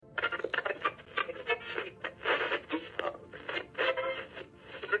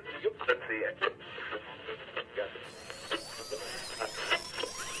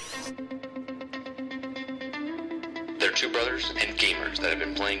storytellers, and gamers that have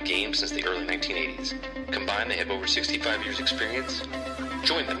been playing games since the early 1980s. Combined, they have over 65 years experience.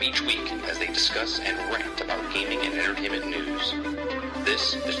 Join them each week as they discuss and rant about gaming and entertainment news.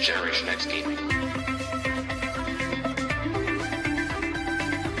 This is Generation X Gaming.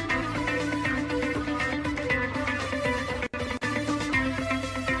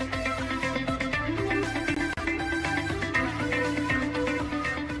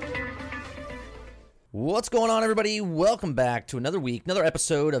 What's going on, everybody? Welcome back to another week, another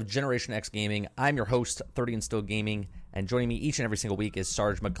episode of Generation X Gaming. I'm your host, 30 and Still Gaming, and joining me each and every single week is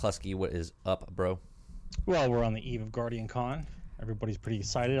Sarge McCluskey. What is up, bro? Well, we're on the eve of Guardian Con. Everybody's pretty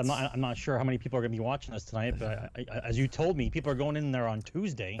excited. I'm not sure how many people are going to be watching us tonight, but as you told me, people are going in there on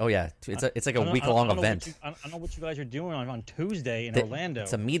Tuesday. Oh yeah, it's like a week-long event. I don't know what you guys are doing on Tuesday in Orlando.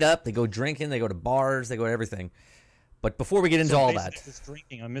 It's a meetup. They go drinking. They go to bars. They go to everything. But before we get into all that, it's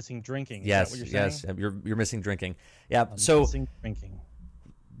drinking. I'm missing drinking. Yes, is that what you're yes, saying? you're missing drinking. Yeah. I'm missing drinking.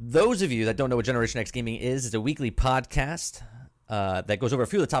 Those of you that don't know what Generation X Gaming is, it's a weekly podcast that goes over a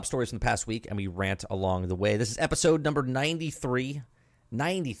few of the top stories from the past week, and we rant along the way. This is episode number 93.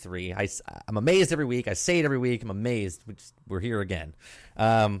 93. I'm amazed every week. I say it every week. I'm amazed. We're here again.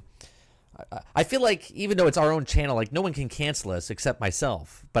 I feel like even though it's our own channel, like no one can cancel us except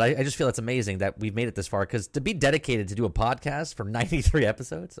myself. But I just feel it's amazing that we've made it this far, because to be dedicated to do a podcast for 93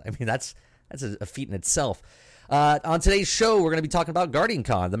 episodes, I mean, that's a feat in itself. On today's show, we're going to be talking about Guardian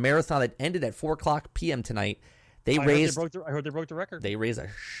Con, the marathon that ended at 4 o'clock p.m. tonight. I heard they broke the record. They raised a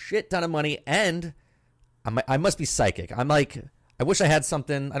shit ton of money, and I must be psychic. I'm like, I wish I had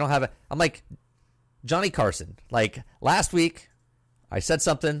something. I don't have it. I'm like Johnny Carson. Like last week, I said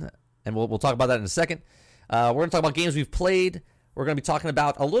something, and we'll talk about that in a second. We're going to talk about games we've played. We're going to be talking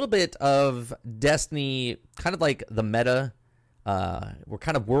about a little bit of Destiny, kind of like the meta. We're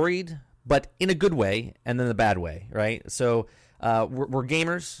kind of worried, but in a good way, and then the bad way, right? So we're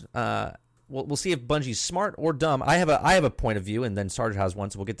gamers. We'll see if Bungie's smart or dumb. I have a point of view, and then Sarge has one,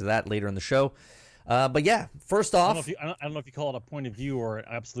 so we'll get to that later in the show. But yeah, first off, I don't know if you call it a point of view or an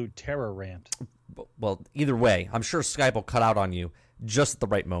absolute terror rant. Well, either way, I'm sure Skype will cut out on you just at the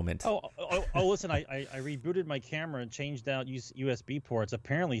right moment. Oh, listen, I rebooted my camera and changed out USB ports.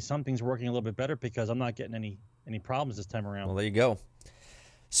 Apparently, something's working a little bit better because I'm not getting any problems this time around. Well, there you go.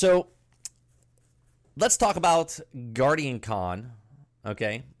 So let's talk about Guardian Con,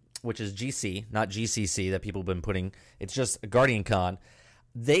 okay, which is GC, not GCC that people have been putting. It's just Guardian Con.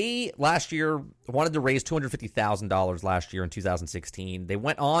 They last year wanted to raise $250,000 last year in 2016. They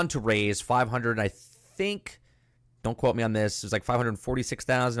went on to raise $500,000, I think. Don't quote me on this. It was like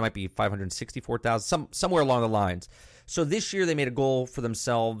 $546,000. It might be $564,000, somewhere along the lines. So this year they made a goal for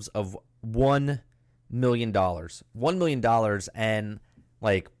themselves of $1 million. $1 million, and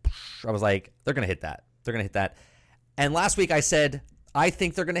like I was like, they're gonna hit that. They're gonna hit that. And last week I said I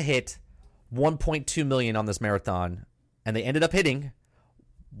think they're gonna hit 1.2 million on this marathon, and they ended up hitting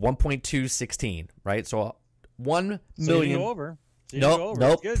 1.216. Right, so 1 million. So you go over.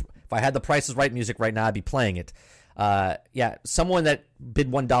 Nope. If I had the Price is Right music right now, I'd be playing it. Yeah, someone that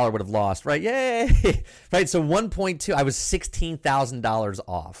bid $1 would have lost, right? Yay! Right, so 1.2. I was $16,000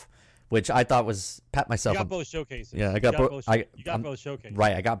 off, which I thought was pat myself. You got both showcases. Yeah, I got both. You got both showcases.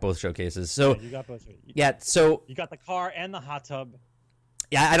 Right, I got both showcases. So you got both. Yeah, so you got the car and the hot tub.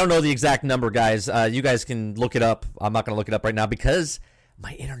 Yeah, I don't know the exact number, guys. You guys can look it up. I'm not going to look it up right now because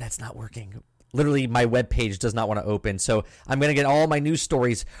my internet's not working. Literally, my web page does not want to open. So I'm going to get all my news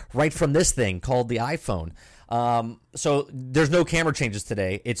stories right from this thing called the iPhone. So there's no camera changes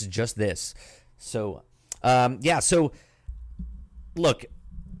today. It's just this. So, yeah. So, look,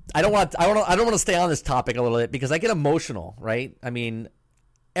 I don't want to stay on this topic a little bit because I get emotional, right? I mean,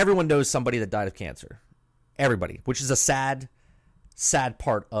 everyone knows somebody that died of cancer. Everybody, which is a sad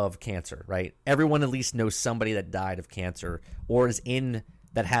part of cancer, right? Everyone at least knows somebody that died of cancer or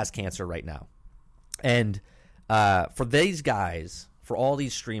that has cancer right now. And for these guys, for all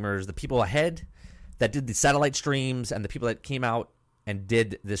these streamers, the people ahead that did the satellite streams and the people that came out and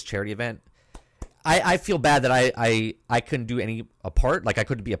did this charity event, I feel bad that I couldn't do a part, like I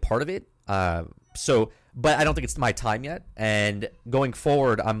couldn't be a part of it. But I don't think it's my time yet. And going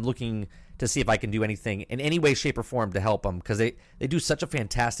forward, I'm looking to see if I can do anything in any way, shape, or form to help them because they do such a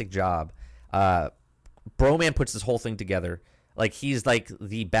fantastic job. Broman puts this whole thing together. Like, he's like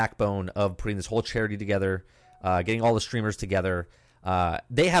the backbone of putting this whole charity together, getting all the streamers together.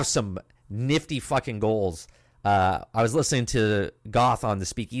 They have some nifty fucking goals. I was listening to Goth on the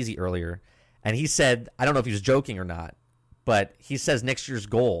Speakeasy earlier, and he said, I don't know if he was joking or not, but he says next year's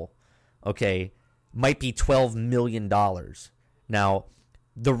goal, okay, might be $12 million. Now,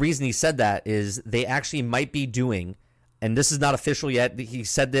 the reason he said that is they actually might be doing and this is not official yet. He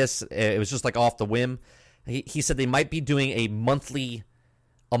said this. It was just like off the whim. He said they might be doing a monthly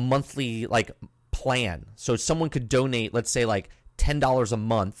like plan. So someone could donate, let's say like $10 a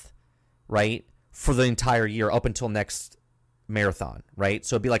month, right, for the entire year up until next marathon, right?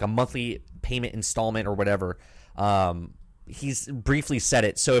 So it'd be like a monthly payment installment or whatever. He's briefly said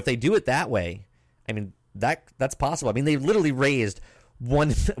it. So if they do it that way, I mean, that's possible. I mean, they literally raised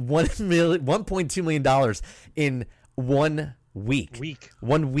 $1.2 million in 1 week.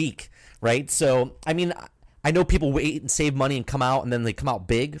 1 week, right? So, I mean, I know people wait and save money and come out, and then they come out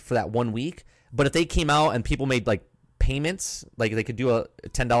big for that 1 week. But if they came out and people made like payments, like they could do a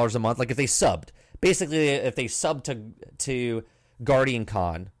 $10 a month, like if they subbed, basically if they subbed to Guardian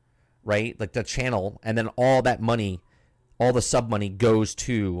Con, right, like the channel, and then all that money, all the sub money goes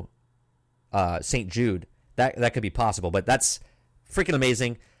to St. Jude, that could be possible. But that's freaking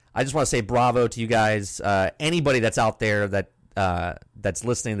amazing. I just want to say bravo to you guys. Anybody that's out there that's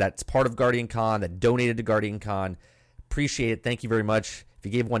listening, that's part of Guardian Con, that donated to Guardian Con, appreciate it. Thank you very much. If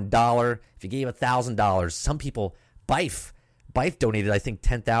you gave $1, if you gave $1,000, some people, Bife donated, I think,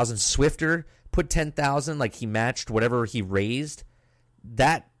 10,000. Swifter put 10,000, like he matched whatever he raised.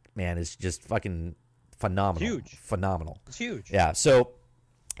 That, man, is just fucking phenomenal. Huge. Phenomenal. It's huge. Yeah, so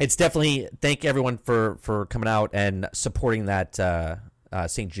it's definitely, thank everyone for coming out and supporting that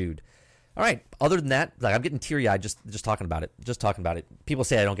St. Jude. All right, other than that, like I'm getting teary-eyed just talking about it. Just talking about it. People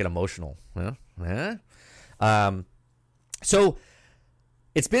say I don't get emotional. So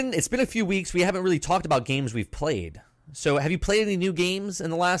it's been a few weeks. We haven't really talked about games we've played. So have you played any new games in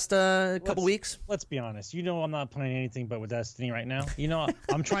the last couple weeks? Let's be honest. You know I'm not playing anything but with Destiny right now. You know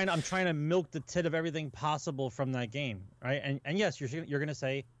I'm trying to milk the tit of everything possible from that game, right? And yes, you're gonna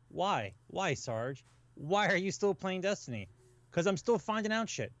say why, Sarge? Why are you still playing Destiny? Because I'm still finding out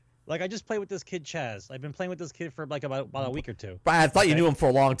shit. Like I just played with this kid Chaz. I've been playing with this kid for like about a week or two. I thought you knew him for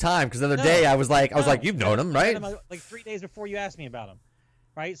a long time because the other day I was like, you've known him, right? Like 3 days before you asked me about him,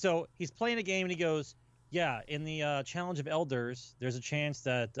 right? So he's playing a game and he goes, yeah, in the Challenge of Elders, there's a chance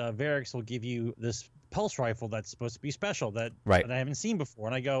that Varix will give you this pulse rifle that's supposed to be special that I haven't seen before.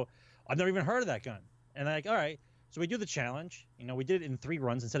 And I go, I've never even heard of that gun. And I'm like, all right. So we do the challenge. You know, we did it in 3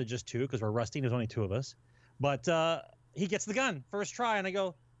 runs instead of just 2 because we're rusty. There's only 2 of us. But he gets the gun first try, and I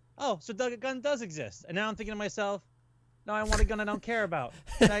go, oh, so the gun does exist. And now I'm thinking to myself, no, I want a gun I don't care about.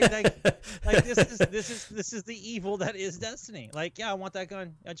 Like this is the evil that is Destiny. Like, yeah, I want that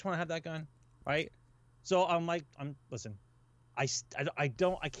gun. I just want to have that gun, right? So listen, I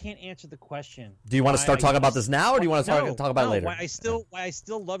can't answer the question. Do you want to start talking about this now, or do you want to talk about it later? Why I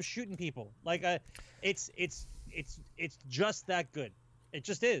still love shooting people. Like, it's just that good. It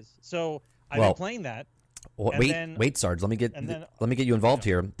just is. So I've been playing that. Wait, Sarge. Let me get you involved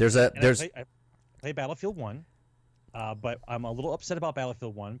here. I play Battlefield 1, but I'm a little upset about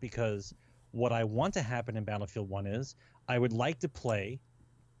Battlefield 1 because what I want to happen in Battlefield 1 is I would like to play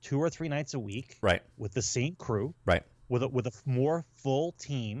 2 or 3 nights a week, right, with the same crew, right, with a more full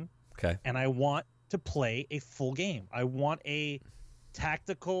team, okay, and I want to play a full game. I want a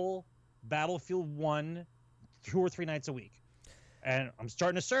tactical Battlefield 1 2 or 3 nights a week. And I'm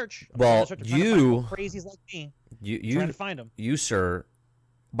starting to search. You crazies like me. You trying to find them. You, sir,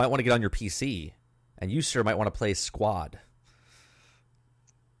 might want to get on your PC, and you, sir, might want to play Squad.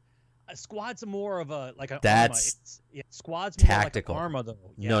 Squad's more of a that's Arma. Squad's tactical. More like Arma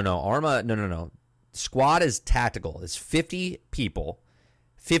though. Yeah. No, Arma. No. Squad is tactical. It's 50 people,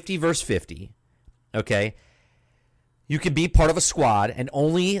 50 versus 50. Okay, you can be part of a squad, and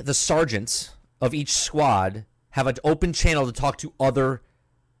only the sergeants of each squad have an open channel to talk to other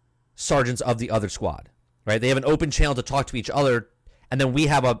sergeants of the other squad, right? They have an open channel to talk to each other, and then we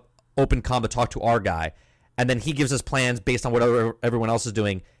have a open comm to talk to our guy, and then he gives us plans based on what everyone else is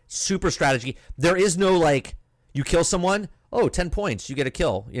doing. Super strategy. There is no, like, you kill someone, 10 points, you get a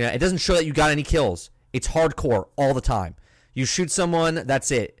kill. You know, it doesn't show that you got any kills. It's hardcore all the time. You shoot someone,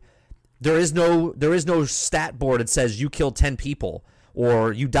 that's it. There is no stat board that says you killed 10 people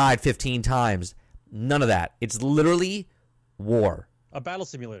or you died 15 times. None of that. It's literally war. A battle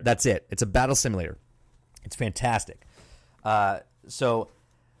simulator. That's it. It's a battle simulator. It's fantastic. So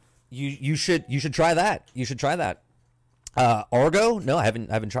you should try that. You should try that. Argo? No, I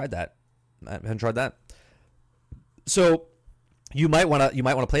haven't tried that. I haven't tried that. So you might want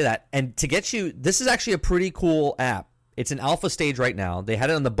to play that. And to get you, this is actually a pretty cool app. It's an alpha stage right now. They had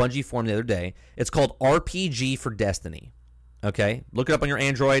it on the Bungie forum the other day. It's called RPG for Destiny. Okay, look it up on your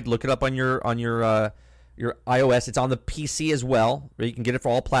Android. Look it up on your iOS. It's on the PC as well, where you can get it for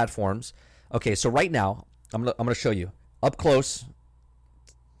all platforms. Okay, so right now I'm gonna show you up close.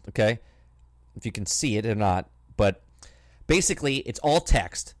 Okay, if you can see it or not, but basically it's all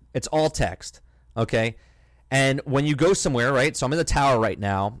text. It's all text. Okay. And when you go somewhere, right? So I'm in the tower right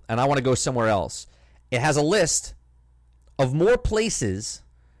now, and I want to go somewhere else. It has a list of more places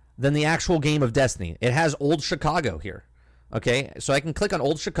than the actual game of Destiny. It has Old Chicago here. Okay. So I can click on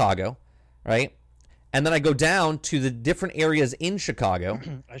Old Chicago, right? And then I go down to the different areas in Chicago.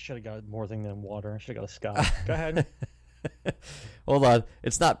 I should have got more thing than water. I should have got a sky. Go ahead. Hold on.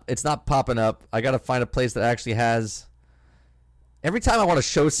 It's not popping up. I got to find a place that actually has. Every time I want to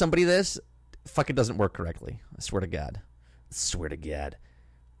show somebody this, fuck, it doesn't work correctly. I swear to God.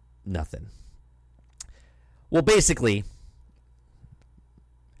 Nothing. Well, basically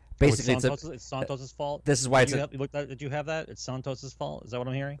it's Santos' fault. This is why you looked at. Did you have that? It's Santos' fault. Is that what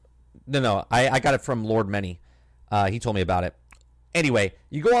I'm hearing? No. I got it from Lord Many. He told me about it. Anyway,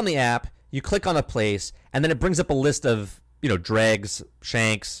 you go on the app, you click on a place, and then it brings up a list of, dregs,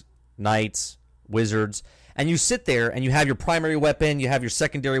 shanks, knights, wizards, and you sit there and you have your primary weapon, you have your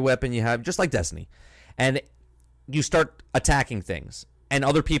secondary weapon, you have just like Destiny, and you start attacking things, and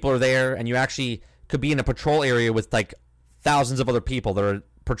other people are there, and you actually could be in a patrol area with like thousands of other people that are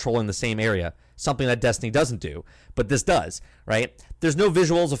patrolling the same area, something that Destiny doesn't do, but this does, right? There's no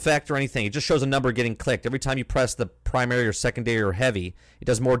visuals effect or anything. It just shows a number getting clicked. Every time you press the primary or secondary or heavy, it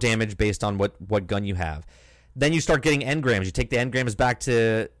does more damage based on what gun you have. Then you start getting engrams. You take the engrams back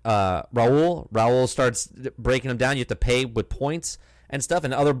to Raul. Raul starts breaking them down. You have to pay with points and stuff,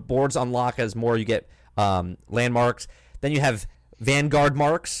 and other boards unlock as more. You get landmarks. Then you have Vanguard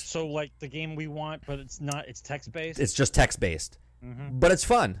marks. So like the game we want, but it's not. It's text-based? It's just text-based. Mm-hmm. But it's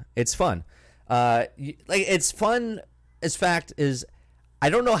fun. It's fun. It's fun as fact is, I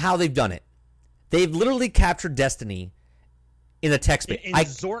don't know how they've done it. They've literally captured Destiny in a text base. In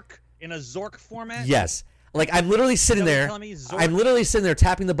a Zork format? Yes. Like I'm literally sitting there. I'm literally sitting there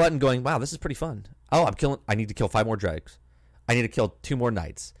tapping the button going, wow, this is pretty fun. Oh, I need to kill 5 more dregs. I need to kill 2 more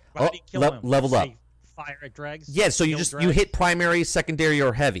knights. Leveled up. Fire at dregs? Yeah, so you hit primary, secondary,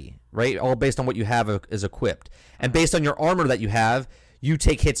 or heavy, right? All based on what you have is equipped. And based on your armor that you have, you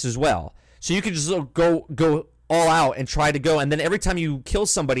take hits as well. So you can just go all out and try to go, and then every time you kill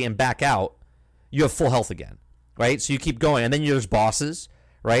somebody and back out, you have full health again, right? So you keep going, and then there's bosses,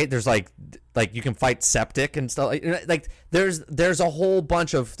 right? There's like you can fight Septic and stuff. Like there's a whole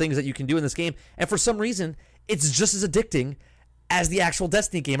bunch of things that you can do in this game, and for some reason, it's just as addicting as the actual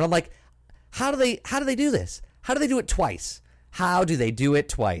Destiny game. And I'm like, how do they do this? How do they do it twice? How do they do it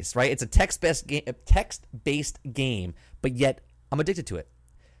twice? Right? It's a text-based game, but yet I'm addicted to it.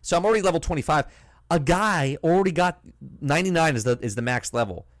 So I'm already level 25. A guy already got 99 is the max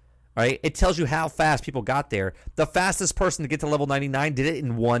level. Right? It tells you how fast people got there. The fastest person to get to level 99 did it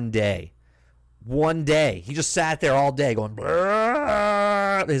in 1 day. 1 day. He just sat there all day going,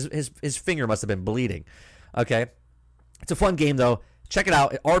 his finger must have been bleeding. Okay? It's a fun game though. Check it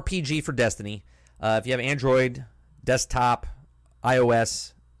out. RPG for Destiny. If you have Android, desktop,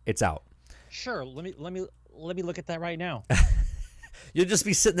 iOS, it's out. Sure. Let me look at that right now. You'll just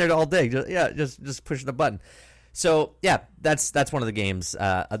be sitting there all day. Just pushing the button. So yeah, that's one of the games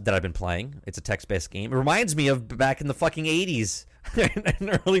that I've been playing. It's a text-based game. It reminds me of back in the fucking 80s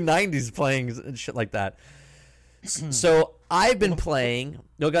and early 90s playing and shit like that. So I've been playing.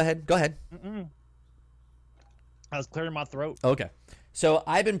 No, go ahead. I was clearing my throat. Okay. So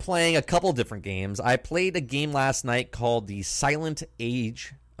I've been playing a couple different games. I played a game last night called The Silent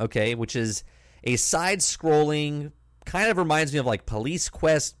Age, okay, which is a side-scrolling, kind of reminds me of like Police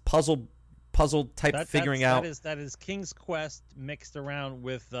Quest puzzle type figuring out. That is King's Quest mixed around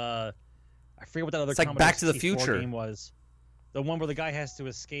with I forget what that other. It's like Back to the Future game was. The one where the guy has to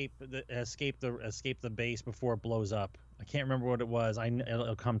escape the base before it blows up. I can't remember what it was.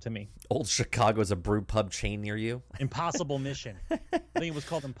 It'll come to me. Old Chicago is a brew pub chain near you. Impossible Mission. I think it was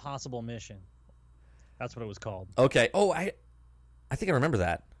called Impossible Mission. That's what it was called. Okay. Oh, I think I remember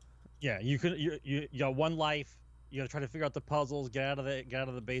that. Yeah, you got 1 life. You got to try to figure out the puzzles, get out of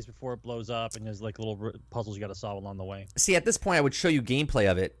the base before it blows up, and there's like little puzzles you got to solve along the way. See, at this point, I would show you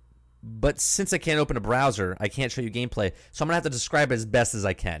gameplay of it, but since I can't open a browser, I can't show you gameplay, so I'm gonna have to describe it as best as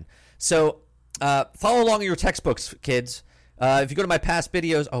I can. So, follow along in your textbooks, kids. If you go to my past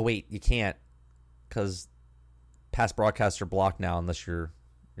videos, oh wait, you can't, because past broadcasts are blocked now unless you're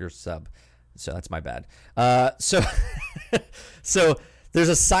sub. So that's my bad. So there's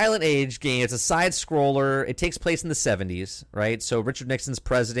a Silent Age game. It's a side scroller. It takes place in the 70s, right? So Richard Nixon's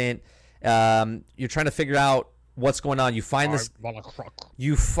president. You're trying to figure out what's going on. You find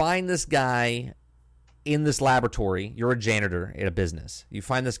this guy in this laboratory. You're a janitor at a business. You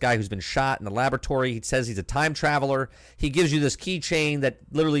find this guy who's been shot in the laboratory. He says he's a time traveler. He gives you this keychain that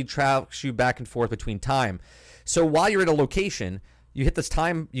literally tracks you back and forth between time. So while you're at a location, you hit this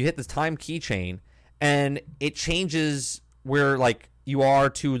time keychain, and it changes where like you are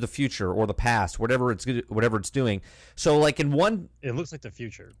to the future or the past, whatever it's doing. So like in one, it looks like the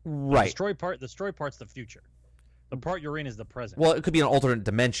future. Right. The story part's the future. The part you're in is the present. Well, it could be an alternate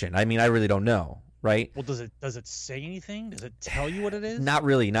dimension. I mean, I really don't know, right? Well, does it say anything? Does it tell you what it is? Not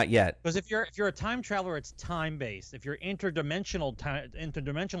really, not yet. Because if you're a time traveler, it's time based. If you're interdimensional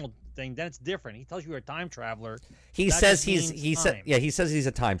thing, then it's different. He tells you you're a time traveler. He says he says he's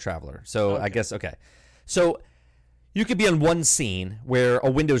a time traveler. So okay. I guess okay. So you could be on one scene where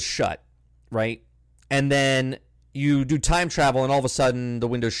a window's shut, right? And then you do time travel, and all of a sudden the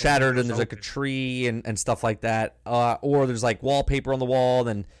window's shattered, and there's like a tree and stuff like that. Or there's like wallpaper on the wall.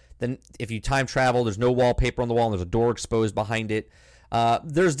 Then if you time travel, there's no wallpaper on the wall, and there's a door exposed behind it.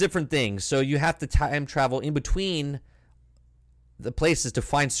 There's different things. So you have to time travel in between the places to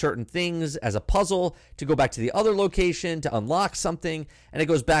find certain things as a puzzle, to go back to the other location, to unlock something, and it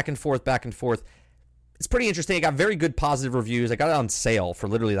goes back and forth, back and forth. It's pretty interesting. It got very good positive reviews. I got it on sale for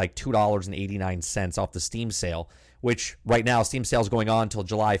literally like $2.89 off the Steam sale, which right now Steam sale is going on until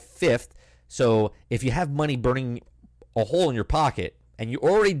July 5th. So if you have money burning a hole in your pocket and you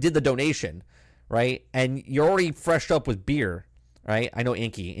already did the donation, right, and you're already freshed up with beer, right? I know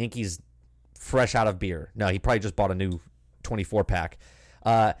Inky's fresh out of beer. No, he probably just bought a new 24-pack.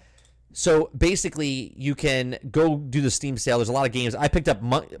 So basically, you can go do the Steam sale. There's a lot of games. I picked up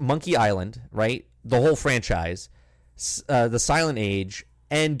Monkey Island, right? The whole franchise, The Silent Age,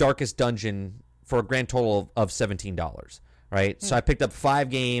 and Darkest Dungeon for a grand total of $17, right? So I picked up four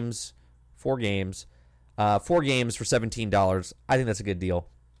games for $17. I think that's a good deal.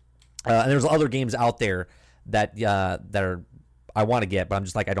 And there's other games out there that are I want to get, but I'm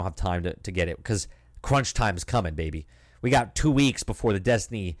just like, I don't have time to get it because crunch time is coming, baby. We got 2 weeks before the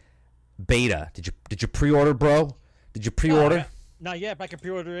Destiny beta. Did you pre-order, bro? Did you pre-order? Not yet, but I can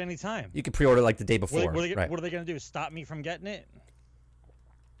pre-order any time. You can pre-order like the day before. What right. are they going to do? Stop me from getting it?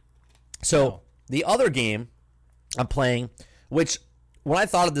 So the other game I'm playing, which when I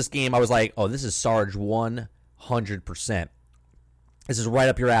thought of this game, I was like, oh, this is Sarge 100%. This is right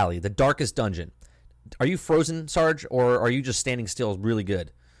up your alley. The Darkest Dungeon. Are you frozen, Sarge, or are you just standing still really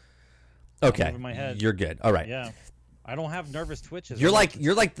good? Okay, I'm moving my head. You're good. All right. Yeah, I don't have nervous twitches. You're like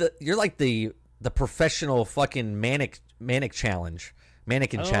the professional fucking mannequin challenge.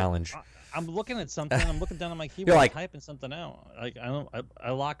 I'm looking at something. I'm looking down on my keyboard, like, typing something out. Like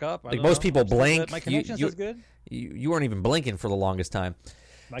I lock up. Like most people blink. My connection says good. You weren't even blinking for the longest time.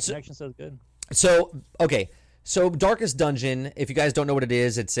 My connection says good. So okay, so Darkest Dungeon. If you guys don't know what it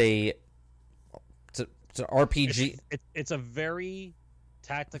is, it's an RPG. It's a very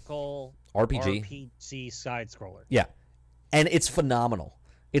tactical RPG side scroller. Yeah, and it's phenomenal.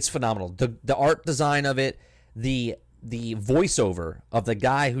 It's phenomenal. The art design of it, the voiceover of the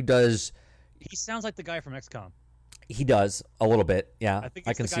guy who does. He sounds like the guy from XCOM. He does a little bit. Yeah, I think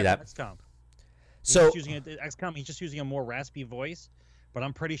I can the guy see that. From XCOM. So XCOM, he's just using a more raspy voice, but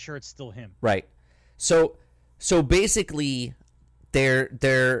I'm pretty sure it's still him. Right. So basically, here's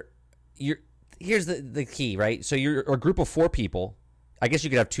the key, right? So you're a group of 4 people. I guess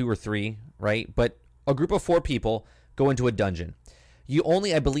you could have 2 or 3, right? But a group of 4 people go into a dungeon. You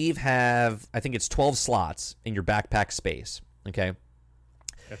only, I believe, have, I think it's 12 slots in your backpack space, okay?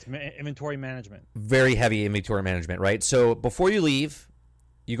 That's inventory management. Very heavy inventory management, right? So before you leave,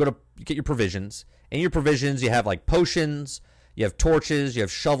 you get your provisions. In your provisions, you have like potions, you have torches, you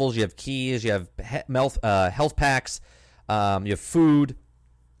have shovels, you have keys, you have health packs, you have food,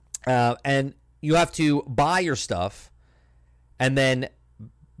 and you have to buy your stuff and then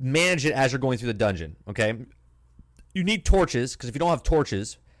manage it as you're going through the dungeon, okay? You need torches, because if you don't have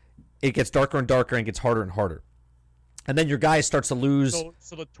torches, it gets darker and darker and gets harder and harder. And then your guy starts to lose.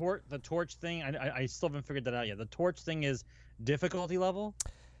 So the torch thing, I still haven't figured that out yet. The torch thing is difficulty level?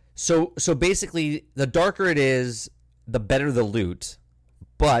 So basically, the darker it is, the better the loot.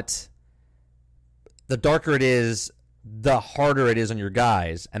 But the darker it is, the harder it is on your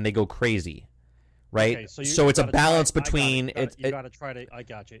guys, and they go crazy. Right? Okay, so it's a balance between you got to try to. I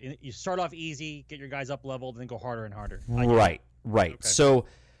got you. You start off easy, get your guys up leveled, then go harder and harder. Right. Okay. So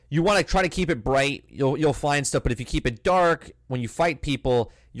you want to try to keep it bright. You'll find stuff, but if you keep it dark, when you fight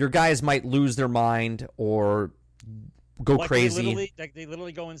people, your guys might lose their mind or go crazy. They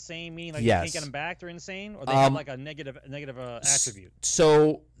literally go insane, meaning like yes. you can't get them back. They're insane, or they have like a negative attribute.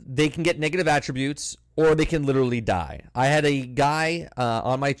 So they can get negative attributes, or they can literally die. I had a guy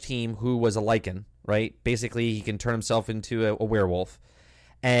on my team who was a Lycan. Right? Basically, he can turn himself into a werewolf.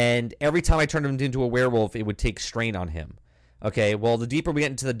 And every time I turned him into a werewolf, it would take strain on him. Okay, well, the deeper we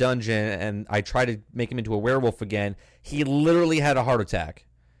get into the dungeon and I try to make him into a werewolf again, he literally had a heart attack.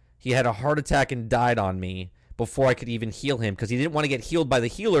 He had a heart attack and died on me before I could even heal him because he didn't want to get healed by the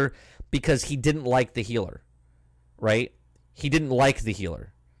healer because he didn't like the healer, right? He didn't like the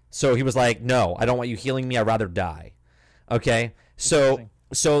healer. So he was like, no, I don't want you healing me. I'd rather die. Okay? So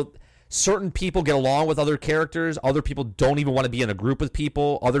certain people get along with other characters. Other people don't even want to be in a group with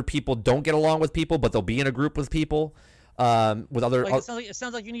people. Other people don't get along with people, but they'll be in a group with people. With other, it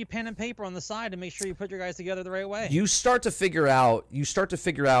sounds like you need pen and paper on the side to make sure you put your guys together the right way. You start to figure out.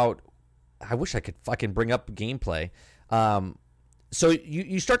 I wish I could fucking bring up gameplay. So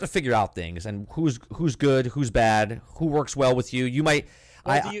you start to figure out things and who's good, who's bad, who works well with you. You might.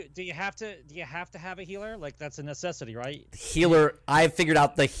 Well, do you have to have a healer? Like that's a necessity, right? Healer. I figured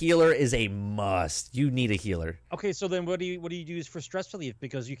out the healer is a must. You need a healer. Okay, so then what do you use for stress relief?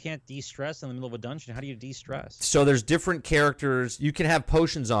 Because you can't de-stress in the middle of a dungeon. How do you de-stress? So there's different characters. You can have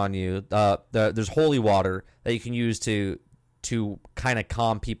potions on you. There's holy water that you can use to kind of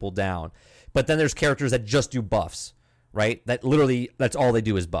calm people down. But then there's characters that just do buffs, right? That's all they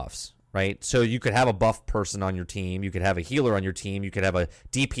do is buffs. Right, so you could have a buff person on your team. You could have a healer on your team. You could have a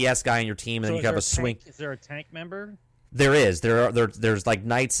DPS guy on your team, and then you could have a swing. Is there a tank member? There is. There's like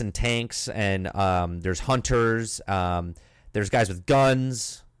knights and tanks, and there's hunters. There's guys with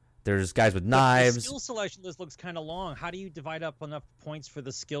guns. There's guys with knives. The skill selection list looks kind of long. How do you divide up enough points for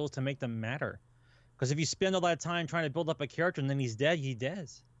the skills to make them matter? Because if you spend all that time trying to build up a character and then he's dead, he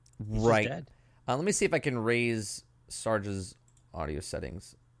does. Right. Dead. Let me see if I can raise Sarge's audio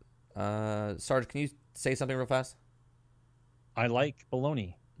settings. Sarge, can you say something real fast? I like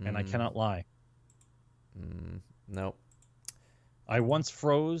baloney, and I cannot lie. No. I once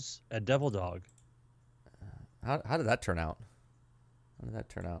froze a devil dog. How did that turn out?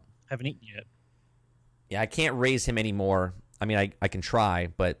 Haven't eaten yet. Yeah, I can't raise him anymore. I mean, I can try,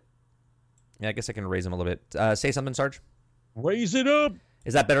 but yeah, I guess I can raise him a little bit. Say something, Sarge. Raise it up.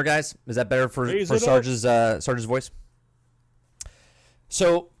 Is that better, guys? Is that better for Sarge's voice?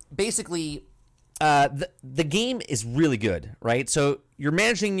 So basically, the game is really good, right? So you're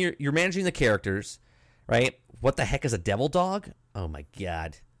managing the characters, right? What the heck is a devil dog? Oh my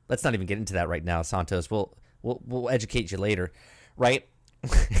god! Let's not even get into that right now, Santos. We'll educate you later, right?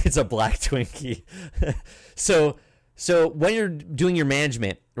 It's a black Twinkie. So when you're doing your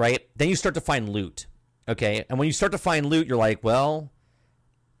management, right? Then you start to find loot, okay? And when you start to find loot, you're like, well.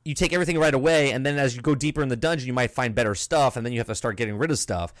 You take everything right away, and then as you go deeper in the dungeon, you might find better stuff, and then you have to start getting rid of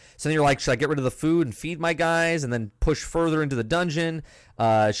stuff. So then you're like, should I get rid of the food and feed my guys, and then push further into the dungeon?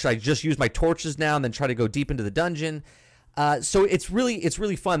 Should I just use my torches now and then try to go deep into the dungeon? So it's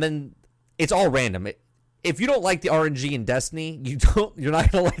really fun. Then it's all random. If you don't like the RNG in Destiny, you're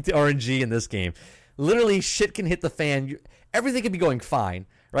not gonna like the RNG in this game. Literally, shit can hit the fan. Everything can be going fine,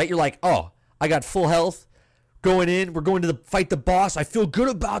 right? You're like, oh, I got full health. Going in, we're going to fight the boss. I feel good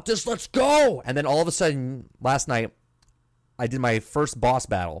about this. Let's go. And then all of a sudden, last night, I did my first boss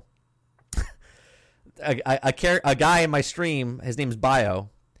battle. a guy in my stream, his name's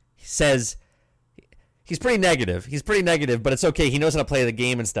Bio, he says, he's pretty negative. But it's okay. He knows how to play the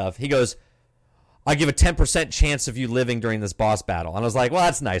game and stuff. He goes, I give a 10% chance of you living during this boss battle. And I was like, well,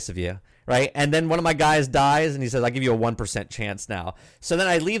 that's nice of you. Right? And then one of my guys dies, and he says, I'll give you a 1% chance now. So then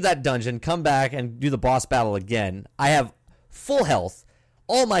I leave that dungeon, come back, and do the boss battle again. I have full health.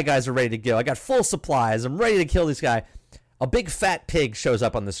 All my guys are ready to go. I got full supplies. I'm ready to kill this guy. A big fat pig shows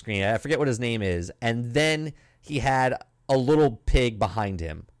up on the screen. I forget what his name is. And then he had a little pig behind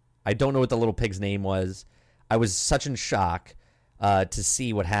him. I don't know what the little pig's name was. I was such in shock to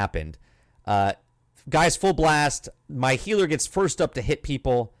see what happened. Guys, full blast. My healer gets first up to hit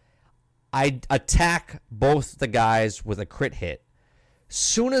people. I attack both the guys with a crit hit.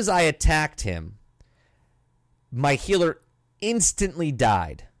 Soon as I attacked him, my healer instantly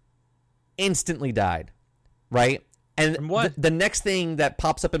died. Right? And the next thing that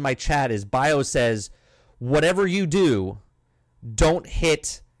pops up in my chat is Bio says, whatever you do, don't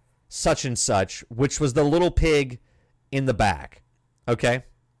hit such and such, which was the little pig in the back. Okay?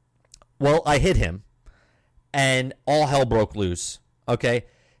 Well, I hit him, and all hell broke loose. Okay?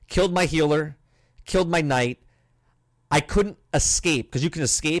 Killed my healer, killed my knight. I couldn't escape because you can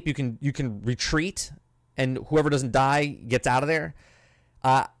escape, you can retreat, and whoever doesn't die gets out of there.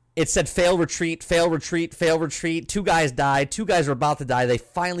 It said fail retreat. 2 guys died. 2 guys are about to die. They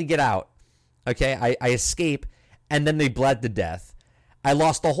finally get out. Okay, I escape, and then they bled to death. I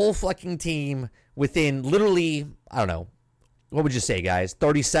lost the whole fucking team within literally, I don't know, what would you say, guys?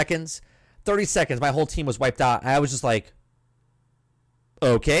 30 seconds? 30 seconds, my whole team was wiped out. I was just like,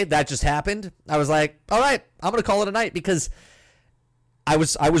 okay, that just happened. I was like, all right, I'm going to call it a night because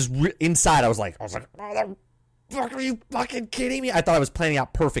inside. I was like, oh, are you fucking kidding me? I thought I was planning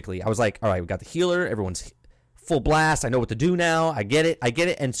out perfectly. I was like, all right, we got the healer. Everyone's full blast. I know what to do now. I get it.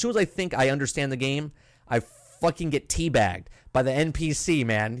 And as soon as I think I understand the game, I fucking get teabagged by the NPC,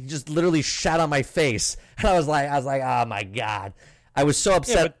 man. He just literally shat on my face. And I was like, oh my God. I was so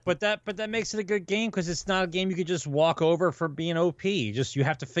upset. Yeah, but that makes it a good game because it's not a game you could just walk over for being OP. You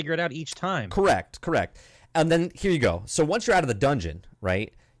have to figure it out each time. Correct. And then here you go. So once you're out of the dungeon,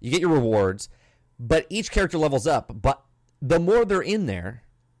 right, you get your rewards. But each character levels up. But the more they're in there,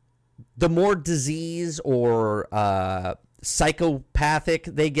 the more disease or psychopathic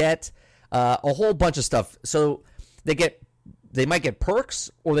they get. A whole bunch of stuff. So they might get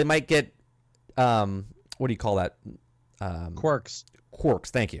perks, or they might get what do you call that? Quirks.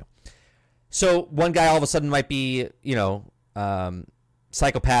 Quirks. Thank you. So one guy all of a sudden might be,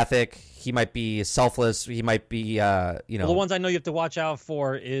 psychopathic. He might be selfless. He might be, Well, the ones I know you have to watch out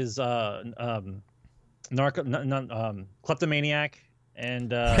for is kleptomaniac,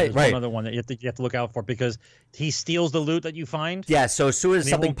 and there's one other one that you have to look out for because he steals the loot that you find. Yeah, so as soon as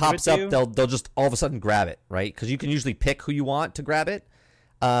something pops up, they'll just all of a sudden grab it, right? Because you can usually pick who you want to grab it,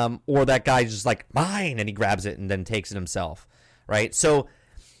 or that guy's just like mine, and he grabs it and then takes it himself, right? So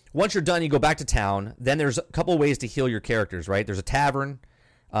once you're done, you go back to town. Then there's a couple of ways to heal your characters, right? There's a tavern.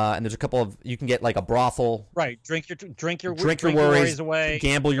 And there's a couple of you can get like a brothel, right? Drink your worries away,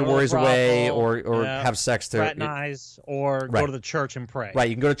 gamble your worries away, or have sex to fraternize, or go to the church and pray. Right,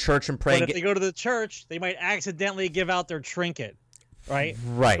 you can go to church and pray. But if they go to the church, they might accidentally give out their trinket, right?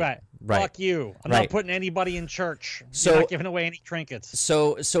 Right. Fuck you! I'm not putting anybody in church. So you're not giving away any trinkets.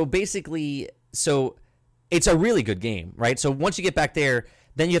 So basically, it's a really good game, right? So once you get back there,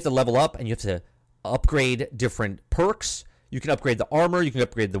 then you have to level up and you have to upgrade different perks. You can upgrade the armor, you can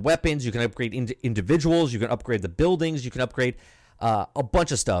upgrade the weapons, you can upgrade individuals, you can upgrade the buildings, you can upgrade a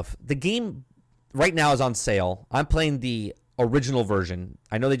bunch of stuff. The game right now is on sale. I'm playing the original version.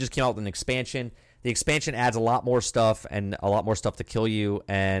 I know they just came out with an expansion. The expansion adds a lot more stuff and a lot more stuff to kill you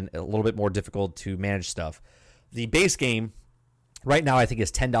and a little bit more difficult to manage stuff. The base game right now I think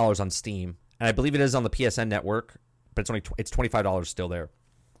is $10 on Steam, and I believe it is on the PSN network, but it's $25 still there.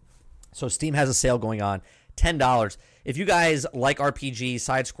 So Steam has a sale going on. $10. If you guys like RPG,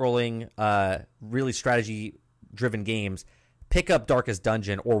 side-scrolling, really strategy-driven games, pick up Darkest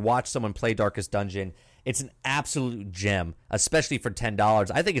Dungeon or watch someone play Darkest Dungeon. It's an absolute gem, especially for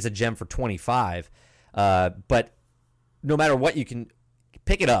 $10. I think it's a gem for $25. But no matter what, you can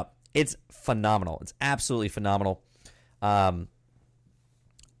pick it up. It's phenomenal. It's absolutely phenomenal. I'm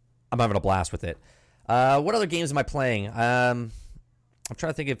having a blast with it. What other games am I playing? I'm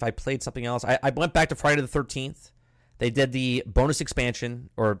trying to think if I played something else. I went back to Friday the 13th. They did the bonus expansion,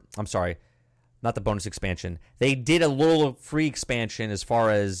 or I'm sorry, not the bonus expansion. They did a little free expansion as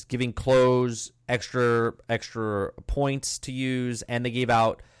far as giving clothes, extra points to use, and they gave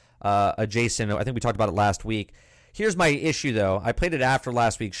out a Jason. I think we talked about it last week. Here's my issue, though. I played it after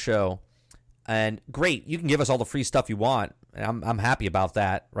last week's show, and great, you can give us all the free stuff you want. And I'm happy about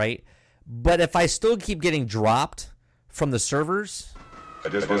that, right? But if I still keep getting dropped from the servers, I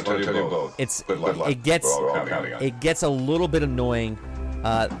just want to tell you both. It gets a little bit annoying.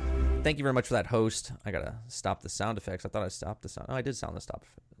 Thank you very much for that, host. I gotta stop the sound effects. I thought I stopped the sound. Oh, I did stop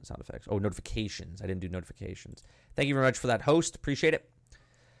sound effects. Oh, notifications. I didn't do notifications. Thank you very much for that, host. Appreciate it.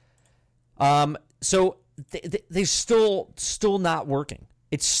 So they still not working.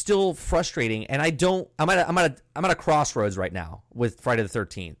 It's still frustrating, and I'm at a crossroads right now with Friday the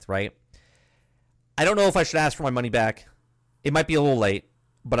 13th. Right. I don't know if I should ask for my money back. It might be a little late,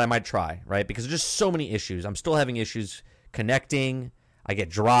 but I might try, right? Because there's just so many issues. I'm still having issues connecting. I get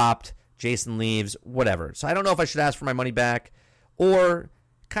dropped. Jason leaves, whatever. So I don't know if I should ask for my money back or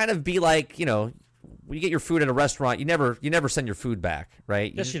kind of be like, when you get your food at a restaurant, you never send your food back,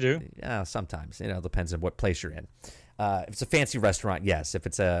 right? Yes, you do. Yeah, sometimes. It depends on what place you're in. If it's a fancy restaurant, yes. If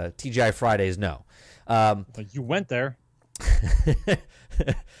it's a TGI Fridays, no. But you went there.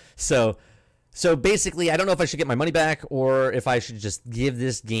 So basically, I don't know if I should get my money back or if I should just give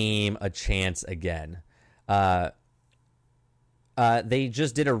this game a chance again. They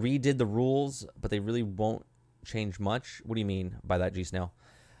just redid the rules, but they really won't change much. What do you mean by that, G Snail?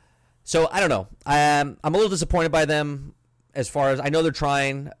 So I don't know. I'm a little disappointed by them as far as I know they're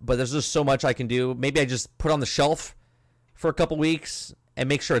trying, but there's just so much I can do. Maybe I just put it on the shelf for a couple weeks and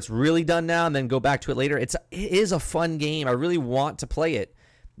make sure it's really done now and then go back to it later. It is a fun game. I really want to play it.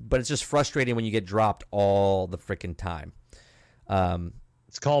 But it's just frustrating when you get dropped all the freaking time.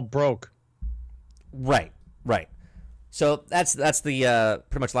 It's called broke. Right. So that's the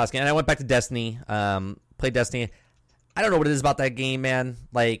pretty much last game. And I went back to Destiny, played Destiny. I don't know what it is about that game, man.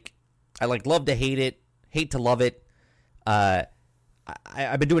 Like, I love to hate it, hate to love it. I've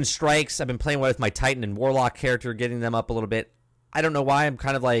been doing strikes. I've been playing with my Titan and Warlock character, getting them up a little bit. I don't know why. I'm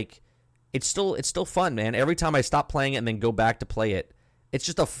kind of like, it's still fun, man. Every time I stop playing it and then go back to play it, it's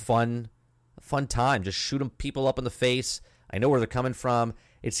just a fun time. Just shooting people up in the face. I know where they're coming from.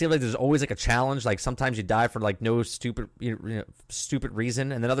 It seems like there's always like a challenge. Like sometimes you die for like no stupid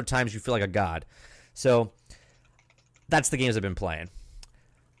reason, and then other times you feel like a god. So that's the games I've been playing.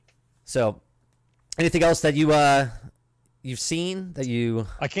 So anything else that you've seen that you?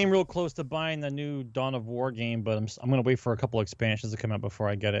 I came real close to buying the new Dawn of War game, but I'm gonna wait for a couple expansions to come out before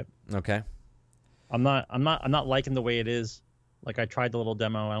I get it. Okay. I'm not liking the way it is. Like I tried the little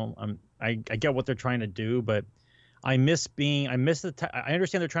demo. I get what they're trying to do, but I understand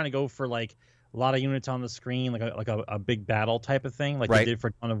they're trying to go for like a lot of units on the screen, like a big battle type of thing, like right. they did for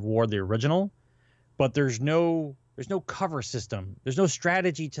Dawn of War, the original. But there's no cover system. There's no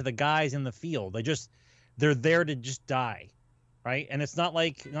strategy to the guys in the field. They're there to just die, right? And it's not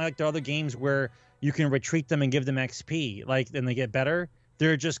like the other games where you can retreat them and give them XP, like then they get better.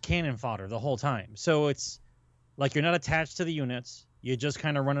 They're just cannon fodder the whole time. So it's like you're not attached to the units. You're just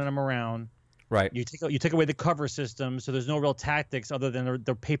kind of running them around. Right. You take away the cover system, so there's no real tactics other than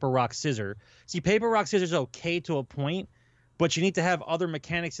the paper, rock, scissor. See, paper, rock, scissor is okay to a point, but you need to have other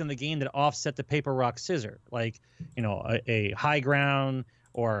mechanics in the game that offset the paper, rock, scissor, like a high ground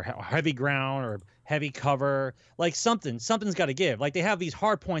or heavy ground or heavy cover, like something's got to give. Like they have these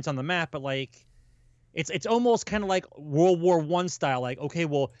hard points on the map, but like it's almost kind of like World War I style. Like, okay,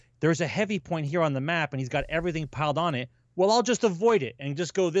 well, there's a heavy point here on the map, and he's got everything piled on it. Well, I'll just avoid it and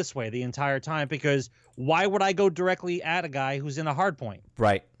just go this way the entire time, because why would I go directly at a guy who's in a hard point?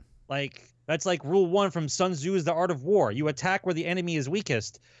 Right. Like, that's like rule 1 from Sun Tzu's The Art of War. You attack where the enemy is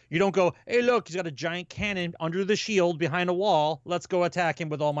weakest. You don't go, hey, look, he's got a giant cannon under the shield behind a wall. Let's go attack him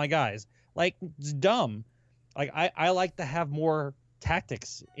with all my guys. Like, it's dumb. Like, I like to have more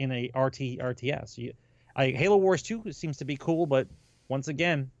tactics in a RTS. Halo Wars 2 seems to be cool, but once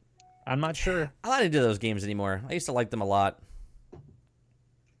again, I'm not sure. I'm not into those games anymore. I used to like them a lot.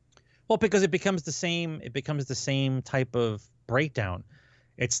 Well, because it becomes the same type of breakdown.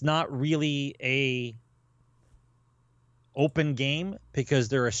 It's not really a open game because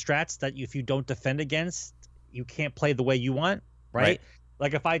there are strats that if you don't defend against, you can't play the way you want, right?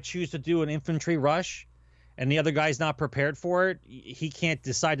 Like if I choose to do an infantry rush and the other guy's not prepared for it, he can't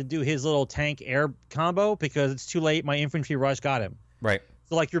decide to do his little tank air combo because it's too late. My infantry rush got him. Right.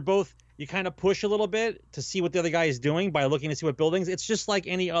 So like you kind of push a little bit to see what the other guy is doing by looking to see what buildings. It's just like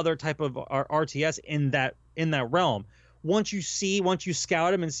any other type of RTS in that realm. Once you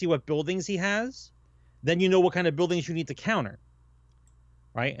scout him and see what buildings he has, then you know what kind of buildings you need to counter.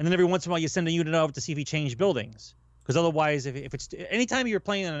 Right? And then every once in a while you send a unit over to see if he changed buildings. Because otherwise, if it's anytime you're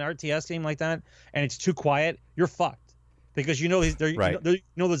playing in an RTS game like that and it's too quiet, you're fucked. Because you know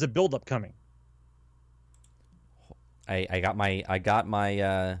there's a buildup coming. I think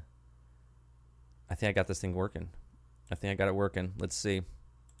I got this thing working. I think I got it working. Let's see.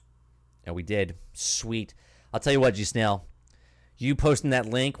 Yeah, we did. Sweet. I'll tell you what, G-Snail. You posting that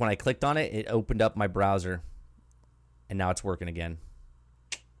link, when I clicked on it, it opened up my browser. And now it's working again.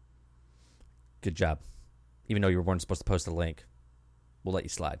 Good job. Even though you weren't supposed to post a link. We'll let you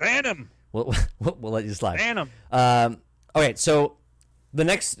slide. Ban him! We'll let you slide. Ban him! Okay, so the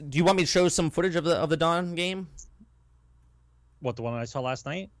next... Do you want me to show some footage of the Dawn game? What, the one I saw last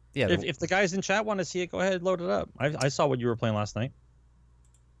night? Yeah. If the guys in chat want to see it, go ahead, load it up. I saw what you were playing last night.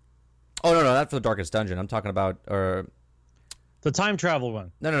 Oh, no, not for the Darkest Dungeon. I'm talking about... the time travel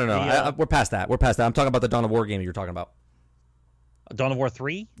one. No. We're past that. I'm talking about the Dawn of War game you're talking about. Dawn of War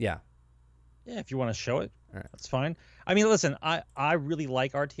 3? Yeah. Yeah, if you want to show it, all right, that's fine. I mean, listen, I really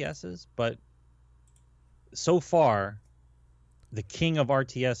like RTSs, but so far, the king of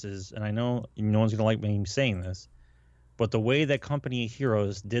RTSs, and I know no one's going to like me saying this, but the way that Company of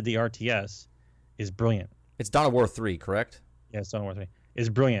Heroes did the RTS is brilliant. It's Dawn of War 3, correct? Yeah, it's Dawn of War 3. It's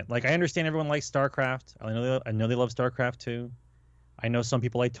brilliant. Like, I understand everyone likes StarCraft. I know they love StarCraft too. I know some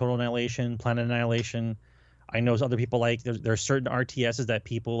people like Total Annihilation, Planet Annihilation. I know other people like there are certain RTSs that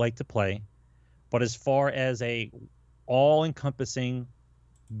people like to play. But as far as a all-encompassing,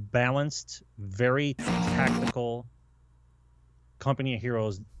 balanced, very tactical Company of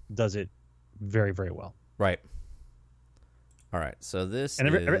Heroes does it very, very well. Right. All right. So this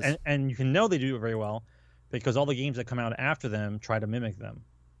and you can know they do it very well because all the games that come out after them try to mimic them.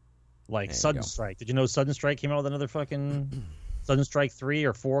 Like Sudden Strike. Did you know Sudden Strike came out with another fucking Sudden Strike 3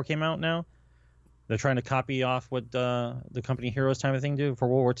 or 4 came out now? They're trying to copy off what the Company of Heroes type of thing do for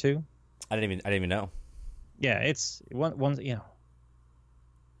World War II. I didn't even know. Yeah, it's one.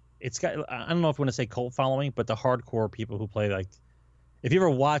 It's got. I don't know if I want to say cult following, but the hardcore people who play like, if you ever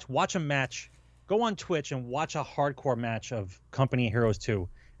watch a match, go on Twitch and watch a hardcore match of Company of Heroes 2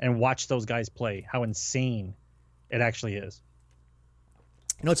 and watch those guys play. How insane it actually is.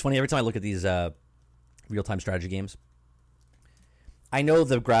 You know, it's funny. Every time I look at these real-time strategy games, I know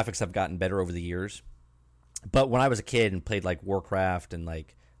the graphics have gotten better over the years, but when I was a kid and played like Warcraft and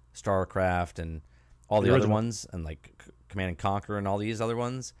like StarCraft and all the other ones and like Command and Conquer and all these other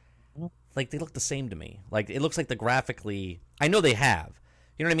ones, like they look the same to me. Like it looks like the graphically, I know they have.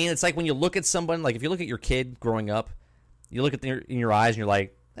 You know what I mean? It's like when you look at someone, like if you look at your kid growing up, you look at in your eyes and you're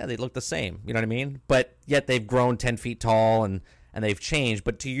like, yeah, they look the same. You know what I mean? But yet they've grown 10 feet tall and they've changed.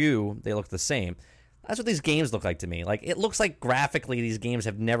 But to you, they look the same. That's what these games look like to me. Like it looks like graphically these games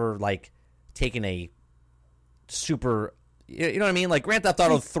have never like taken a super. You know what I mean? Like Grand Theft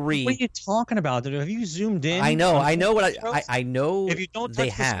Auto 3. What are you talking about, dude? Have you zoomed in? I know what I know. If you don't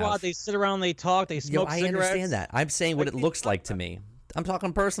touch the squad, they sit around, they talk, they smoke cigarettes. I understand that. I'm saying what it looks like to me. I'm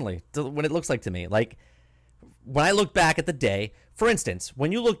talking personally. What it looks like to me. Like when I look back at the day, for instance,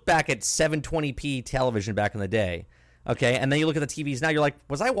 when you look back at 720p television back in the day, okay, and then you look at the TVs now, you're like,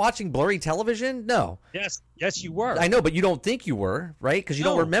 was I watching blurry television? No. Yes, you were. I know, but you don't think you were, right? Because you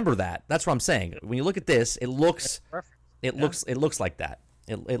don't remember that. That's what I'm saying. When you look at this, it looks like that.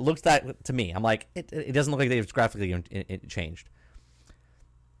 It looks that to me. I'm like, it doesn't look like they've graphically it changed.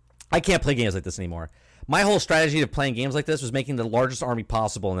 I can't play games like this anymore. My whole strategy of playing games like this was making the largest army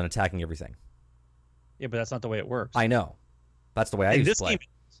possible and then attacking everything. Yeah, but that's not the way it works. I know. That's the way I used to play.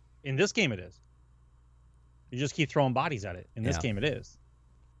 In this game, it is. You just keep throwing bodies at it. In this game, it is.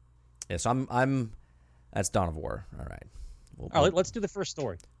 Yeah, so I'm. That's Dawn of War. All right. All right, let's do the first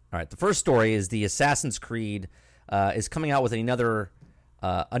story. All right, the first story is the Assassin's Creed is coming out with another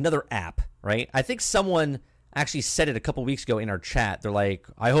app, right? I think someone actually said it a couple weeks ago in our chat. They're like,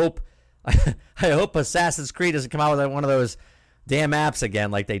 I hope Assassin's Creed doesn't come out with one of those damn apps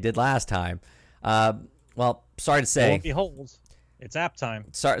again like they did last time. Well, sorry to say. Behold, it's app time.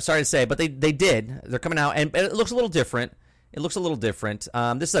 Sorry to say, but they did. They're coming out, and it looks a little different.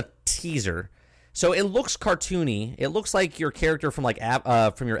 This is a teaser. So it looks cartoony. It looks like your character from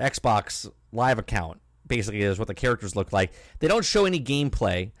from your Xbox Live account, basically, is what the characters look like. They don't show any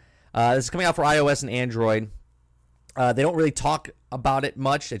gameplay. This is coming out for iOS and Android. They don't really talk about it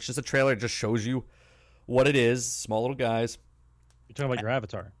much. It's just a trailer. It just shows you what it is. Small little guys. You're talking about your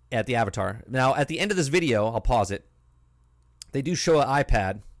avatar. At the avatar. Now, at the end of this video, I'll pause it. They do show an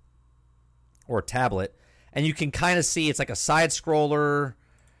iPad or a tablet, and you can kind of see it's like a side scroller.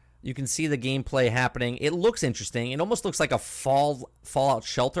 You can see the gameplay happening. It looks interesting. It almost looks like a Fallout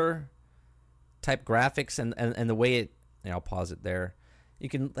Shelter type graphics, and the way it. I'll pause it there. You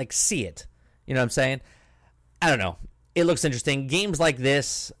can like see it. You know what I'm saying? I don't know. It looks interesting. Games like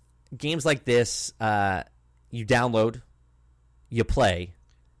this, you download, you play.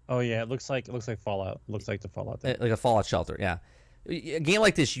 Oh yeah, it looks like Fallout. It looks like the Fallout thing. Like a Fallout Shelter, yeah. A game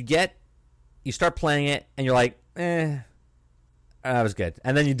like this, you start playing it, and you're like, that was good,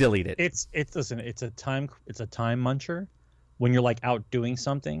 and then you delete it. It's a time muncher when you're like out doing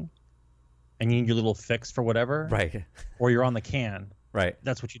something, and you need your little fix for whatever, right? Or you're on the can. Right.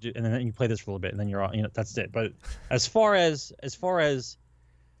 That's what you do, and then you play this for a little bit, and then you're on. That's it. But as far as,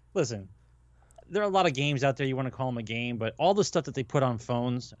 listen, there are a lot of games out there. You want to call them a game, but all the stuff that they put on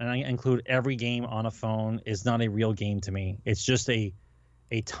phones, and I include every game on a phone, is not a real game to me. It's just a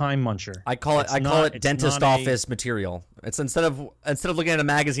time muncher. I call it dentist office material. It's instead of looking at a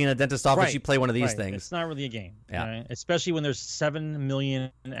magazine at a dentist office, you play one of these things. It's not really a game. Yeah. Right? Especially when there's 7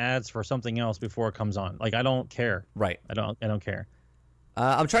 million ads for something else before it comes on. Like I don't care. Right. I don't care.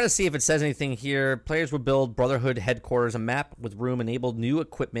 I'm trying to see if it says anything here. Players will build Brotherhood headquarters, a map with room-enabled new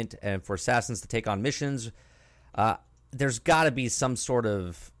equipment, and for assassins to take on missions. There's got to be some sort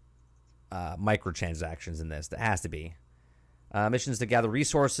of microtransactions in this. There has to be. Missions to gather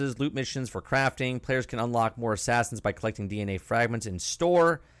resources, loot missions for crafting. Players can unlock more assassins by collecting DNA fragments in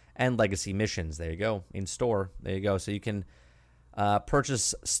store, and legacy missions. There you go. In store. There you go. So you can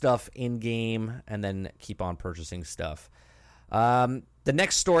purchase stuff in-game and then keep on purchasing stuff. The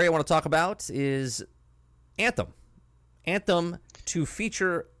next story I want to talk about is Anthem. Anthem to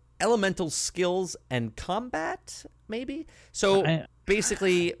feature elemental skills and combat, maybe? So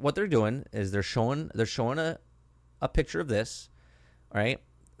basically what they're doing is they're showing a picture of this, all right?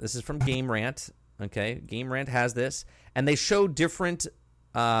 This is from Game Rant, okay? Game Rant has this, and they show different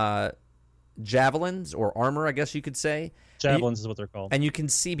javelins or armor, I guess you could say. Javelins is what they're called. And you can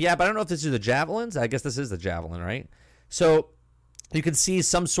see, but I don't know if this is the javelins. I guess this is the javelin, right? So You can see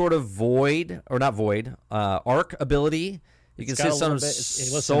some sort of void, or not void, arc ability. You can see some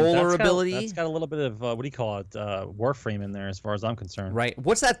solar ability. That's got a little bit of, what do you call it, Warframe in there as far as I'm concerned. Right.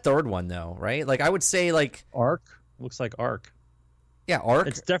 What's that third one, though, right? Like, I would say, like... Arc? Looks like Arc. Yeah, Arc.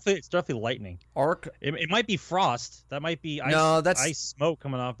 It's definitely lightning. Arc. It might be frost. That might be ice, ice smoke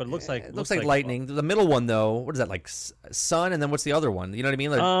coming off, but it looks like... It looks like lightning. The middle one, though, what is that, like sun? And then what's the other one? You know what I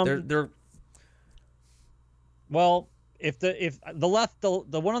mean? Like, they're... Well... If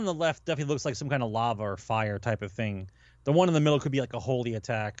the one on the left definitely looks like some kind of lava or fire type of thing, the one in the middle could be like a holy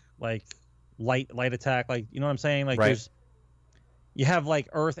attack, like light attack, like, you know what I'm saying? Like, right. You have like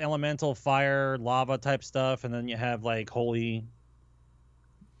earth, elemental, fire, lava type stuff, and then you have like holy.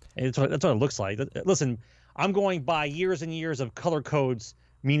 That's what it looks like. Listen, I'm going by years and years of color codes,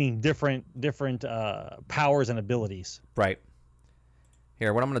 meaning different powers and abilities. Right.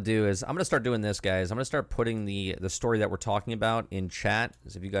 Here, what I'm going to do is I'm going to start doing this, guys. I'm going to start putting the story that we're talking about in chat.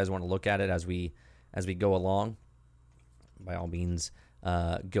 So if you guys want to look at it as we go along, by all means,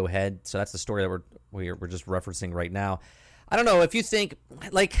 go ahead. So that's the story that we're just referencing right now. I don't know if you think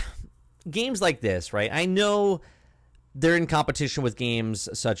like games like this, right? I know they're in competition with games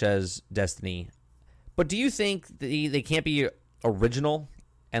such as Destiny, but do you think they can't be original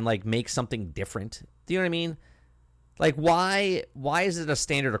and like make something different? Do you know what I mean? Like, why is it a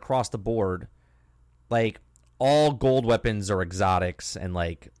standard across the board? Like, all gold weapons are exotics, and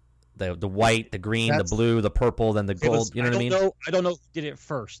like the white, the green, the blue, the purple, then the gold. You know what I mean? I don't know who did it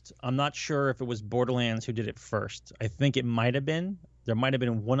first. I'm not sure if it was Borderlands who did it first. I think it might have been. There might have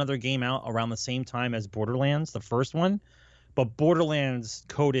been one other game out around the same time as Borderlands, the first one, but Borderlands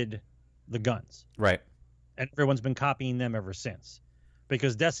coded the guns. Right. And everyone's been copying them ever since,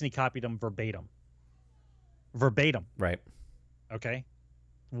 because Destiny copied them verbatim. Right. Okay.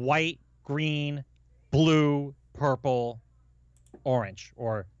 White, green, blue, purple, orange,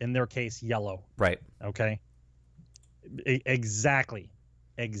 or in their case, yellow. Right. Okay. Exactly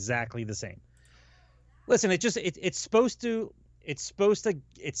the same. Listen, it's supposed to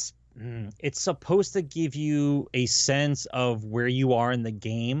give you a sense of where you are in the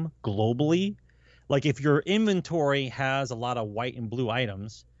game globally. Like, if your inventory has a lot of white and blue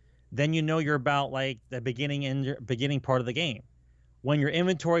items, then you know you're about like the beginning part of the game. When your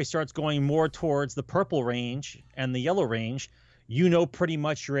inventory starts going more towards the purple range and the yellow range, you know pretty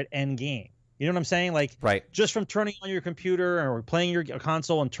much you're at end game. You know what I'm saying? Like, right. Just from turning on your computer or playing your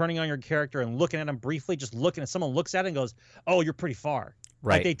console and turning on your character and looking at them briefly, just looking at someone looks at it and goes, "Oh, you're pretty far."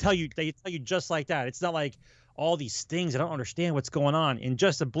 Right. Like, they tell you just like that. It's not like all these things. I don't understand what's going on. In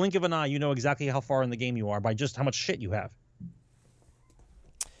just a blink of an eye, you know exactly how far in the game you are by just how much shit you have.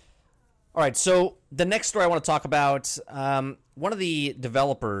 All right, so the next story I want to talk about, one of the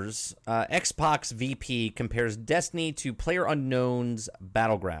developers, Xbox VP, compares Destiny to PlayerUnknown's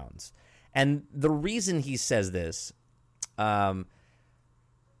Battlegrounds. And the reason he says this,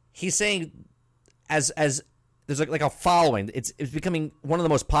 he's saying as there's like a following. It's becoming one of the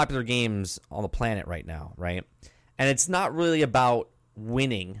most popular games on the planet right now, right? And it's not really about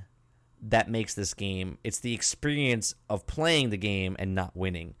winning that makes this game. It's the experience of playing the game and not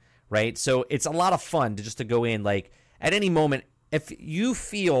winning. Right, so it's a lot of fun to go in. Like, at any moment, if you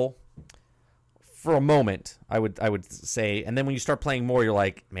feel for a moment, I would say, and then when you start playing more, you're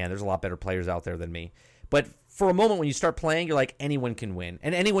like, man, there's a lot better players out there than me. But for a moment, when you start playing, you're like, anyone can win,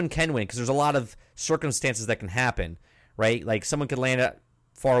 and anyone can win because there's a lot of circumstances that can happen. Right, like someone could land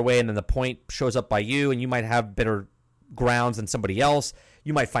far away, and then the point shows up by you, and you might have better grounds than somebody else.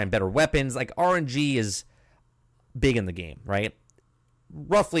 You might find better weapons. Like, RNG is big in the game, right?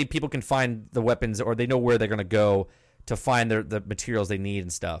 Roughly, people can find the weapons, or they know where they're going to go to find the materials they need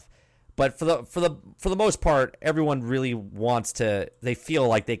and stuff. But for the most part, everyone really wants to. They feel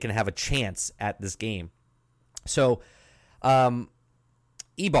like they can have a chance at this game. So,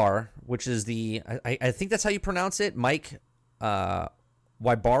 Ibar, which is I think that's how you pronounce it, Mike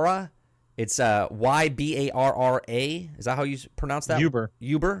Ybarra. It's Ybarra. Is that how you pronounce that?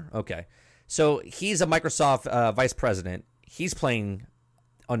 Uber. Okay. So he's a Microsoft vice president. He's playing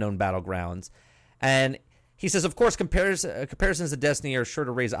Unknown Battlegrounds, and he says, of course, comparisons to Destiny are sure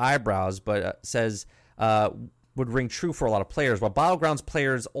to raise eyebrows, but says would ring true for a lot of players. While Battlegrounds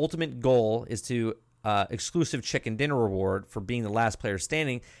players' ultimate goal is to exclusive chicken dinner reward for being the last player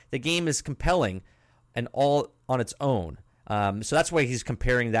standing, the game is compelling and all on its own. So that's why he's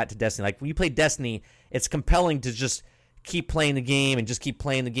comparing that to Destiny. Like, when you play Destiny, it's compelling to just keep playing the game and just keep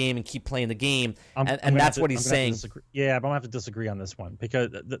playing the game and keep playing the game. And that's what he's saying. Yeah, but I'm going to have to disagree on this one, because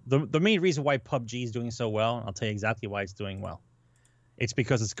the main reason why PUBG is doing so well, and I'll tell you exactly why it's doing well, It's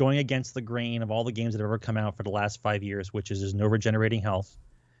because it's going against the grain of all the games that have ever come out for the last 5 years, which is there's no regenerating health.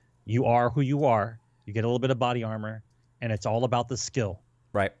 You are who you are. You get a little bit of body armor, and it's all about the skill.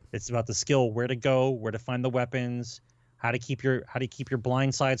 Right. It's about the skill, where to go, where to find the weapons, how to keep your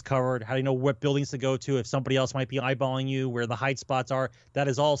blind sides covered, how do you know what buildings to go to if somebody else might be eyeballing you, where the hide spots are. That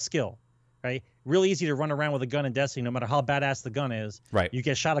is all skill, right? Really easy to run around with a gun in Destiny, no matter how badass the gun is. Right. You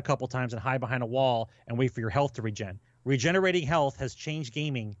get shot a couple times and hide behind a wall and wait for your health to regen. Regenerating health has changed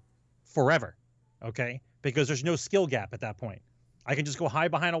gaming forever, okay? Because there's no skill gap at that point. I can just go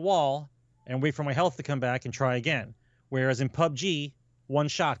hide behind a wall and wait for my health to come back and try again. Whereas in PUBG, one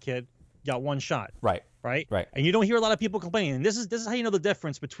shot, kid, got one shot. Right. Right. Right. And you don't hear a lot of people complaining. And this is how you know the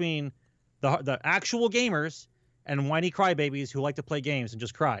difference between the actual gamers and whiny crybabies who like to play games and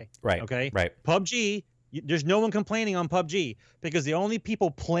just cry. Right. Okay. Right. PUBG, there's no one complaining on PUBG because the only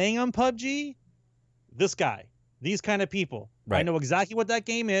people playing on PUBG, this guy, these kind of people. Right. I know exactly what that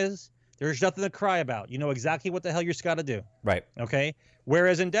game is. There's nothing to cry about. You know exactly what the hell you're got to do. Right. Okay.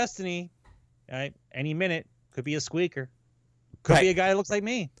 Whereas in Destiny, right, any minute could be a squeaker. Could be a guy that looks like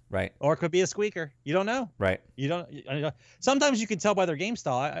me. Right. Or it could be a squeaker. You don't know. Right. You don't. Sometimes you can tell by their game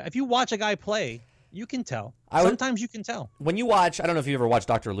style. If you watch a guy play, you can tell. Sometimes you can tell. When you watch, I don't know if you ever watched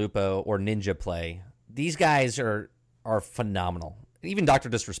Dr. Lupo or Ninja play. These guys are phenomenal. Even Dr.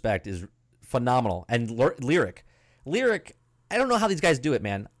 Disrespect is phenomenal. And Lyric, I don't know how these guys do it,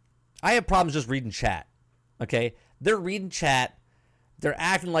 man. I have problems just reading chat. Okay, they're reading chat, they're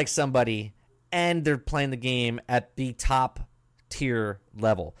acting like somebody, and they're playing the game at the top tier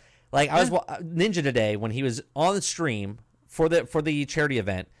level. Like I was Ninja today when he was on the stream for the charity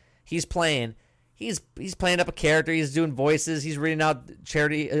event. He's playing up a character. He's doing voices. He's reading out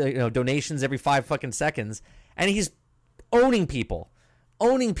charity donations every 5 fucking seconds, and he's owning people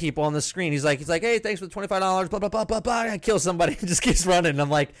on the screen. He's like, hey, thanks for the $25. Blah blah blah blah blah. I kill somebody and just keeps running. And I'm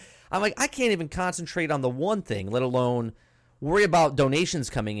like, I can't even concentrate on the one thing, let alone worry about donations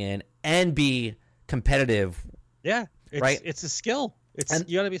coming in and be competitive. Yeah. Right? It's a skill.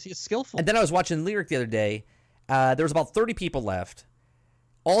 You got to be skillful. And then I was watching Lyric the other day. There was about 30 people left.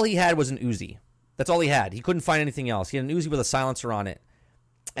 All he had was an Uzi. That's all he had. He couldn't find anything else. He had an Uzi with a silencer on it.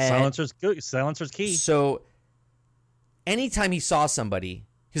 Silencer's good. Silencer's key. So anytime he saw somebody,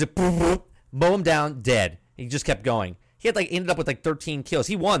 he's like, boom, boom, mow him down, dead. He just kept going. He had ended up with 13 kills.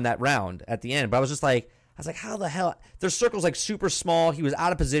 He won that round at the end. But I was like, how the hell? Their circle's super small. He was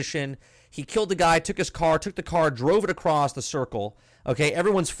out of position. He killed the guy, took the car, drove it across the circle. Okay,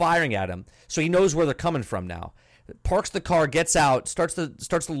 everyone's firing at him, so he knows where they're coming from now. Parks the car, gets out, starts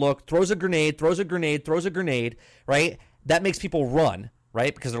to look, throws a grenade. Right, that makes people run.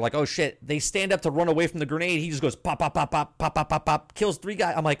 Right, because they're like, oh shit. They stand up to run away from the grenade. He just goes pop, pop, pop, pop, pop, pop, pop, pop, kills 3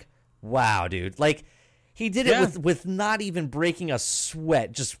 guys. I'm like, wow, dude. He did it with not even breaking a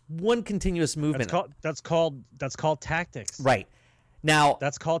sweat, just one continuous movement. That's called tactics. Right. Now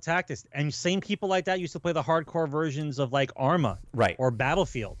that's called tactics. And same people like that used to play the hardcore versions of Arma, right, or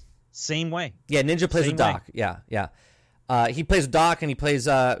Battlefield. Same way. Yeah, Ninja plays with Doc. Yeah. He plays with Doc, and he plays.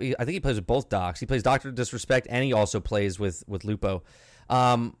 I think he plays with both Docs. He plays Dr. Disrespect, and he also plays with Lupo.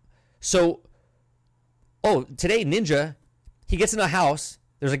 Today Ninja, he gets in a house.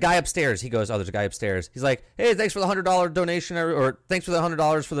 There's a guy upstairs. He goes, oh, there's a guy upstairs. He's like, hey, thanks for the $100 donation, or thanks for the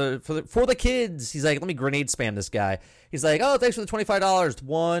 $100 for the kids. He's like, let me grenade spam this guy. He's like, oh, thanks for the $25.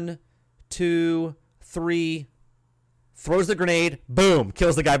 1, 2, 3. Throws the grenade. Boom.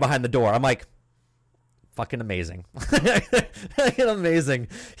 Kills the guy behind the door. I'm like, fucking amazing. Fucking amazing.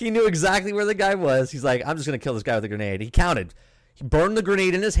 He knew exactly where the guy was. He's like, I'm just going to kill this guy with a grenade. He counted. He burned the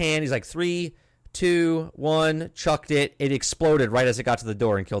grenade in his hand. He's like, 3, 2, 1, chucked it. It exploded right as it got to the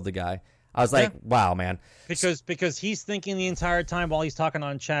door and killed the guy. I was like, wow, man. Because he's thinking the entire time while he's talking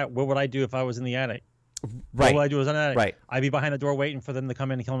on chat, what would I do if I was in the attic? Right. What would I do if I was in the attic? Right. I'd be behind the door waiting for them to come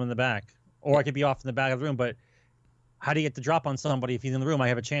in and kill him in the back. Or I could be off in the back of the room. But how do you get the drop on somebody if he's in the room? I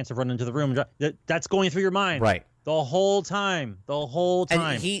have a chance of running into the room. That's going through your mind. Right. The whole time.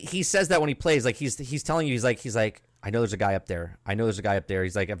 And he says that when he plays, he's telling you, he's like, I know there's a guy up there.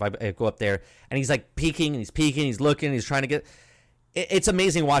 He's like, if I go up there, and he's like peeking, he's looking, he's trying to get. It's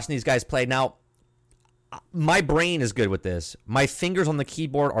amazing watching these guys play. Now, my brain is good with this. My fingers on the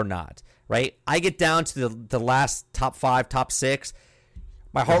keyboard are not. Right. I get down to the last top 5, top 6.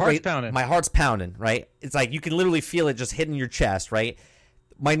 My heart's pounding. Right. It's like you can literally feel it just hitting your chest. Right.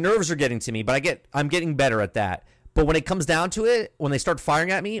 My nerves are getting to me, but I'm getting better at that. But when it comes down to it, when they start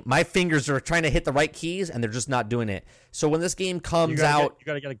firing at me, my fingers are trying to hit the right keys, and they're just not doing it. So when this game comes out... You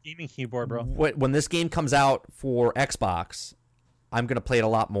got to get a gaming keyboard, bro. When this game comes out for Xbox, I'm going to play it a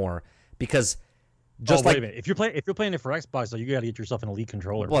lot more. Because Just wait a minute. If you're playing it for Xbox, though, you got to get yourself an Elite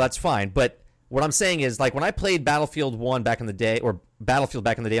controller. Well, that's fine, but what I'm saying is, like, when I played Battlefield 1 back in the day, or Battlefield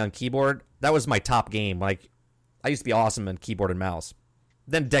back in the day on keyboard, that was my top game. Like, I used to be awesome on keyboard and mouse.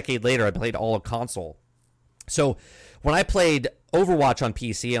 Then a decade later, I played all of console. So when I played Overwatch on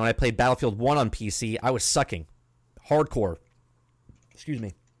PC and when I played Battlefield 1 on PC, I was sucking. Hardcore. Excuse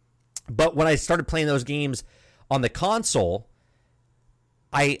me. But when I started playing those games on the console,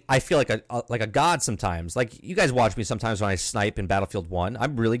 I feel like a god sometimes. Like, you guys watch me sometimes when I snipe in Battlefield 1.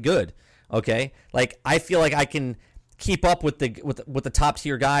 I'm really good. Okay? Like, I feel like I can keep up with the top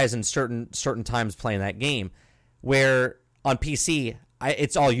tier guys in certain times playing that game. Where on PC,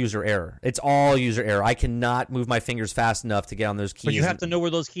 it's all user error. It's all user error. I cannot move my fingers fast enough to get on those keys. But you have to know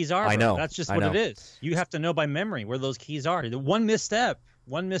where those keys are. I know. That's just what it is. You have to know by memory where those keys are. One misstep.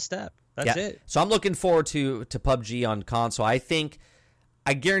 That's it. So I'm looking forward to PUBG on console.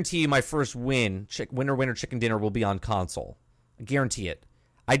 I guarantee you my first winner chicken dinner will be on console. I guarantee it.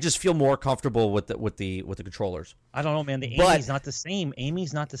 I just feel more comfortable with the controllers. I don't know, man. The aiming's not the same.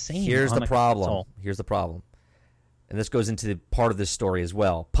 Here's the problem. Here's the problem. And this goes into part of this story as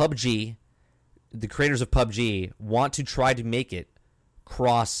well. PUBG, the creators of PUBG want to try to make it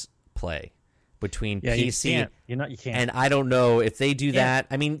cross-play between PC. You can't. And I don't know if they do that.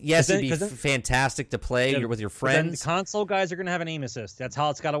 I mean, yes, it'd be fantastic to play with your friends. The console guys are going to have an aim assist. That's how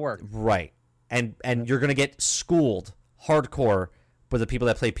it's got to work. Right. And you're going to get schooled hardcore by the people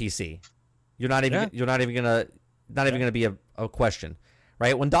that play PC. You're not even going to be a question.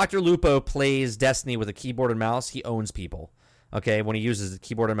 Right? When Dr. Lupo plays Destiny with a keyboard and mouse, he owns people. Okay? When he uses the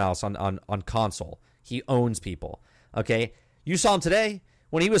keyboard and mouse on console, he owns people. Okay? You saw him today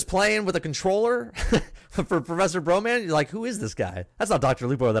when he was playing with a controller for Professor Broman. You're like, who is this guy? That's not Dr.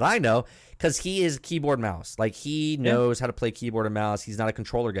 Lupo that I know, because he is keyboard and mouse. Like, he knows how to play keyboard and mouse. He's not a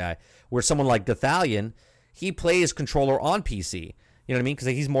controller guy. Where someone like Gothalion, he plays controller on PC. You know what I mean? Because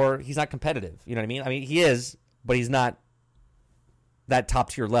he's not competitive. You know what I mean? I mean, he is, but he's not that top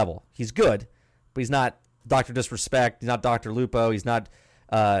tier level. He's good, but he's not Dr. Disrespect. He's not Dr. Lupo. He's not,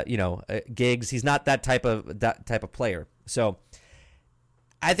 Giggs. He's not that type of player. So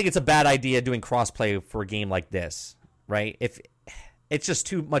I think it's a bad idea doing crossplay for a game like this, right? If it's just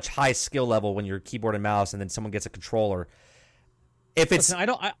too much high skill level when you're keyboard and mouse, and then someone gets a controller. Listen, I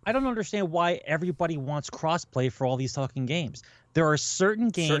don't understand why everybody wants crossplay for all these fucking games. There are certain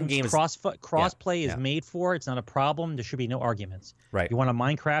games crossplay is made for. It's not a problem. There should be no arguments. Right. You want to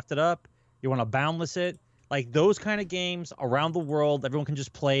Minecraft it up. You want to boundless it. Like, those kind of games around the world, everyone can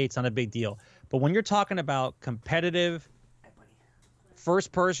just play. It's not a big deal. But when you're talking about competitive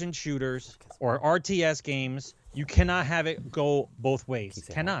first-person shooters or RTS games, you cannot have it go both ways.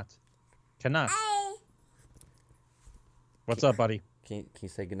 Cannot. What's up, buddy? Can you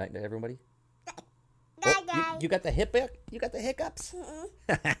say goodnight to everybody? Oh, you got the hiccups?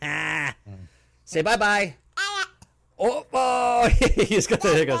 Say bye-bye. Oh, he's got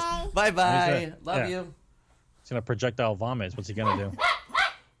the hiccups. Bye-bye. Love you. He's going to projectile vomit. What's he going to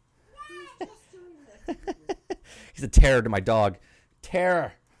do? He's a terror to my dog.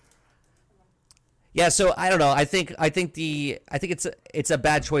 Terror. Yeah, so I don't know. I think it's a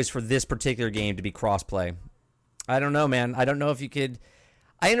bad choice for this particular game to be crossplay. I don't know, man. I don't know if you could.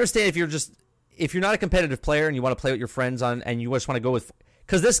 I understand if you're not a competitive player and you want to play with your friends and you just want to go with,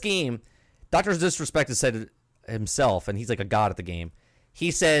 because this game, Dr. Disrespect has said it himself, and he's like a god at the game.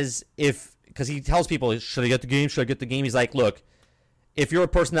 He says because he tells people, should I get the game? Should I get the game? He's like, look, if you're a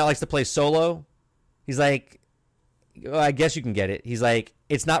person that likes to play solo, he's like, well, I guess you can get it. He's like,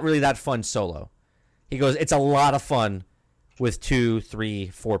 it's not really that fun solo. He goes, it's a lot of fun with 2, 3,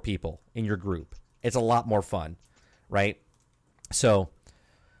 4 people in your group. It's a lot more fun, right? So,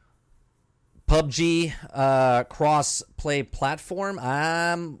 PUBG cross-play platform,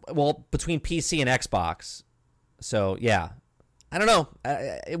 between PC and Xbox. So, yeah. I don't know.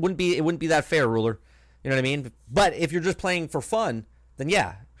 It wouldn't be that fair, Ruler. You know what I mean? But if you're just playing for fun, then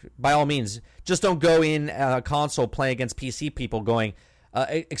yeah, by all means, just don't go in console playing against PC people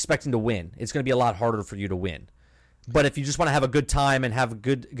expecting to win. It's going to be a lot harder for you to win. But if you just want to have a good time and have a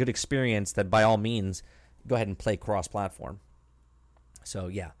good experience, then by all means, go ahead and play cross-platform. So,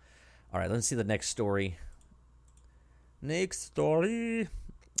 yeah. All right, let's see the next story. Where's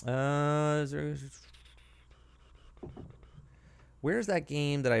that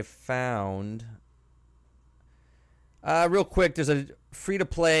game that I found? Real quick, there's a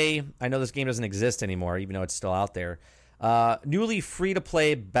free-to-play. I know this game doesn't exist anymore, even though it's still out there. Newly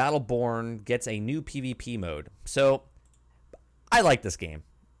free-to-play Battleborn gets a new PvP mode. So, I like this game,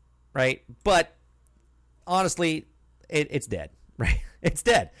 right? But, honestly, it's dead, right? It's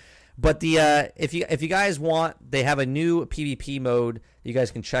dead. But the if you guys want, they have a new PvP mode you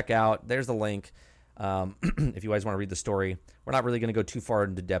guys can check out. There's the link. If you guys want to read the story, we're not really going to go too far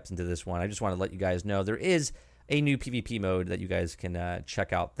into depth into this one. I just want to let you guys know there is a new PvP mode that you guys can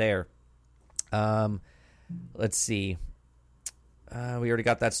check out there. Let's see. We already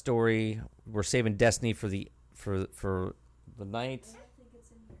got that story. We're saving Destiny for the night.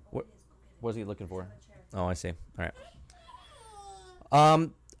 What was he looking for? Oh, I see. All right.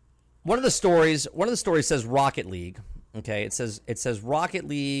 One of the stories says Rocket League. Okay, it says Rocket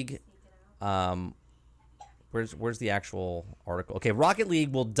League. Where's the actual article? Okay, Rocket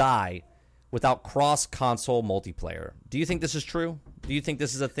League will die without cross-console multiplayer. Do you think this is true? Do you think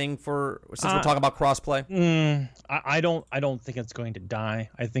this is a thing for since we're talking about cross-play? I don't think it's going to die.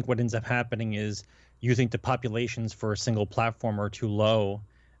 I think what ends up happening is you think the populations for a single platform are too low,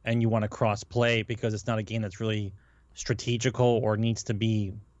 and you want to cross-play because it's not a game that's really strategical or needs to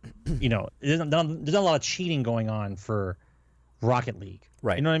be, there's not a lot of cheating going on for Rocket League.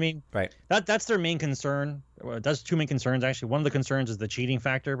 Right. You know what I mean? Right. That's their main concern. That's two main concerns, actually. One of the concerns is the cheating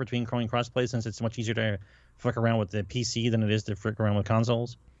factor between going crossplay, since it's much easier to flick around with the PC than it is to flick around with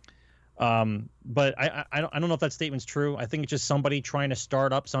consoles. But I don't know if that statement's true. I think it's just somebody trying to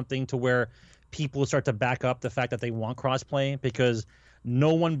start up something to where people start to back up the fact that they want crossplay, because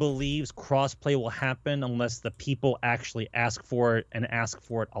no one believes crossplay will happen unless the people actually ask for it, and ask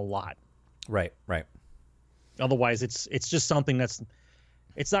for it a lot. Right. Otherwise, it's just something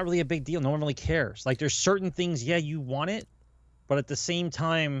it's not really a big deal. No one really cares. Like, there's certain things, yeah, you want it, but at the same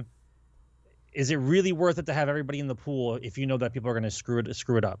time, is it really worth it to have everybody in the pool if you know that people are going to screw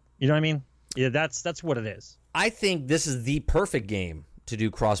it up? You know what I mean? Yeah, that's what it is. I think this is the perfect game to do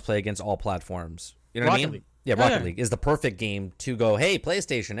crossplay against all platforms. You know what I mean? League. Yeah, Rocket League is the perfect game to go, hey,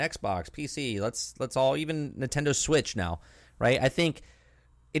 PlayStation, Xbox, PC, let's all, even Nintendo Switch now, right? I think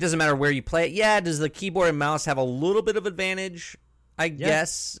it doesn't matter where you play it. Yeah, does the keyboard and mouse have a little bit of advantage? I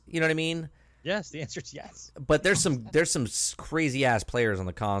guess. You know what I mean? Yes, the answer is yes. But there's some crazy ass players on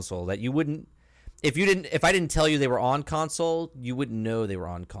the console that you wouldn't, if I didn't tell you they were on console, you wouldn't know they were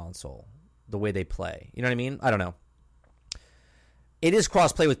on console the way they play. You know what I mean? I don't know. It is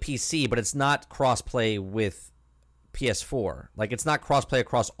crossplay with PC, but it's not crossplay with PS4. Like, it's not crossplay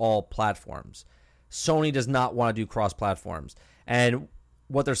across all platforms. Sony does not want to do cross platforms. And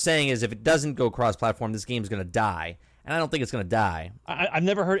what they're saying is if it doesn't go cross-platform, this game's going to die. And I don't think it's going to die. I've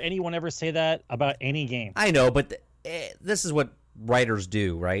never heard anyone ever say that about any game. I know, but this is what writers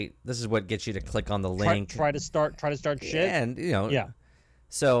do, right? This is what gets you to click on the link. Try to start shit. And, yeah.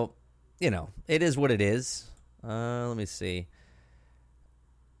 So, it is what it is. Let me see.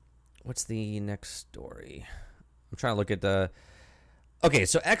 What's the next story? I'm trying to look at the... Okay,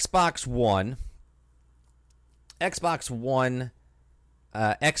 so Xbox One. X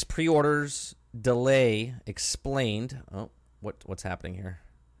pre-orders delay explained. Oh, what's happening here?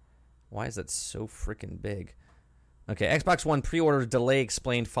 Why is that so freaking big? Okay, Xbox One pre-orders delay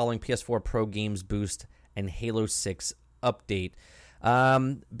explained following PS4 Pro games boost and Halo 6 update.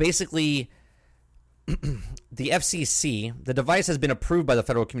 Basically, the FCC, the device has been approved by the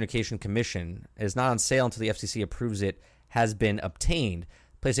Federal Communication Commission. It is not on sale until the FCC approves it has been obtained.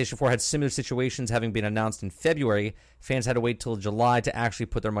 PlayStation 4 had similar situations having been announced in February. Fans had to wait till July to actually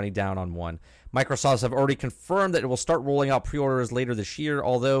put their money down on one. Microsoft have already confirmed that it will start rolling out pre-orders later this year,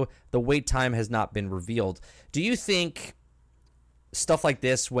 although the wait time has not been revealed. Do you think stuff like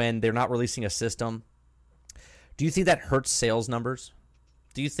this, when they're not releasing a system, do you think that hurts sales numbers?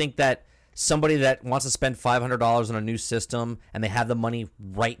 Do you think that somebody that wants to spend $500 on a new system and they have the money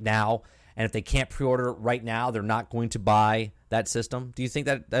right now, and if they can't pre-order it right now, they're not going to buy that system? Do you think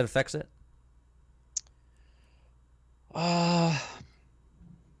that affects it?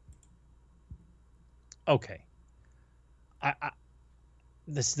 Okay.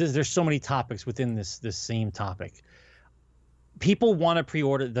 There's so many topics within this same topic. People want to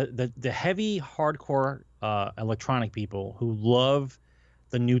pre-order the heavy hardcore electronic people who love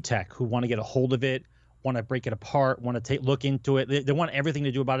the new tech, who want to get a hold of it, want to break it apart, want to look into it. They want everything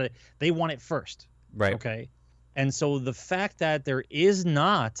to do about it. They want it first. Right. Okay. And so the fact that there is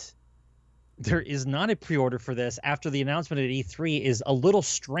not a pre-order for this after the announcement at E3 is a little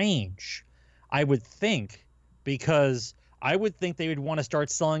strange, I would think, because I would think they would want to start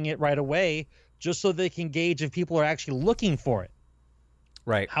selling it right away just so they can gauge if people are actually looking for it.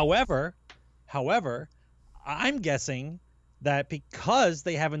 Right. However, I'm guessing that because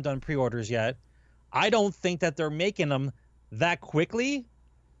they haven't done pre-orders yet, I don't think that they're making them that quickly,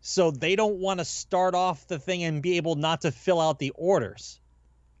 so they don't want to start off the thing and be able not to fill out the orders.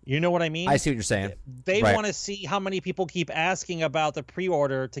 You know what I mean? I see what you're saying. They Right. want to see how many people keep asking about the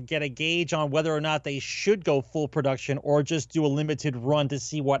pre-order to get a gauge on whether or not they should go full production or just do a limited run to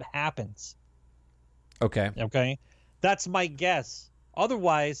see what happens. Okay. Okay? That's my guess.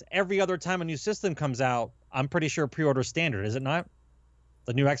 Otherwise, every other time a new system comes out, I'm pretty sure pre-order standard, is it not?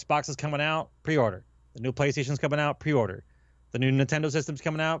 The new Xbox is coming out, pre-order. The new PlayStation's coming out, pre-order. The new Nintendo system's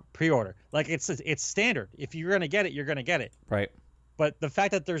coming out, pre-order. Like it's standard. If you're going to get it, you're going to get it. Right. But the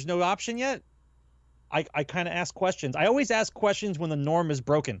fact that there's no option yet, I kind of ask questions. I always ask questions when the norm is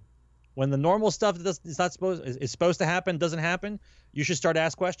broken. When the normal stuff is supposed to happen doesn't happen, you should start to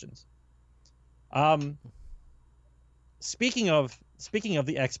ask questions. Speaking of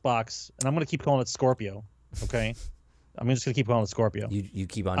the Xbox, and I'm going to keep calling it Scorpio. Okay, I'm just going to keep calling it Scorpio. You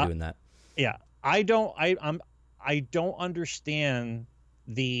keep on doing that. Yeah, I don't understand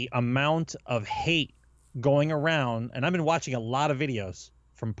the amount of hate going around, and I've been watching a lot of videos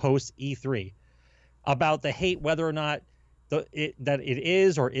from post E3 about the hate, whether or not that it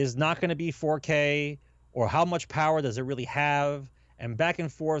is or is not going to be 4K, or how much power does it really have, and back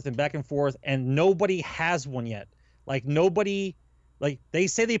and forth, and nobody has one yet. Like nobody, like they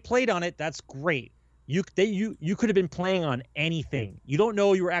say they played on it. That's great. You could have been playing on anything. You don't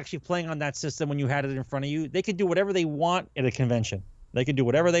know you were actually playing on that system when you had it in front of you. They could do whatever they want at a convention. They can do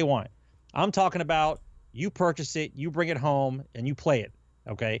whatever they want. I'm talking about you purchase it, you bring it home, and you play it.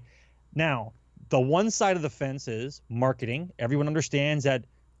 Okay. Now, the one side of the fence is marketing. Everyone understands that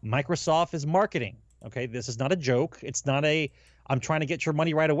Microsoft is marketing. Okay. This is not a joke. It's not I'm trying to get your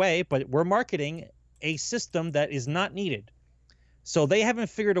money right away, but we're marketing a system that is not needed. So they haven't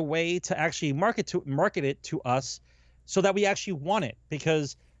figured a way to actually market it to us so that we actually want it,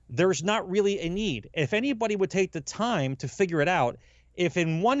 because there's not really a need. If anybody would take the time to figure it out, if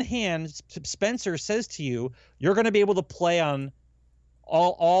in one hand Spencer says to you, you're going to be able to play on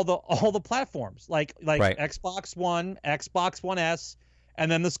all the platforms, like Right. Xbox One, Xbox One S,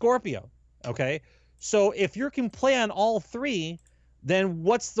 and then the Scorpio. Okay, so if you can play on all three, then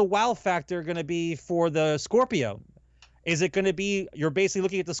what's the wow factor going to be for the Scorpio? Is it going to be you're basically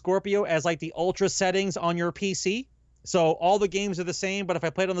looking at the Scorpio as like the ultra settings on your PC? So all the games are the same, but if I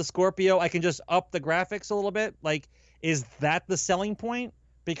played on the Scorpio, I can just up the graphics a little bit. Like, is that the selling point?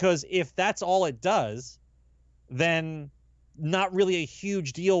 Because if that's all it does, then not really a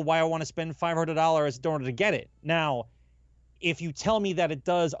huge deal why I want to spend $500 in order to get it. Now, if you tell me that it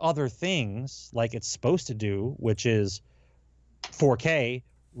does other things like it's supposed to do, which is 4K,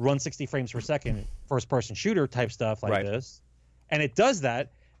 run 60 frames per second, first-person shooter type stuff like Right. this, and it does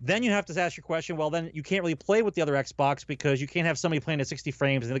that, then you have to ask your question, well, then you can't really play with the other Xbox because you can't have somebody playing at 60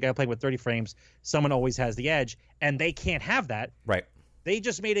 frames and the other guy playing with 30 frames. Someone always has the edge, and they can't have that. Right. They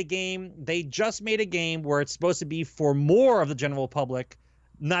just made a game where it's supposed to be for more of the general public,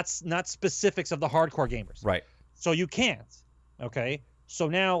 not specifics of the hardcore gamers. Right. So you can't. Okay. So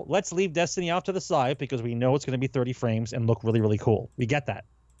now let's leave Destiny off to the side because we know it's going to be 30 frames and look really, really cool. We get that.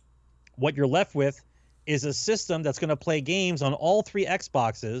 What you're left with is a system that's going to play games on all three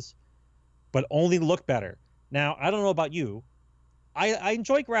Xboxes, but only look better. Now, I don't know about you. I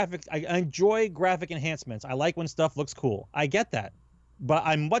enjoy graphics. I enjoy graphic enhancements. I like when stuff looks cool. I get that. But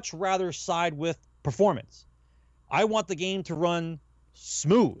I much rather side with performance. I want the game to run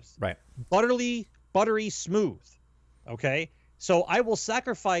smooth. Right. Buttery smooth. Okay? So I will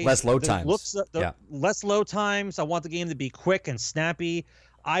sacrifice Less load the times. looks, less load times. I want the game to be quick and snappy.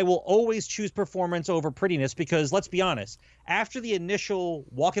 I will always choose performance over prettiness because let's be honest, after the initial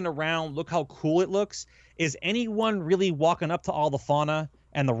walking around, look how cool it looks, is anyone really walking up to all the fauna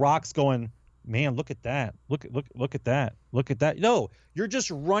and the rocks going, man, look at that. Look at that. Look at that. No, you're just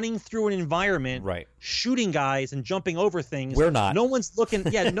running through an environment, Right. shooting guys and jumping over things. We're not. No one's looking.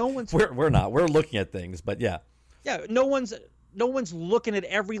 Yeah, no one's. We're not. We're looking at things, but yeah. Yeah, no one's looking at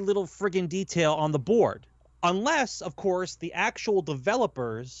every little friggin' detail on the board. Unless, of course, the actual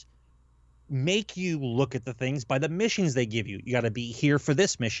developers make you look at the things by the missions they give you. You got to be here for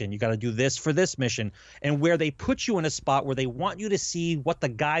this mission. You got to do this for this mission. And where they put you in a spot where they want you to see what the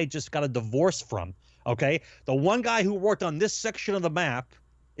guy just got a divorce from. Okay? The one guy who worked on this section of the map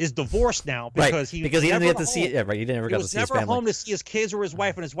is divorced now because right. he didn't get to see it. Yeah, right. He never got to see his family. He was never home to see his kids or his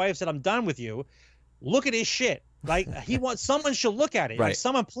wife, and his wife said, "I'm done with you." Look at his shit. Like someone should look at it. Right. Like,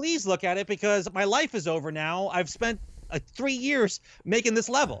 someone please look at it because my life is over now. I've spent 3 years making this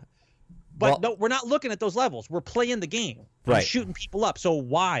level. But no, we're not looking at those levels. We're playing the game. We're Right. shooting people up. So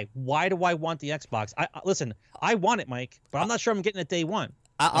why? Why do I want the Xbox? Listen, I want it, Mike, but I'm not sure I'm getting it day one.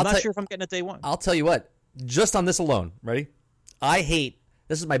 I'm not sure if I'm getting it day one. I'll tell you what. Just on this alone, ready?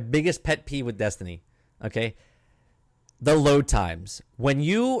 This is my biggest pet peeve with Destiny. Okay? the load times. When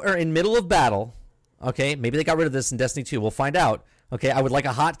you are in middle of battle, okay, maybe they got rid of this in Destiny 2. We'll find out. Okay, I would like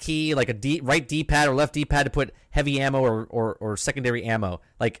a hotkey, like a right D-pad or left D-pad to put heavy ammo or secondary ammo,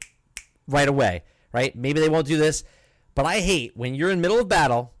 like right away, right? Maybe they won't do this, but I hate when you're in middle of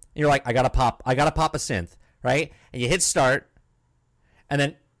battle and you're like, I gotta pop a synth, right? And you hit start, and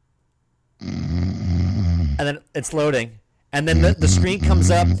then it's loading, and then the screen comes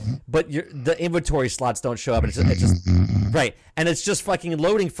up, but the inventory slots don't show up, and it's just right, and it's just fucking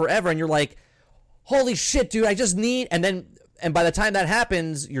loading forever, and you're like, holy shit, dude, I just need, and by the time that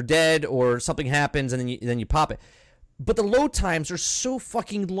happens, you're dead or something happens, and then you pop it. But the load times are so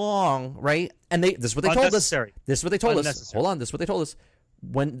fucking long, right? And this is what they told us. This is what they told us. Hold on, this is what they told us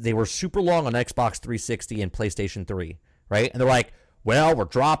when they were super long on Xbox 360 and PlayStation 3, right? And they're like, well, we're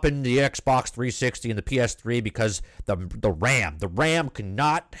dropping the Xbox 360 and the PS3 because the RAM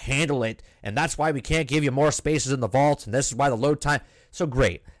cannot handle it, and that's why we can't give you more spaces in the vault, and this is why the load time. So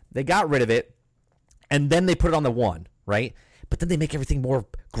great, they got rid of it, and then they put it on the One, right? But then they make everything more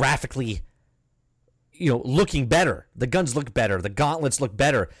graphically, looking better. The guns look better. The gauntlets look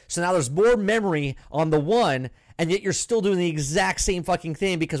better. So now there's more memory on the One, and yet you're still doing the exact same fucking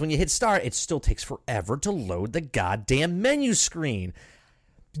thing because when you hit start, it still takes forever to load the goddamn menu screen.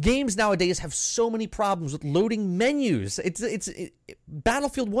 Games nowadays have so many problems with loading menus.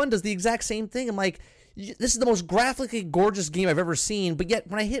 Battlefield 1 does the exact same thing. I'm like, this is the most graphically gorgeous game I've ever seen, but yet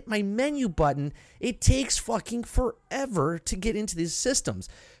when I hit my menu button, it takes fucking forever to get into these systems.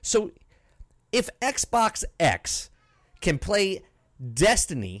 So if Xbox X can play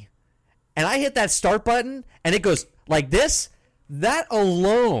Destiny and I hit that start button and it goes like this, that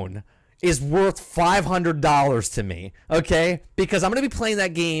alone is worth $500 to me, okay? Because I'm going to be playing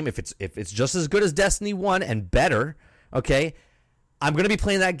that game if it's just as good as Destiny 1 and better, okay? I'm going to be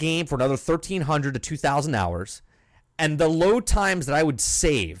playing that game for another 1,300 to 2,000 hours, and the load times that I would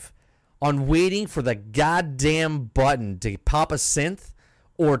save on waiting for the goddamn button to pop a synth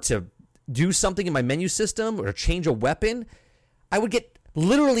or to do something in my menu system or change a weapon, I would get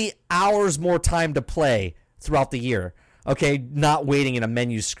literally hours more time to play throughout the year, okay, not waiting in a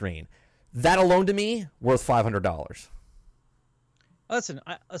menu screen. That alone to me, worth $500. Listen,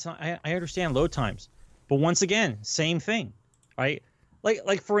 I understand load times, but once again, same thing, right?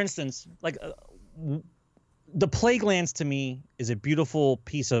 Like for instance, the Plaguelands to me is a beautiful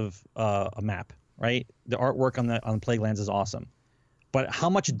piece of a map, right? The artwork on the Plaguelands is awesome, but how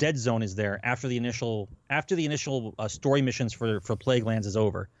much dead zone is there after the initial story missions for Plaguelands is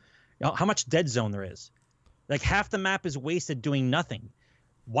over? How much dead zone there is? Like half the map is wasted doing nothing.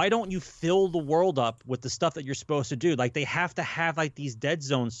 Why don't you fill the world up with the stuff that you're supposed to do? Like they have to have like these dead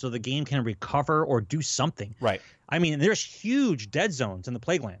zones so the game can recover or do something. Right. I mean, there's huge dead zones in the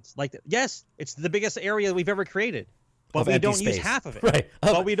Plaguelands. Like, yes, it's the biggest area we've ever created, but we don't use half of it. Right.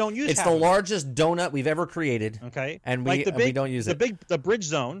 But we don't use half of it. It's the largest donut we've ever created. Okay. And we don't use it. The bridge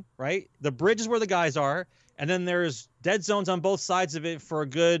zone, right? The bridge is where the guys are, and then there's dead zones on both sides of it for a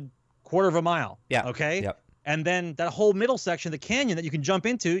good quarter of a mile. Yeah. Okay. Yep. And then that whole middle section, the canyon that you can jump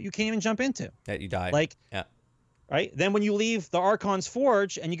into, you can't even jump into. Yeah, you die. Yeah. Right. Then when you leave the Archon's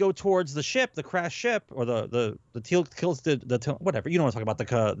Forge and you go towards the ship, the crashed ship, or the whatever, you don't want to talk about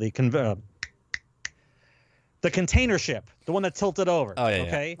the container ship, the one that tilted over. Oh yeah.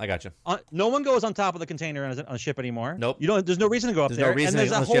 Okay. Yeah. I got you. No one goes on top of the container on a ship anymore. Nope. There's no reason to go up there. No reason, and there's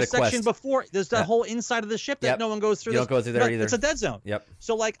that whole section before. There's that Yeah. whole inside of the ship that no one goes through. You don't go through there either. It's a dead zone. Yep.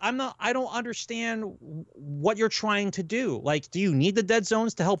 So I don't understand what you're trying to do. Like, do you need the dead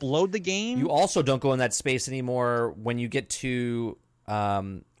zones to help load the game? You also don't go in that space anymore when you get to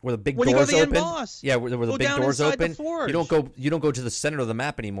where the big when doors you go to the open. end boss. Yeah, where the big down doors inside open. the forge. You don't go to the center of the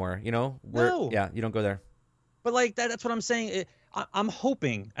map anymore. No. Yeah, you don't go there. But like that's what I'm saying. I'm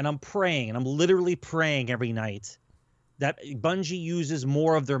hoping and I'm praying and I'm literally praying every night that Bungie uses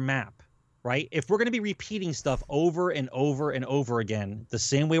more of their map, right? If we're going to be repeating stuff over and over and over again, the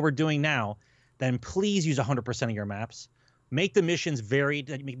same way we're doing now, then please use 100% of your maps. Make the missions varied.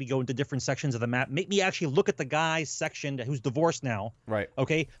 Make me go into different sections of the map. Make me actually look at the guy's section who's divorced now. Right.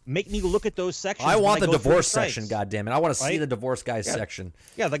 Okay. Make me look at those sections. I want the go through divorce the section. God damn it! I want to see Right? the divorce guy's section.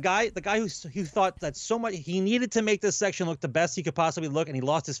 Yeah, the guy who thought that so much he needed to make this section look the best he could possibly look, and he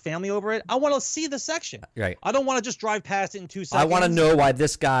lost his family over it. I want to see the section. Right. I don't want to just drive past it in 2 seconds. I want to know why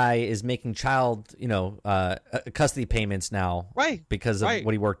this guy is making child, custody payments now. Right. Because of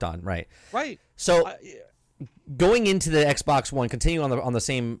what he worked on. Right. Right. So. Going into the Xbox One, continuing on the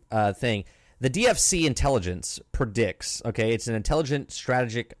same thing, the DFC Intelligence predicts, okay, it's an intelligent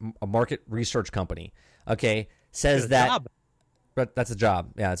strategic market research company, okay, says that, job. but that's a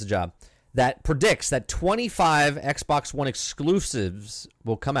job. Yeah, it's a job. that predicts that 25 Xbox One exclusives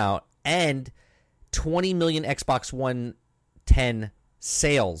will come out and 20 million Xbox One 10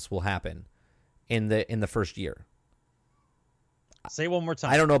 sales will happen in the first year. Say it one more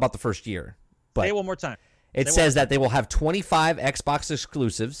time. I don't know about the first year, but say it one more time. It says that they will have 25 Xbox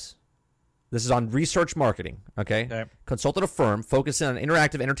exclusives. This is on Research Marketing, okay? Consulted a firm focusing on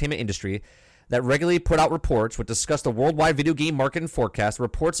interactive entertainment industry that regularly put out reports which discuss the worldwide video game market and forecast.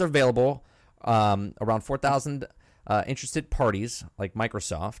 Reports are available around 4,000 interested parties like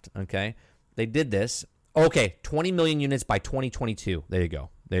Microsoft, okay? They did this. Okay, 20 million units by 2022. There you go.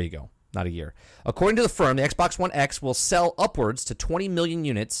 Not a year. According to the firm, the Xbox One X will sell upwards to 20 million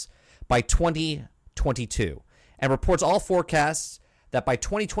units by 2022 and reports all forecasts that by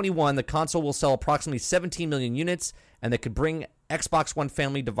 2021, the console will sell approximately 17 million units and that could bring Xbox One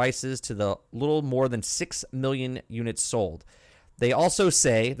family devices to the little more than 6 million units sold. They also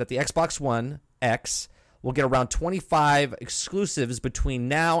say that the Xbox One X will get around 25 exclusives between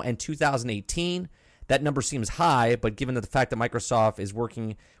now and 2018. That number seems high, but given the fact that Microsoft is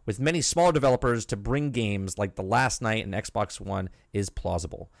working with many smaller developers to bring games like The Last Night and Xbox One is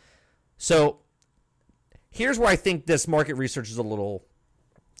plausible. So here's where I think this market research is a little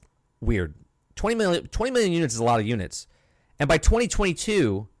weird. 20 million units is a lot of units. And by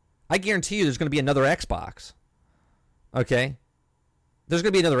 2022, I guarantee you there's going to be another Xbox. Okay? There's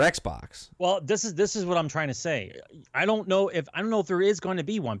going to be another Xbox. Well, this is what I'm trying to say. I don't know if there is going to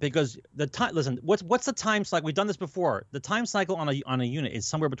be one because the time. Listen, what's the time cycle? We've done this before. The time cycle on a unit is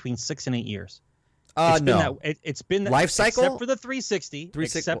somewhere between 6 and 8 years. No. It's been that, life cycle except for the 360.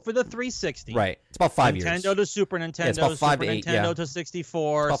 Except for the 360. Right. It's about 5 years. Nintendo to Super Nintendo. Yeah, it's about 5 Super to 8. Nintendo Yeah. to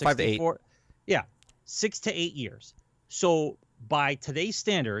 64. It's about 5 to 8. Yeah, 6 to 8 years. So by today's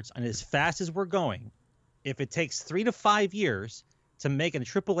standards, and as fast as we're going, if it takes 3 to 5 years to make a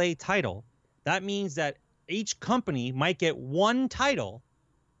AAA title, that means that each company might get one title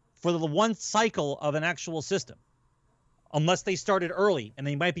for the one cycle of an actual system, unless they started early, and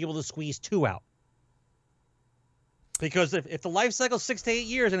they might be able to squeeze 2 out. Because if the life cycle is 6 to 8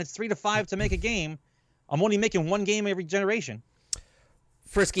 years and it's 3 to 5 to make a game, I'm only making one game every generation.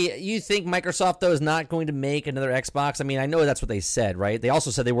 Frisky, you think Microsoft, though, is not going to make another Xbox? I mean, I know that's what they said, right? They also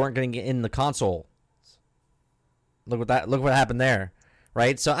said they weren't going to get in the console. Look what happened there,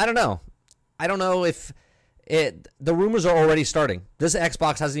 right? So I don't know. I don't know if the rumors are already starting. This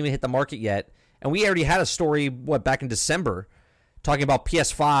Xbox hasn't even hit the market yet, and we already had a story back in December talking about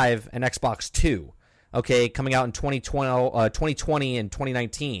PS5 and Xbox 2, okay, coming out in 2020 and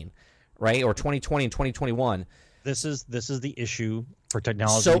 2019, right, or 2020 and 2021. This is the issue for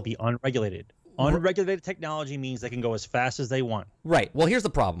technology to be unregulated. Unregulated technology means they can go as fast as they want. Right. Well, here's the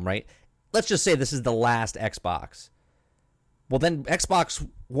problem, right? Let's just say this is the last Xbox. Well, then Xbox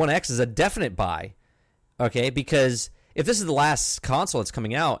One X is a definite buy, okay? Because if this is the last console that's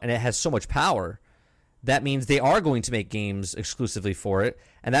coming out and it has so much power, that means they are going to make games exclusively for it,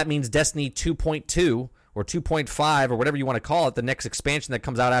 and that means Destiny 2.2 or 2.5 or whatever you want to call it, the next expansion that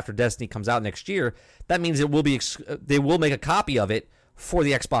comes out after Destiny comes out next year, that means it will be they will make a copy of it for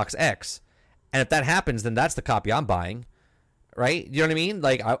the Xbox X. And if that happens, then that's the copy I'm buying, right? You know what I mean?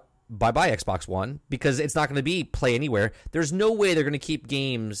 Like, bye-bye Xbox One, because it's not going to be play anywhere. There's no way they're going to keep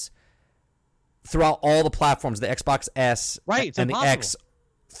games throughout all the platforms, the Xbox S and the X,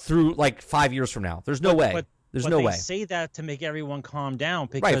 through like 5 years from now. There's no way. There's no way. They say that to make everyone calm down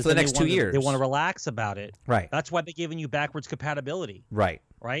because for the next 2 years. They want to relax about it. Right. That's why they're giving you backwards compatibility. Right.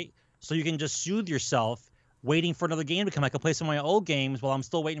 Right? So you can just soothe yourself waiting for another game to come. I can play some of my old games while I'm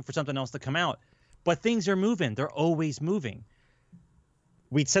still waiting for something else to come out. But things are moving. They're always moving.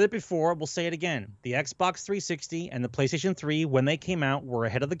 We said it before. We'll say it again. The Xbox 360 and the PlayStation 3, when they came out, were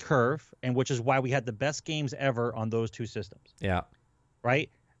ahead of the curve, and which is why we had the best games ever on those two systems. Yeah. Right?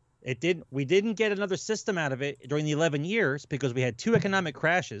 We didn't get another system out of it during the 11 years because we had 2 economic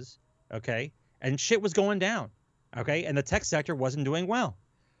crashes, okay? And shit was going down, okay? And the tech sector wasn't doing well.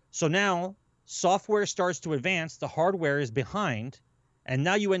 So now software starts to advance, the hardware is behind, and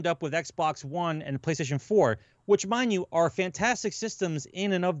now you end up with Xbox One and PlayStation 4, which, mind you, are fantastic systems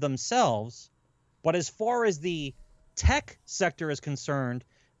in and of themselves. But as far as the tech sector is concerned,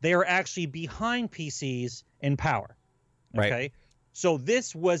 they are actually behind PCs in power, okay? Right. So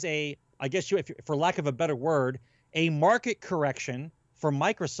this was I guess for lack of a better word, a market correction for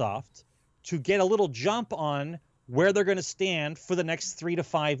Microsoft to get a little jump on where they're going to stand for the next 3 to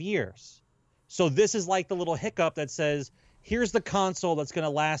 5 years. So this is like the little hiccup that says, here's the console that's going to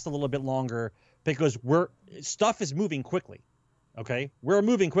last a little bit longer because stuff is moving quickly. Okay? We're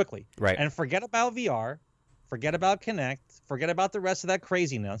moving quickly. Right. And forget about VR, forget about Kinect, forget about the rest of that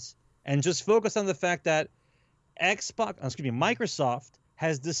craziness. and just focus on the fact that Microsoft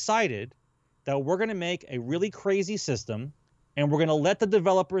has decided that we're going to make a really crazy system, and we're going to let the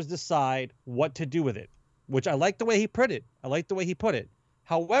developers decide what to do with it, which I like the way he put it.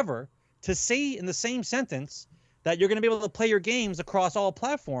 However, to say in the same sentence that you're going to be able to play your games across all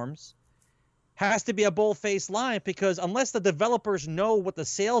platforms has to be a bold-faced lie, because unless the developers know what the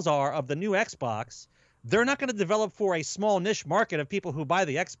sales are of the new Xbox, they're not going to develop for a small niche market of people who buy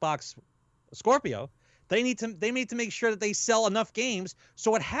the Xbox Scorpio. They need to make sure that they sell enough games,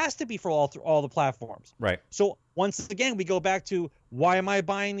 so it has to be for all the platforms. Right. So once again, we go back to, why am I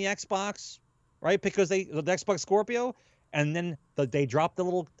buying the Xbox? Right? Because the Xbox Scorpio, and then they dropped a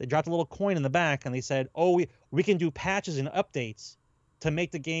little coin in the back, and they said, "Oh, we can do patches and updates to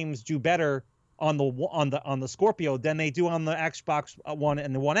make the games do better on the Scorpio than they do on the Xbox One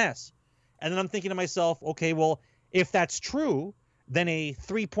and the One S." And then I'm thinking to myself, okay, well, if that's true, then a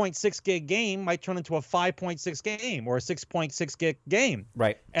 3.6 gig game might turn into a 5.6 game or a 6.6 gig game.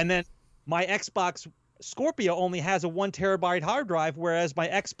 Right. And then my Xbox Scorpio only has a 1 terabyte hard drive, whereas my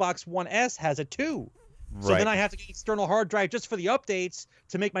Xbox One S has a 2. So Right. then I have to get an external hard drive just for the updates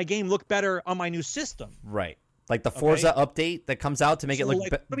to make my game look better on my new system. Right. Like the Forza update that comes out to make it look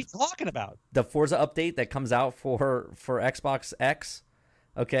what are we talking about? the Forza update that comes out for Xbox X,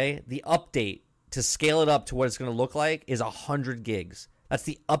 okay? The update to scale it up to what it's going to look like is 100 gigs. That's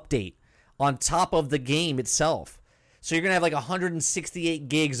the update on top of the game itself. So you're going to have like 168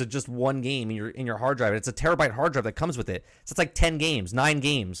 gigs of just one game in your hard drive. It's a terabyte hard drive that comes with it. So it's like 10 games, 9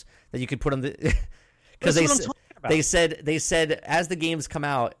 games that you could put on the because they said as the games come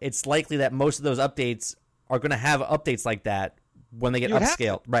out, it's likely that most of those updates are going to have updates like that when they get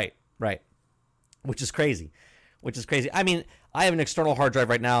upscaled. Right. Which is crazy. I mean, I have an external hard drive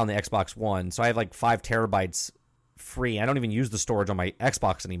right now on the Xbox One, so I have like 5 terabytes free. I don't even use the storage on my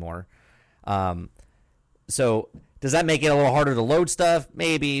Xbox anymore. So does that make it a little harder to load stuff?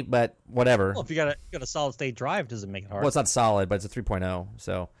 Maybe, but whatever. Well, if you got a solid state drive, does it make it hard? Well, it's not solid, but it's a 3.0.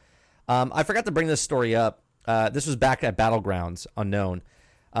 So I forgot to bring this story up. This was back at Battlegrounds Unknown.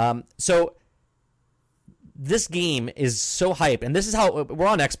 So this game is so hype, and this is how we're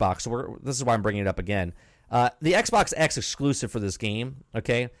on Xbox. So this is why I'm bringing it up again. The Xbox X exclusive for this game,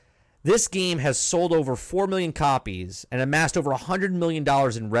 okay? This game has sold over 4 million copies and amassed over $100 million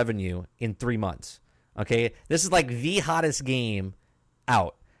in revenue in 3 months, okay? This is like the hottest game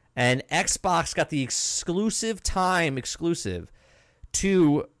out. And Xbox got the exclusive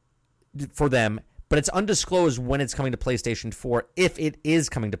for them, but it's undisclosed when it's coming to PlayStation 4, if it is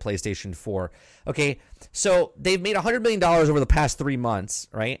coming to PlayStation 4. Okay, so they've made $100 million over the past 3 months,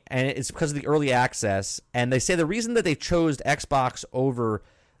 right? And it's because of the early access. And they say the reason that they chose Xbox over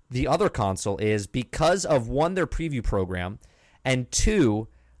the other console is because of, 1, their preview program, and 2,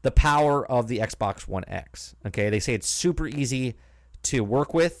 the power of the Xbox One X. Okay, they say it's super easy to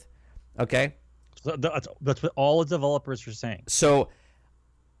work with. Okay, that's what all the developers are saying. So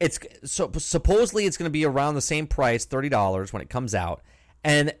supposedly it's going to be around the same price, $30 when it comes out.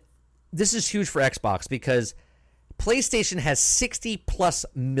 And this is huge for Xbox because PlayStation has 60 plus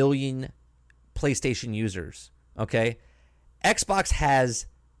million PlayStation users, okay? Xbox has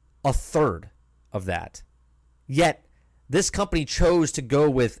a third of that. Yet this company chose to go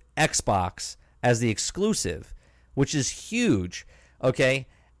with Xbox as the exclusive, which is huge, okay?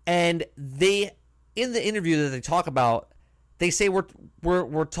 And they, in the interview that they talk about, they say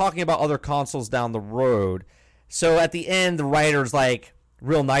we're talking about other consoles down the road. So at the end, the writer's like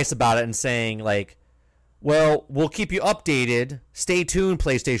real nice about it and saying like, well, we'll keep you updated. Stay tuned,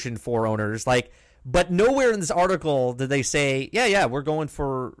 PlayStation 4 owners. Like, but nowhere in this article did they say, yeah, we're going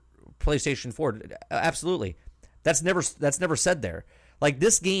for PlayStation 4. Absolutely. That's never said there. Like,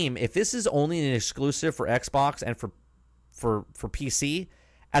 this game, if this is only an exclusive for Xbox and for PC,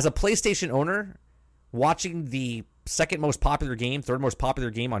 as a PlayStation owner, watching the second most popular game, third most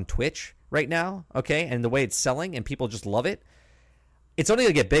popular game on Twitch right now, okay, and the way it's selling and people just love it, it's only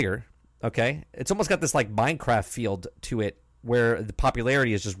going to get bigger, okay? It's almost got this like Minecraft feel to it where the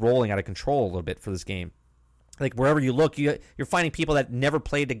popularity is just rolling out of control a little bit for this game. Like, wherever you look, you're finding people that never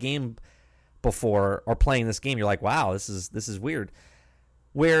played the game before are playing this game. You're like, wow, this is weird.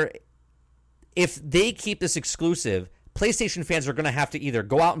 Where if they keep this exclusive, PlayStation fans are going to have to either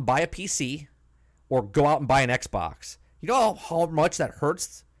go out and buy a PC or go out and buy an Xbox. You know how much that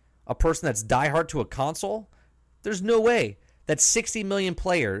hurts a person that's diehard to a console? There's no way that 60 million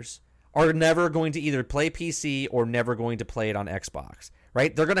players are never going to either play PC or never going to play it on Xbox,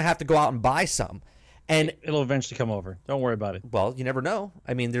 right? They're going to have to go out and buy some. And it'll eventually come over. Don't worry about it. Well, you never know.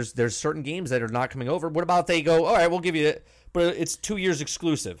 I mean, there's certain games that are not coming over. What about if they go, all right, we'll give you it, but it's 2 years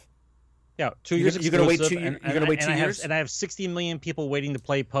exclusive. Yeah, 2 years. You're gonna wait exclusive, you're gonna wait 2 years, and I have 60 million people waiting to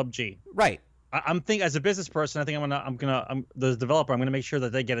play PUBG. right? I'm think as a business person, I think I'm the developer. I'm gonna make sure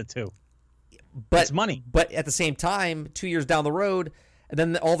that they get it too. But It's money. But at the same time, 2 years down the road, and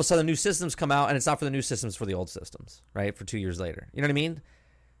then all of a sudden new systems come out, and it's not for the new systems, for the old systems, right? For 2 years later, you know what I mean?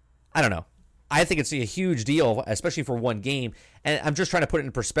 I don't know. I think it's a huge deal, especially for one game. And I'm just trying to put it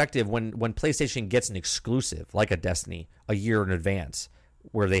in perspective. When PlayStation gets an exclusive, like a Destiny, a year in advance,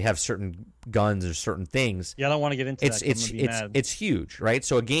 where they have certain guns or certain things. Yeah, I don't want to get into that. It's huge, right?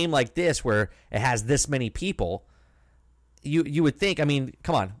 So a game like this, where it has this many people, you would think. I mean,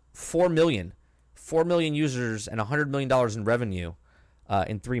 come on, 4 million users and $100 million in revenue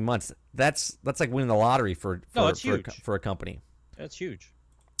in 3 months. That's like winning the lottery for a company. That's huge.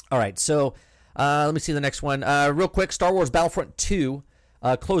 All right, so let me see the next one. Real quick, Star Wars Battlefront 2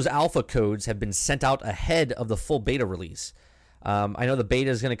 closed alpha codes have been sent out ahead of the full beta release. I know the beta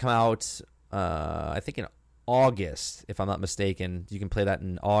is going to come out, I think, in August, if I'm not mistaken. You can play that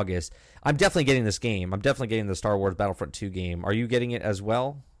in August. I'm definitely getting this game. I'm definitely getting the Star Wars Battlefront 2 game. Are you getting it as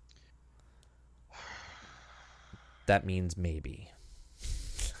well? That means maybe.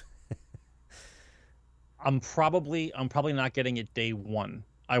 I'm probably not getting it day one.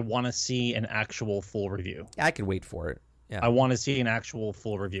 I want to see an actual full review. I could wait for it. Yeah. I want to see an actual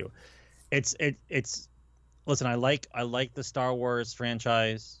full review. It's listen, I like the Star Wars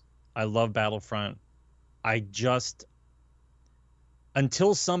franchise. I love Battlefront. I just,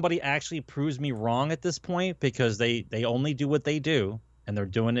 until somebody actually proves me wrong at this point, because they only do what they do, and they're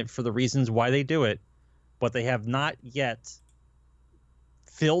doing it for the reasons why they do it, but they have not yet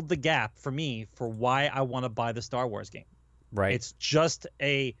filled the gap for me for why I want to buy the Star Wars game. Right. It's just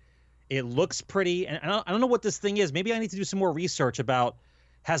it looks pretty, and I don't know what this thing is. Maybe I need to do some more research about,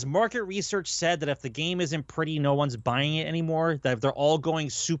 has market research said that if the game isn't pretty, no one's buying it anymore? That if they're all going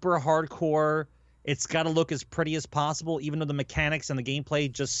super hardcore, it's got to look as pretty as possible, even though the mechanics and the gameplay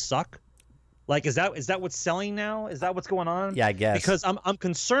just suck? Like, is that what's selling now? Is that what's going on? Yeah, I guess. Because I'm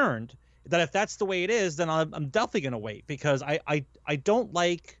concerned that if that's the way it is, then I'm definitely going to wait, because I don't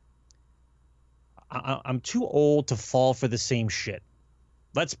like... I'm too old to fall for the same shit.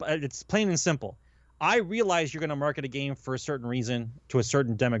 It's plain and simple. I realize you're going to market a game for a certain reason to a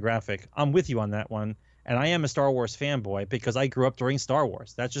certain demographic. I'm with you on that one. And I am a Star Wars fanboy because I grew up during Star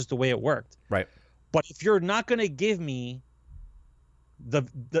Wars. That's just the way it worked. Right. But if you're not going to give me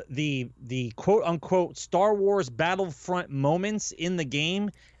the quote unquote Star Wars Battlefront moments in the game,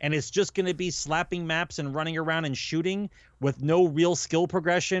 and it's just going to be slapping maps and running around and shooting with no real skill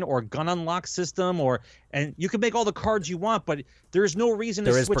progression or gun unlock system, and you can make all the cards you want, but there's no reason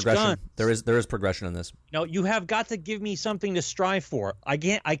to switch guns. There is progression in this. No, you have got to give me something to strive for. I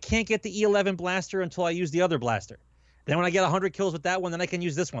can't get the E11 blaster until I use the other blaster. Then when I get 100 kills with that one, then I can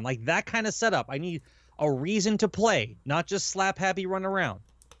use this one. Like that kind of setup. I need a reason to play, not just slap happy run around,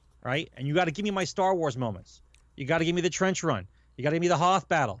 right? And you got to give me my Star Wars moments. You got to give me the trench run. You got to give me the Hoth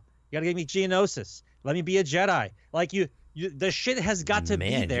battle. You got to give me Geonosis. Let me be a Jedi. Like you the shit has got to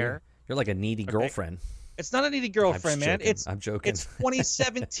be there. You're like a needy girlfriend. It's not a needy girlfriend, man. I'm joking. It's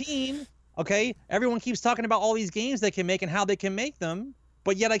 2017. Okay, everyone keeps talking about all these games they can make and how they can make them.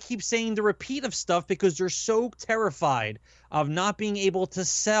 But yet I keep saying the repeat of stuff because they're so terrified of not being able to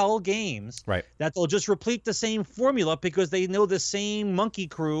sell games, right, that they'll just repeat the same formula because they know the same monkey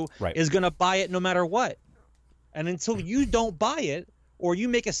crew is going to buy it no matter what. And until you don't buy it, or you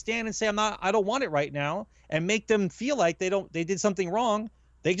make a stand and say, I don't want it right now, and make them feel like they did something wrong,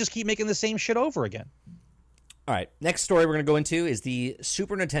 they just keep making the same shit over again. All right, next story we're going to go into is the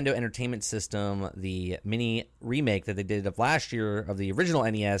Super Nintendo Entertainment System, the mini remake that they did of last year of the original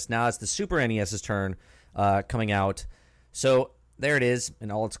NES. Now it's the Super NES's turn coming out. So there it is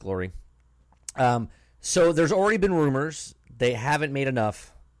in all its glory. So there's already been rumors they haven't made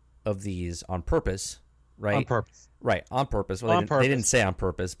enough of these on purpose, right? On purpose. Right, on purpose. Well, they didn't say on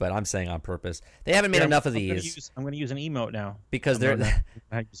purpose, but I'm saying on purpose. They haven't made enough of these. I'm going to use an emote now. Because I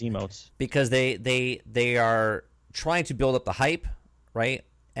use emotes. Because they are trying to build up the hype, right?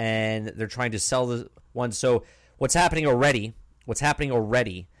 And they're trying to sell the ones. So what's happening already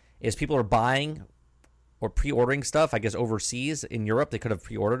is people are buying or pre-ordering stuff, I guess overseas in Europe. They could have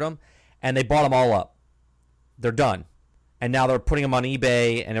pre-ordered them, and they bought them all up. They're done. And now they're putting them on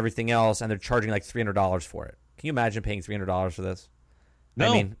eBay and everything else, and they're charging like $300 for it. Can you imagine paying $300 for this?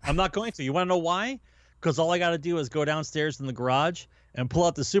 No, I'm not going to. You want to know why? Because all I got to do is go downstairs in the garage and pull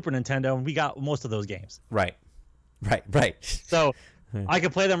out the Super Nintendo, and we got most of those games. Right. So I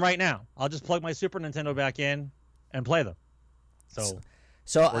can play them right now. I'll just plug my Super Nintendo back in and play them. So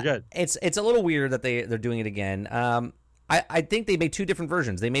So we're good. It's a little weird that they're doing it again. I think they made two different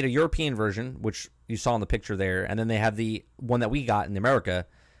versions. They made a European version, which you saw in the picture there, and then they have the one that we got in America,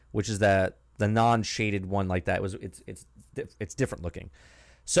 which is the non-shaded one like that. It's different looking.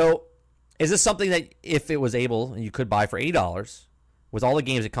 So is this something that if it was able and you could buy for $80 with all the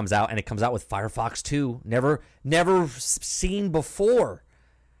games it comes out, and it comes out with Firefox 2, never seen before.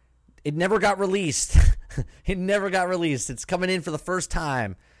 It never got released. It never got released. It's coming in for the first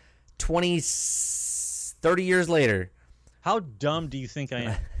time 30 years later. How dumb do you think I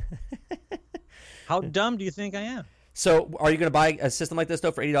am? How dumb do you think I am? So are you going to buy a system like this,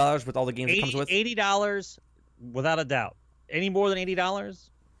 though, for $80 with all the games it comes with? $80, without a doubt. Any more than $80,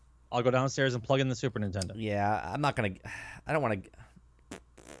 I'll go downstairs and plug in the Super Nintendo. Yeah, I'm not going to – I don't want to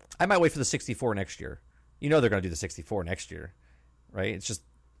 – I might wait for the 64 next year. You know they're going to do the 64 next year, right? It's just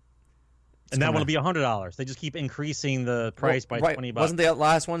 – And that one will be $100. They just keep increasing the price by $20. Wasn't the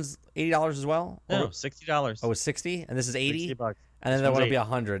last one's $80 as well? No, $60. Oh, it's 60, and this is 80, $60. And then that one will be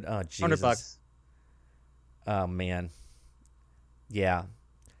 100. Oh, Jesus. $100. Oh man. Yeah,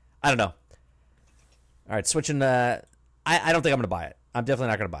 I don't know. All right, switching. I don't think I'm gonna buy it. I'm definitely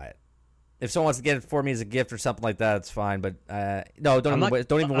not gonna buy it. If someone wants to get it for me as a gift or something like that, it's fine. But no, don't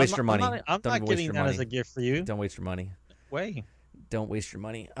even waste your money. I'm not getting that as a gift for you. Don't waste your money. Way. Don't waste your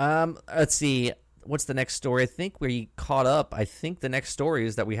money. Let's see. What's the next story? I think we caught up. I think the next story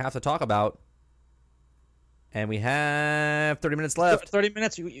is that we have to talk about. And we have 30 minutes left. 30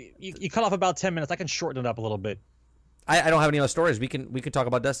 minutes? You cut off about 10 minutes. I can shorten it up a little bit. I don't have any other stories. We can talk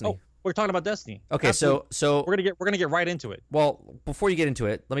about Destiny. Oh, we're talking about Destiny. Okay, Absolutely. so we're gonna get right into it. Well, before you get into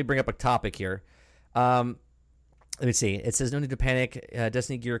it, let me bring up a topic here. Let me see. It says no need to panic.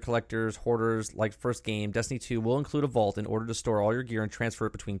 Destiny gear collectors, hoarders like first game. Destiny 2 will include a vault in order to store all your gear and transfer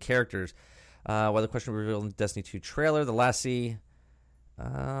it between characters. While the question revealed in the Destiny 2 trailer, the Lassie.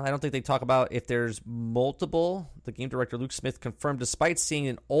 I don't think they talk about if there's multiple. The game director Luke Smith confirmed despite seeing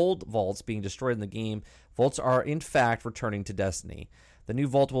an old vaults being destroyed in the game, vaults are in fact returning to Destiny. The new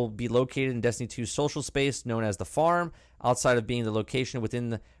vault will be located in Destiny 2's social space known as the Farm. Outside of being the location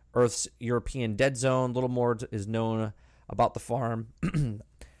within the Earth's European dead zone, little more is known about the Farm.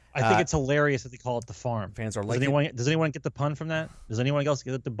 I think it's hilarious that they call it the Farm. Fans are like, does anyone get the pun from that? Does anyone else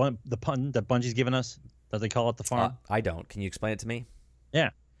get the pun that Bungie's given us that they call it the Farm? I don't. Can you explain it to me?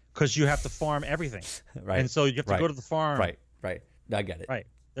 Yeah, because you have to farm everything, right? And so you have to go to the farm, right? I get it. Right,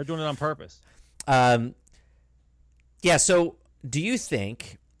 they're doing it on purpose. Yeah. So, do you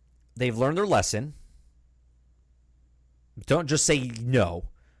think they've learned their lesson? Don't just say no.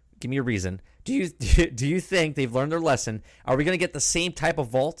 Give me a reason. Do you think they've learned their lesson? Are we going to get the same type of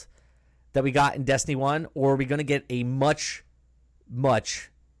vault that we got in Destiny 1, or are we going to get a much,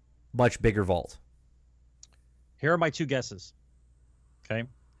 much, much bigger vault? Here are my two guesses. Okay.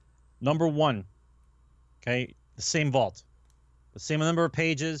 Number one, okay, the same vault. The same number of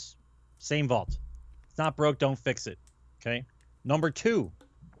pages, same vault. It's not broke, don't fix it. Okay. Number two,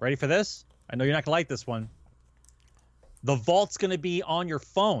 ready for this? I know you're not going to like this one. The vault's going to be on your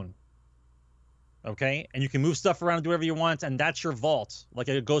phone. Okay. And you can move stuff around and do whatever you want, and that's your vault. Like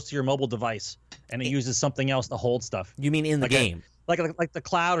it goes to your mobile device, and it uses something else to hold stuff. You mean in the game? Like the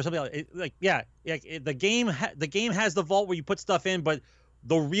cloud or something like the game has the vault where you put stuff in, but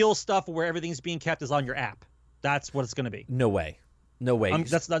the real stuff where everything's being kept is on your app. That's what it's going to be. No way. Well, you can do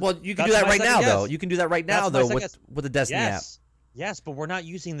that's that my right now, second though. guess. You can do that right now, That's my though, second guess. with the Destiny app. Yes, but we're not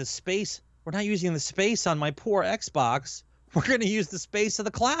using the space. We're not using the space on my poor Xbox. We're going to use the space of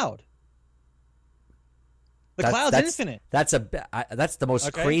the cloud. The cloud's infinite. That's the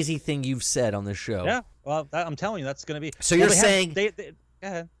most crazy thing you've said on this show. Yeah, well, I'm telling you, that's going to be. So you're saying go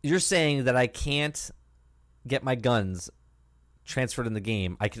ahead. You're saying that I can't get my guns transferred in the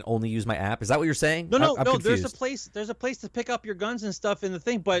game. I can only use my app. Is that what you're saying? No. I'm confused. There's a place to pick up your guns and stuff in the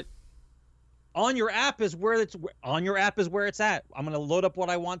thing, but on your app is where it's at. I'm going to load up what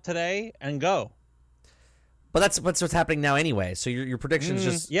I want today and go. But that's what's happening now anyway. So your predictions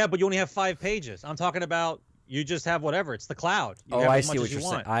just but you only have 5 pages. I'm talking about you just have whatever. It's the cloud. I see what you're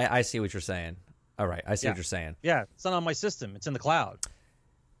saying. I see what you're saying. All right, I see what you're saying. Yeah, it's not on my system. It's in the cloud.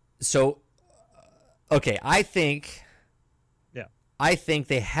 So, okay, I think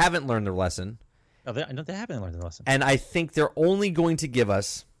they haven't learned their lesson. No, they haven't learned their lesson. And I think they're only going to give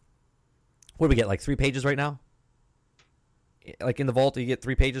us, what do we get, like 3 pages right now? Like in the vault, you get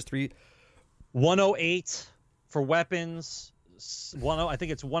 3 pages, 108 for weapons. I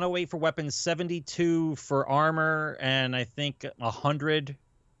think it's 108 for weapons, 72 for armor, and I think 100, or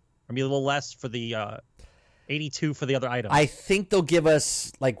maybe a little less for the 82 for the other items. I think they'll give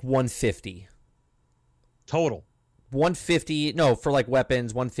us like 150 total. 150, no, for like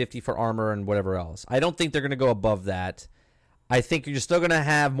weapons, 150 for armor and whatever else. I don't think they're going to go above that. I think you're still going to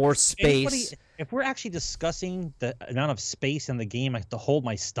have more space. Anybody, if we're actually discussing the amount of space in the game to hold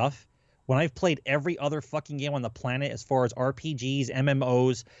my stuff, when I've played every other fucking game on the planet as far as RPGs,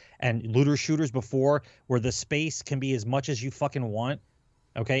 MMOs, and looter shooters before, where the space can be as much as you fucking want,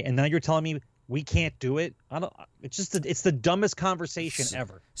 okay? And now you're telling me we can't do it? It's the dumbest conversation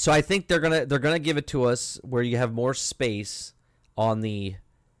ever. So I think they're gonna give it to us where you have more space on the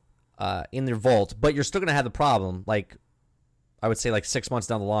in their vault, but you're still gonna have the problem, like I would say like 6 months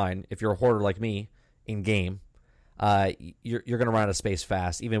down the line, if you're a hoarder like me in game, you're going to run out of space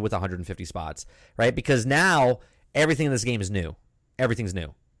fast, even with 150 spots, right? Because now everything in this game is new. Everything's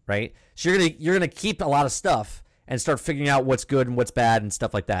new, right? So you're gonna keep a lot of stuff and start figuring out what's good and what's bad and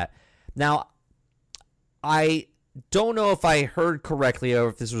stuff like that. Now, I don't know if I heard correctly or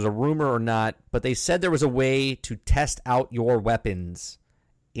if this was a rumor or not, but they said there was a way to test out your weapons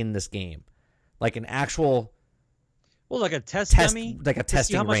in this game, like an actual. Well, like a test dummy? Like a testing range.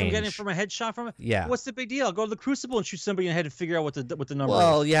 See how much range. I'm getting from a headshot from it? Yeah. What's the big deal? I'll go to the Crucible and shoot somebody in the head and figure out what the number is.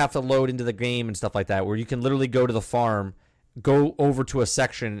 Well, you have to load into the game and stuff like that, where you can literally go to the farm, go over to a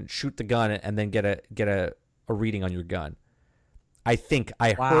section, shoot the gun, and then get a reading on your gun. I think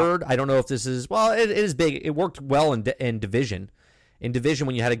I heard. I don't know if this is. Well, it is big. It worked well in Division. In Division,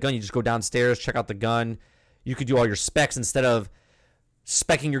 when you had a gun, you just go downstairs, check out the gun. You could do all your specs instead of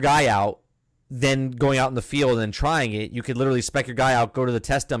speccing your guy out, then going out in the field and trying it. You could literally spec your guy out, go to the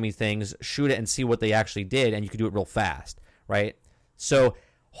test dummy things, shoot it, and see what they actually did, and you could do it real fast, right? So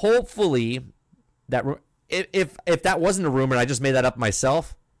hopefully, that if that wasn't a rumor and I just made that up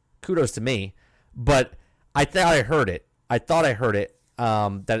myself, kudos to me. But I thought I heard it.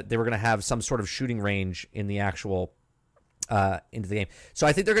 That they were going to have some sort of shooting range in the actual into the game. So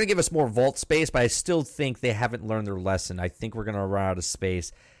I think they're going to give us more vault space, but I still think they haven't learned their lesson. I think we're going to run out of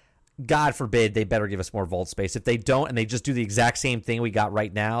space. God forbid they better give us more vault space. If they don't and they just do the exact same thing we got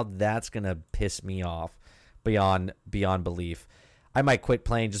right now, that's going to piss me off beyond belief. I might quit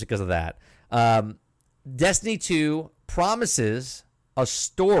playing just because of that. Destiny 2 promises a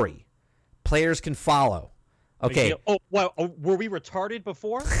story players can follow. Okay. Oh, well, were we retarded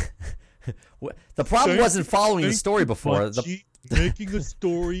before? The problem wasn't following the story before. Making a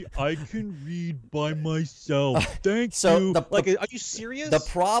story I can read by myself. Thank you. Are you serious? The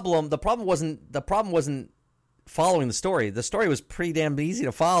problem wasn't following the story. The story was pretty damn easy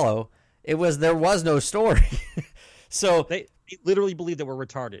to follow. There was no story. So they literally believe that we're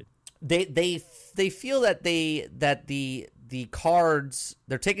retarded. They feel that the cards,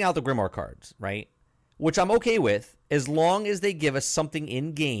 they're taking out the Grimoire cards, right? Which I'm okay with, as long as they give us something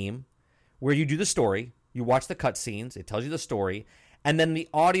in game where you do the story. You watch the cutscenes, it tells you the story, and then the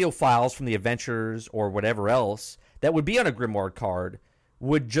audio files from the adventures or whatever else that would be on a Grimoire card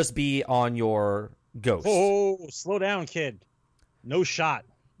would just be on your Ghost. Oh, slow down, kid. No shot.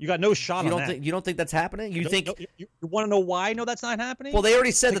 You got no shot on that. You don't think that's happening? You want to know why? No, that's not happening? Well, they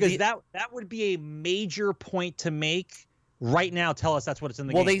already said that would be a major point to make right now. Tell us that's what it's in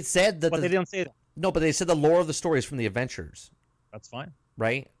the game. Well, they said that. But they didn't say that. No, but they said the lore of the story is from the adventures. That's fine.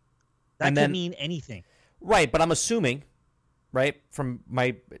 Right? That could mean anything. Right, but I'm assuming, right, from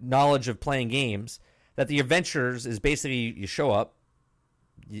my knowledge of playing games, that the adventures is basically you show up,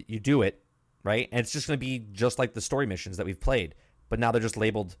 you do it, right, and it's just going to be just like the story missions that we've played, but now they're just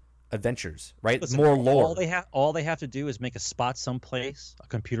labeled adventures, right? Listen, more lore. All they have to do is make a spot someplace, a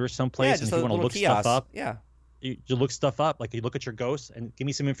computer someplace, and if you want to look kiosk. stuff up. Yeah. You look stuff up, like you look at your Ghost and give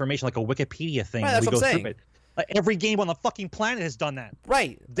me some information, like a Wikipedia thing. Right, that's what I'm saying. Through it. Like every game on the fucking planet has done that.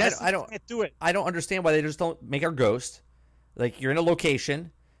 Right. I don't can't do it. I don't understand why they just don't make our Ghost. Like you're in a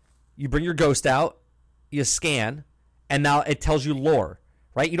location, you bring your Ghost out, you scan, and now it tells you lore.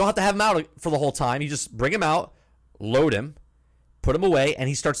 Right? You don't have to have him out for the whole time. You just bring him out, load him, put him away, and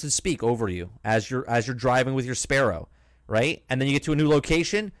he starts to speak over you as you're driving with your Sparrow. Right? And then you get to a new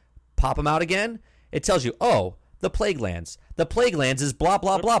location, pop him out again. It tells you, oh, the Plague Lands. The Plague Lands is blah,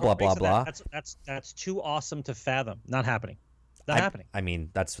 blah, blah, blah, blah, blah. That's too awesome to fathom. Not happening. Not happening. I mean,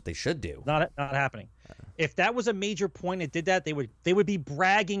 that's what they should do. Not happening. If that was a major point, it did that, they would be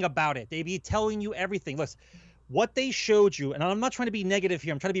bragging about it. They'd be telling you everything. Listen, what they showed you, and I'm not trying to be negative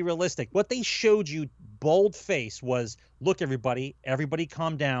here. I'm trying to be realistic. What they showed you, bold face, was, look, everybody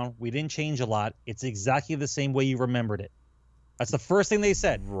calm down. We didn't change a lot. It's exactly the same way you remembered it. That's the first thing they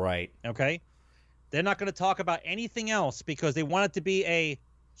said. Right. Okay? They're not going to talk about anything else because they want it to be a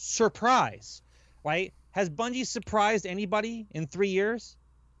surprise, right? Has Bungie surprised anybody in 3 years?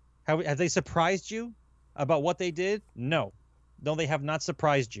 Have they surprised you about what they did? No, they have not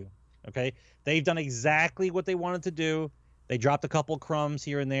surprised you, okay? They've done exactly what they wanted to do. They dropped a couple crumbs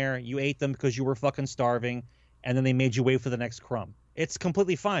here and there. You ate them because you were fucking starving. and then they made you wait for the next crumb. It's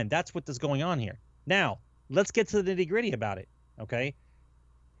completely fine. That's what is going on here. Now, let's get to the nitty-gritty about it, okay?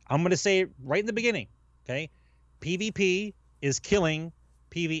 I'm going to say it right in the beginning, okay? PvP is killing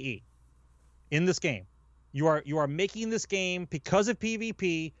PvE in this game. You are making this game, because of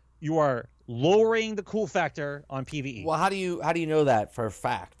PvP, you are lowering the cool factor on PvE. Well, how do you know that for a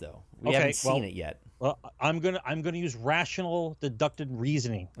fact, though? We haven't seen it yet. Well, I'm gonna use rational deducted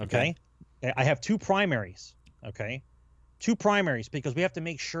reasoning. Okay? I have two primaries. Okay, two primaries, because we have to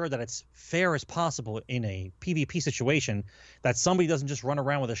make sure that it's fair as possible in a PvP situation, that somebody doesn't just run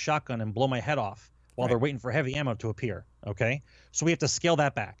around with a shotgun and blow my head off while they're waiting for heavy ammo to appear. Okay, so we have to scale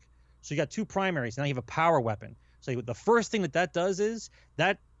that back. So you got two primaries. Now you have a power weapon. So the first thing that does is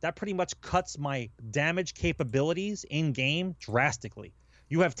that pretty much cuts my damage capabilities in game drastically.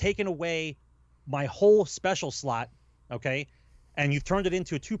 You have taken away my whole special slot, okay, and you've turned it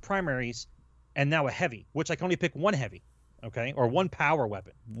into two primaries and now a heavy, which I can only pick one heavy, okay, or one power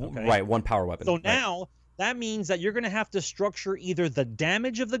weapon. Okay? Right, one power weapon. So now that means that you're going to have to structure either the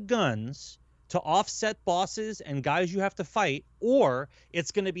damage of the guns to offset bosses and guys you have to fight, or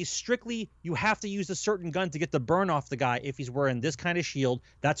it's going to be strictly you have to use a certain gun to get the burn off the guy if he's wearing this kind of shield.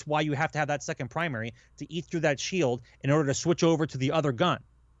 That's why you have to have that second primary to eat through that shield in order to switch over to the other gun,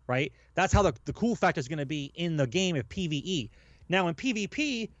 right? That's how the cool factor is going to be in the game of PvE. Now in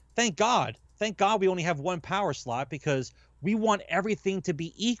PvP, thank God we only have one power slot, because we want everything to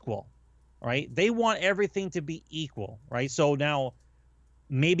be equal, right? They want everything to be equal, right? So now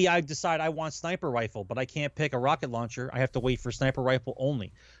maybe I decide I want sniper rifle, but I can't pick a rocket launcher. I have to wait for sniper rifle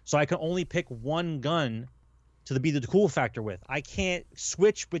only. So I can only pick one gun to be the cool factor with. I can't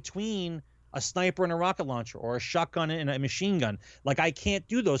switch between a sniper and a rocket launcher, or a shotgun and a machine gun. Like, I can't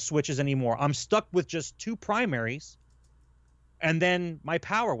do those switches anymore. I'm stuck with just two primaries and then my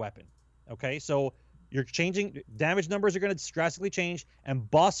power weapon. Okay, so you're changing, damage numbers are going to drastically change,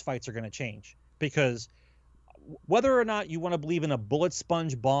 and boss fights are going to change, because whether or not you want to believe in a bullet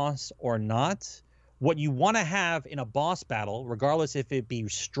sponge boss or not, what you want to have in a boss battle, regardless if it be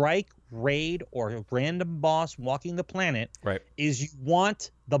strike, raid, or a random boss walking the planet, is you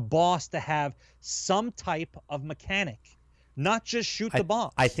want the boss to have some type of mechanic, not just shoot the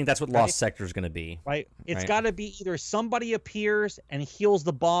boss. I think that's what Lost Sector is going to be. Right? It's got to be either somebody appears and heals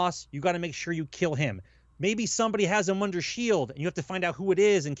the boss, you got to make sure you kill him. Maybe somebody has him under shield, and you have to find out who it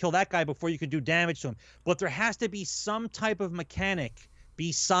is and kill that guy before you can do damage to him. But there has to be some type of mechanic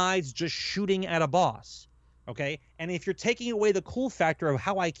besides just shooting at a boss, okay? And if you're taking away the cool factor of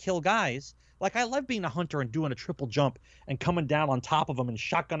how I kill guys, like, I love being a hunter and doing a triple jump and coming down on top of them and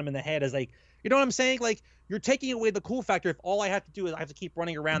shotgun them in the head as, like, you know what I'm saying? Like, you're taking away the cool factor if all I have to do is I have to keep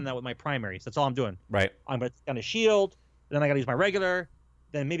running around now with my primaries. That's all I'm doing. Right. I'm going to a shield, then I got to use my regular.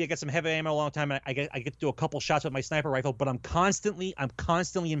 Then maybe I get some heavy ammo a long time, and I get to do a couple shots with my sniper rifle, but I'm constantly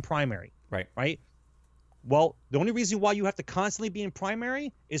in primary. Right? Well, the only reason why you have to constantly be in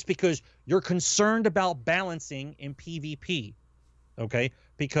primary is because you're concerned about balancing in PvP. Okay?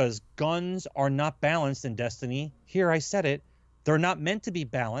 Because guns are not balanced in Destiny. Here, I said it. They're not meant to be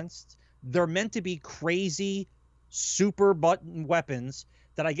balanced. They're meant to be crazy super button weapons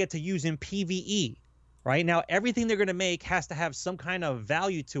that I get to use in PvE. Right now, everything they're going to make has to have some kind of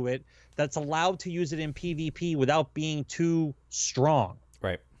value to it that's allowed to use it in PvP without being too strong.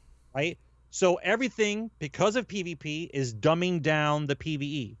 Right. So everything, because of PvP, is dumbing down the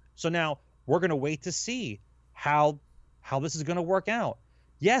PvE. So now we're going to wait to see how this is going to work out.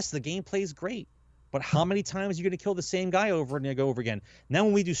 Yes, the gameplay is great, but how many times are you going to kill the same guy over and over again? Now,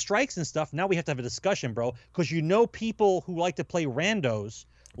 when we do strikes and stuff, now we have to have a discussion, bro, because people who like to play randos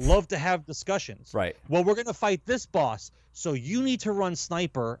love to have discussions. Right. Well, we're going to fight this boss, so you need to run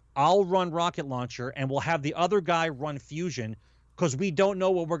sniper, I'll run rocket launcher, and we'll have the other guy run fusion, because we don't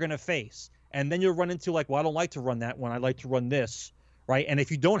know what we're going to face. And then you'll run into, like, well, I don't like to run that one, I like to run this, right? And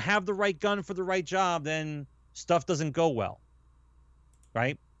if you don't have the right gun for the right job, then stuff doesn't go well,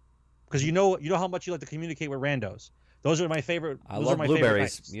 right? Because you know how much you like to communicate with randos. Those are my favorite. I love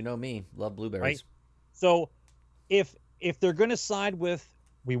blueberries. You know me, love blueberries. Right? So if they're going to side with,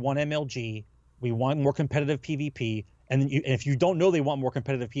 we want MLG, we want more competitive PvP, and if you don't know they want more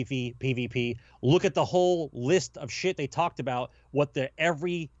competitive PvP, look at the whole list of shit they talked about. What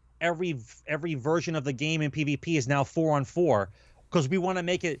every version of the game in PvP is now 4-on-4, because we want to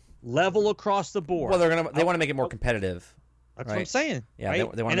make it level across the board. Well, they want to make it more competitive. That's what I'm saying. Yeah, right? they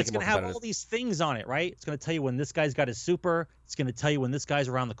want to make it more competitive. And it's going to have all these things on it, right? It's going to tell you when this guy's got his super. It's going to tell you when this guy's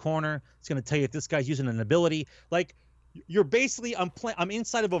around the corner. It's going to tell you if this guy's using an ability. Like, you're basically I'm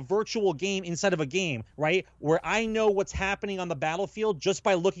inside of a virtual game inside of a game, right? Where I know what's happening on the battlefield just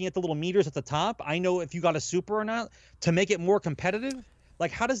by looking at the little meters at the top. I know if you got a super or not to make it more competitive.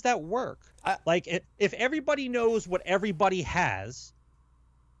 Like, how does that work? Like, if everybody knows what everybody has,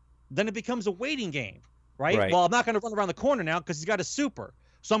 then it becomes a waiting game, right? Well, I'm not going to run around the corner now because he's got a super,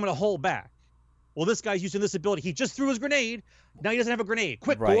 so I'm going to hold back. Well, this guy's using this ability. He just threw his grenade. Now he doesn't have a grenade.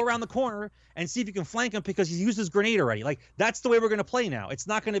 Quick, go around the corner and see if you can flank him because he's used his grenade already. Like, that's the way we're going to play now. It's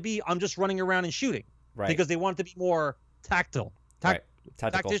not going to be I'm just running around and shooting. Right. Because they want it to be more tactile.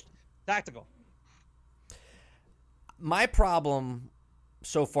 Tactical. My problem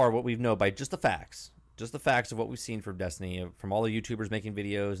so far, what we've known by just the facts of what we've seen from Destiny, from all the YouTubers making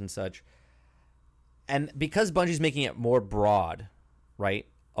videos and such, and because Bungie's making it more broad, right?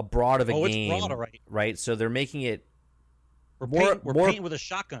 A broad of a game, it's broad, right? So they're making it we're painting with a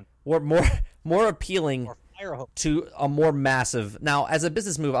shotgun, or more appealing to a more massive. Now, as a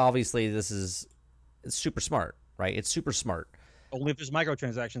business move, obviously, it's super smart, right? It's super smart. Only if there's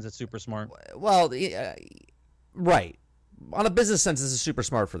microtransactions, it's super smart. Well, right. On a business sense, this is super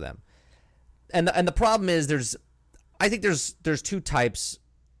smart for them. And the problem is I think there's two types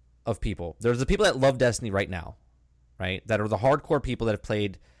of people. There's the people that love Destiny right now, right? That are the hardcore people that have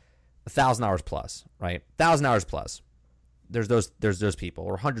played 1,000 hours plus, right? 1,000 hours plus. There's those people,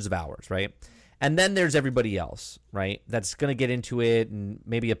 or hundreds of hours, right? And then there's everybody else, right? That's going to get into it and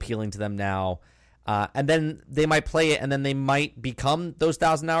maybe appealing to them now. And then they might play it, and then they might become those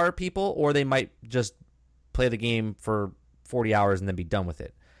 1,000-hour people, or they might just play the game for 40 hours and then be done with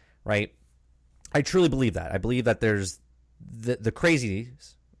it, right? I truly believe that. I believe that there's the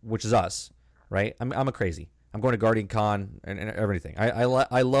crazies, which is us, right? I'm a crazy. I'm going to Guardian Con and everything.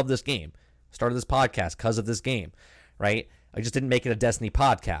 I love this game. Started this podcast because of this game, right? I just didn't make it a Destiny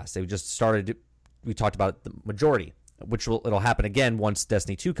podcast. We talked about the majority, which it'll happen again once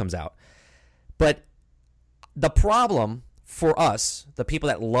Destiny 2 comes out. But the problem for us, the people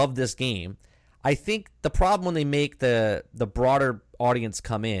that love this game, I think the problem when they make the broader audience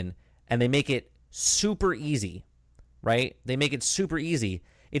come in and they make it super easy, right? They make it super easy.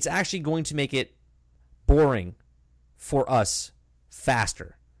 It's actually going to make it boring for us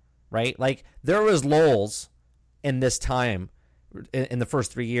faster, right? Like, there was lulls in this time in the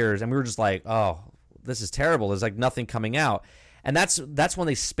first 3 years, and we were just like, oh, this is terrible. There's like nothing coming out. And that's when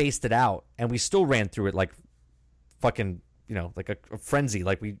they spaced it out, and we still ran through it like fucking, like a frenzy.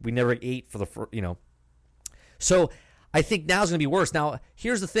 Like we never ate for the, So I think now is going to be worse. Now,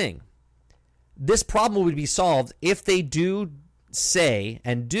 here's the thing. This problem would be solved if they do say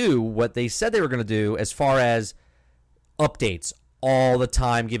and do what they said they were going to do as far as updates all the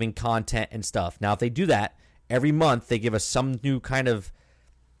time, giving content and stuff. Now, if they do that every month, they give us some new kind of,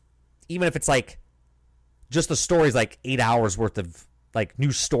 even if it's like just the story's like 8 hours worth of like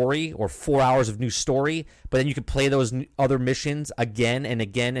new story or 4 hours of new story, but then you can play those other missions again and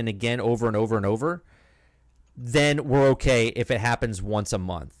again and again over and over and over, then we're okay if it happens once a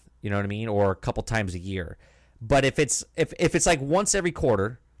month. You know what I mean? Or a couple times a year. But if it's like once every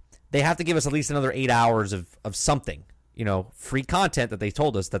quarter, they have to give us at least another 8 hours of something, free content that they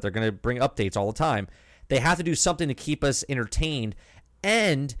told us that they're going to bring updates all the time. They have to do something to keep us entertained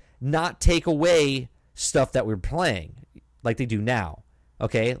and not take away stuff that we're playing like they do now.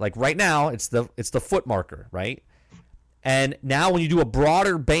 Okay? Like right now, it's the foot marker, right? And now when you do a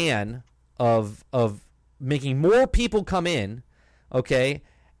broader ban of making more people come in, okay,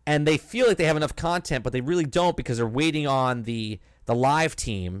 and they feel like they have enough content, but they really don't because they're waiting on the live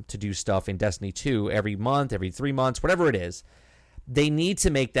team to do stuff in Destiny 2 every month, every 3 months, whatever it is. They need to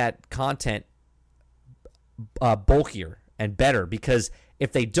make that content bulkier and better, because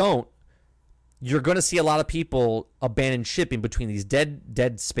if they don't, you're going to see a lot of people abandon ship in between these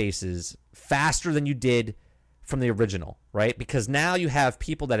dead spaces faster than you did from the original, right? Because now you have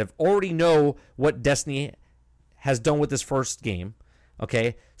people that have already know what Destiny has done with this first game.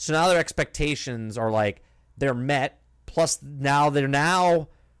 Okay, so now their expectations are like they're met. Plus, now they're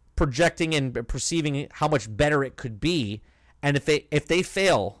projecting and perceiving how much better it could be. And if they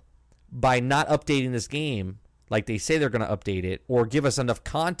fail by not updating this game like they say they're going to update it, or give us enough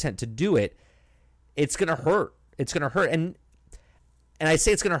content to do it, it's going to hurt. It's going to hurt, and I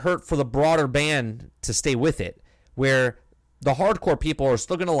say it's going to hurt for the broader band to stay with it, where the hardcore people are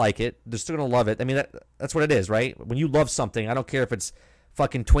still going to like it. They're still going to love it. I mean, that's what it is, right? When you love something, I don't care if it's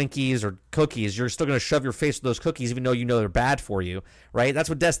fucking Twinkies or cookies, you're still going to shove your face with those cookies even though you know they're bad for you, right? That's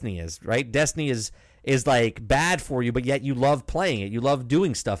what Destiny is, right? Destiny is like bad for you, but yet you love playing it. You love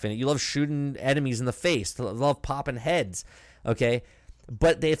doing stuff in it. You love shooting enemies in the face. You love popping heads, okay?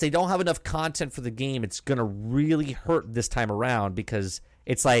 But if they don't have enough content for the game, it's going to really hurt this time around, because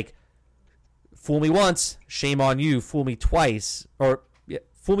it's like, fool me once, shame on you. Fool me twice, or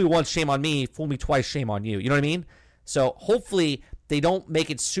fool me once, shame on me. Fool me twice, shame on you. You know what I mean? So hopefully they don't make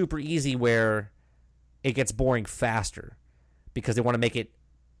it super easy where it gets boring faster, because they want to make it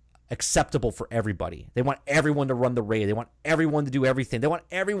acceptable for everybody. They want everyone to run the raid. They want everyone to do everything. They want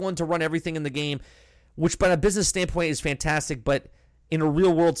everyone to run everything in the game, which by a business standpoint is fantastic, but in a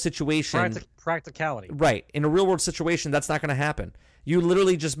real world situation, practicality. Right. In a real world situation, that's not going to happen. You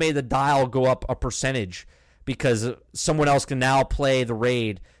literally just made the dial go up a percentage because someone else can now play the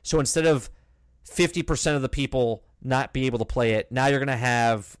raid. So instead of 50% of the people not be able to play it, now you're going to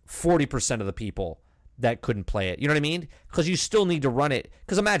have 40% of the people that couldn't play it. You know what I mean? Because you still need to run it.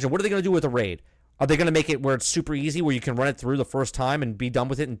 Because imagine, what are they going to do with a raid? Are they going to make it where it's super easy, where you can run it through the first time and be done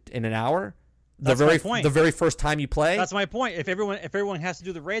with it in an hour? That's my point. The very first time you play. That's my point. If everyone has to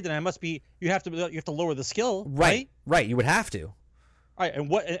do the raid, then it must be you have to lower the skill. Right. Right. You would have to. All right.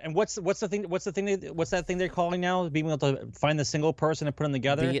 And what's that thing they're calling now? Being able to find the single person and put them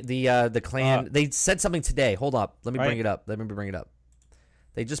together. The clan. They said something today. Hold up. Let me bring it up.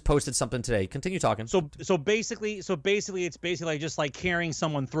 They just posted something today. Continue talking. So basically, it's basically just like carrying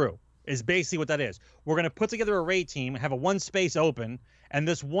someone through. Is basically what that is. We're gonna put together a raid team, have a one space open, and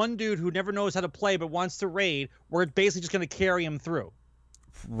this one dude who never knows how to play but wants to raid, we're basically just gonna carry him through.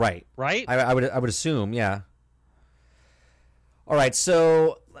 Right. Right. I would assume, yeah. All right,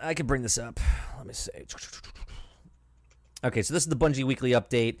 so I can bring this up. Let me see. Okay, so this is the Bungie Weekly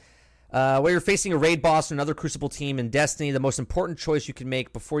Update. Where you're facing a raid boss or another Crucible team in Destiny, the most important choice you can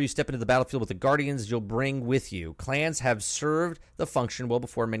make before you step into the battlefield with the Guardians you'll bring with you. Clans have served the function well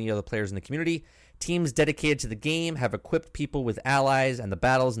before many other players in the community. Teams dedicated to the game have equipped people with allies and the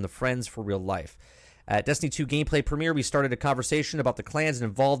battles and the friends for real life. At Destiny 2 Gameplay Premiere, we started a conversation about the clans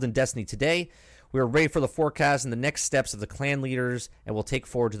involved in Destiny today. We are ready for the forecast and the next steps of the clan leaders, and we'll take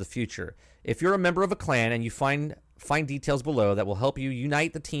forward to the future. If you're a member of a clan and you find details below that will help you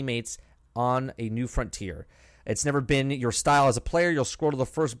unite the teammates on a new frontier. It's never been your style as a player. You'll scroll to the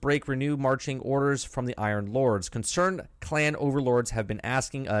first break, renew marching orders from the Iron Lords. Concerned clan overlords have been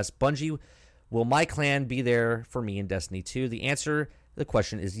asking us, Bungie, will my clan be there for me in Destiny 2? The answer to the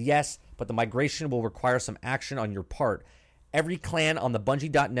question is yes, but the migration will require some action on your part. Every clan on the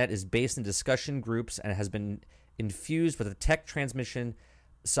Bungie.net is based in discussion groups and has been infused with a tech transmission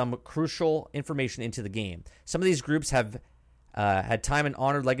some crucial information into the game. Some of these groups have had time and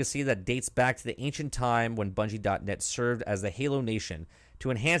honored legacy that dates back to the ancient time when Bungie.net served as the Halo Nation.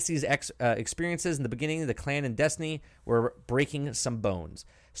 To enhance these experiences in the beginning of the clan in Destiny, we're breaking some bones.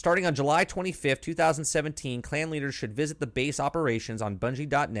 Starting on July 25th, 2017, clan leaders should visit the base operations on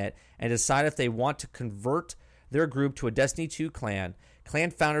Bungie.net and decide if they want to convert their group to a Destiny 2 clan.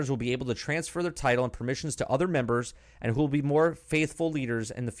 Clan founders will be able to transfer their title and permissions to other members and who will be more faithful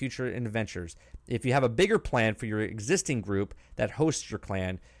leaders in the future adventures. If you have a bigger plan for your existing group that hosts your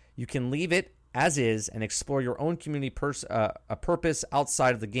clan, you can leave it as is and explore your own community purpose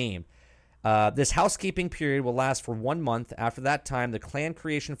outside of the game. This housekeeping period will last for 1 month. After that time, the clan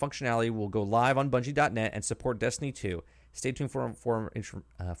creation functionality will go live on Bungie.net and support Destiny 2. Stay tuned for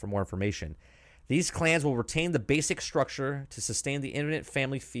more information. These clans will retain the basic structure to sustain the Infinite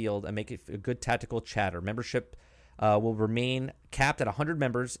family field and make it a good tactical chatter. Membership will remain capped at 100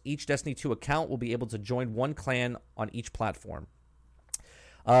 members. Each Destiny 2 account will be able to join one clan on each platform.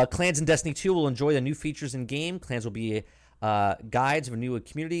 Clans in Destiny 2 will enjoy the new features in-game. Clans will be guides of a new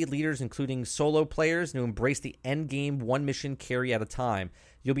community, leaders including solo players who embrace the end-game one mission carry at a time.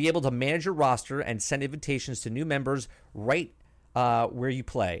 You'll be able to manage your roster and send invitations to new members right where you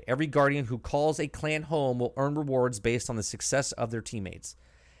play. Every Guardian who calls a clan home will earn rewards based on the success of their teammates.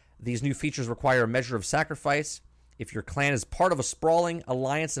 These new features require a measure of sacrifice. If your clan is part of a sprawling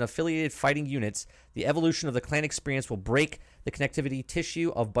alliance and affiliated fighting units, the evolution of the clan experience will break the connectivity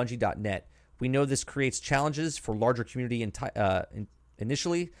tissue of Bungie.net. We know this creates challenges for larger community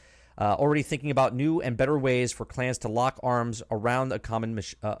initially. Already thinking about new and better ways for clans to lock arms around a common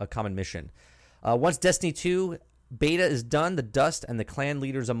mission. Once Destiny 2 beta is done, the dust and the clan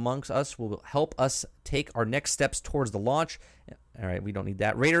leaders amongst us will help us take our next steps towards the launch. All right, we don't need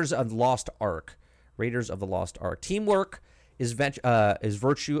that. Raiders of the Lost Ark. Teamwork is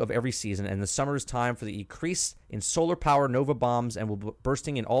virtue of every season, and the summer is time for the increase in solar power Nova bombs and will be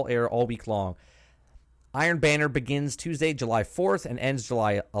bursting in all air all week long. Iron Banner begins Tuesday, July 4th and ends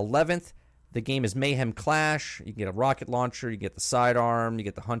July 11th. The game is Mayhem Clash. You get a rocket launcher, you get the sidearm, you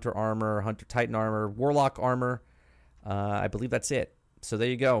get the Hunter armor, Hunter Titan armor, Warlock armor. I believe that's it. So there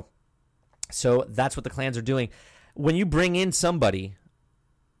you go. So that's what the clans are doing. When you bring in somebody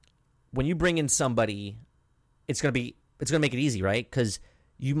when you bring in somebody, it's gonna make it easy, right? Because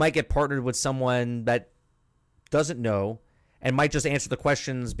you might get partnered with someone that doesn't know and might just answer the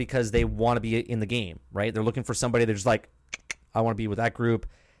questions because they want to be in the game, right? They're looking for somebody. They're just like, I want to be with that group.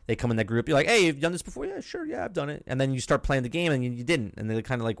 They come in that group. You're like, hey, you've done this before? Yeah, sure. Yeah, I've done it. And then you start playing the game and you didn't. And they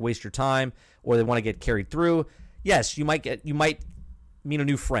kind of like waste your time, or they want to get carried through. Yes, you might meet a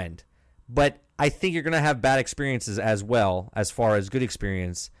new friend, but I think you're going to have bad experiences as well as far as good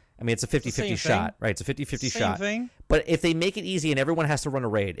experience. I mean, it's a 50-50 shot, right? It's a 50-50 shot. Thing. But if they make it easy and everyone has to run a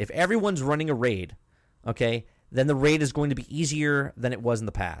raid, if everyone's running a raid, okay, then the raid is going to be easier than it was in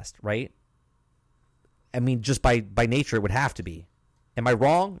the past, right? I mean, just by nature, it would have to be. Am I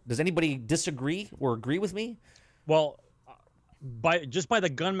wrong? Does anybody disagree or agree with me? Well, by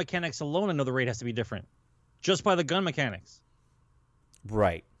the gun mechanics alone, I know the raid has to be different. Just by the gun mechanics.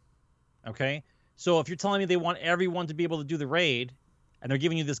 Right. Okay? So if you're telling me they want everyone to be able to do the raid, and they're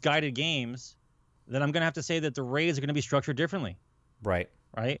giving you this guided games, then I'm going to have to say that the raids are going to be structured differently. Right.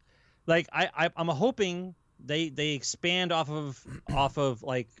 Right? Like, I'm hoping they expand off of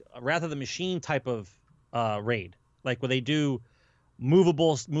like Wrath of the Machine type of raid. Like where they do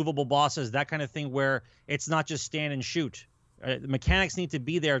movable bosses, that kind of thing, where it's not just stand and shoot. The mechanics need to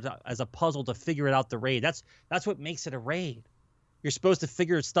be there as a puzzle to figure it out. The raid. That's what makes it a raid. You're supposed to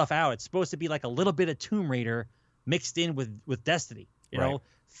figure stuff out. It's supposed to be like a little bit of Tomb Raider mixed in with Destiny. You know,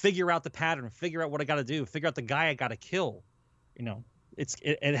 figure out the pattern, figure out what I got to do, figure out the guy I got to kill. You know,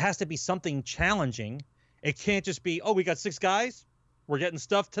 it has to be something challenging. It can't just be, oh, we got 6 guys, we're getting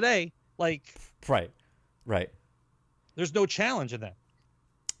stuff today. Like, right. There's no challenge in that.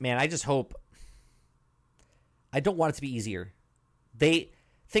 Man, I just hope. I don't want it to be easier. They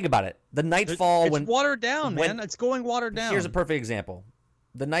think about it. The Nightfall it's watered down, man. It's going watered down. Here's a perfect example.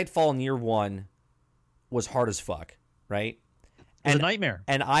 The Nightfall in year 1 was hard as fuck, right? It was a nightmare.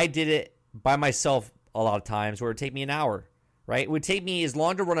 And I did it by myself a lot of times, where it would take me an hour, right? It would take me as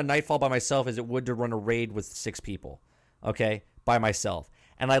long to run a Nightfall by myself as it would to run a raid with 6 people, okay, by myself.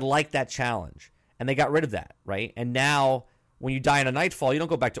 And I liked that challenge. And they got rid of that, right? And now, when you die in a Nightfall, you don't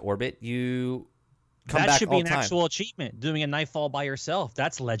go back to orbit. You come back all the time. That should be an actual achievement, doing a Nightfall by yourself.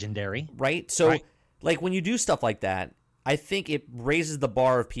 That's legendary. Right? So, like, when you do stuff like that, I think it raises the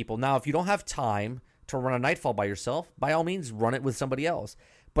bar of people. Now, if you don't have time to run a Nightfall by yourself, by all means, run it with somebody else.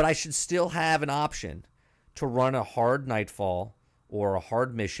 But I should still have an option to run a hard Nightfall or a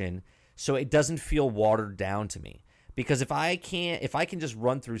hard mission so it doesn't feel watered down to me. Because if I can just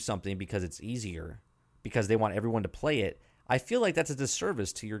run through something because it's easier, because they want everyone to play it, I feel like that's a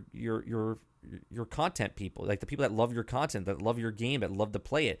disservice to your content people, like the people that love your content, that love your game, that love to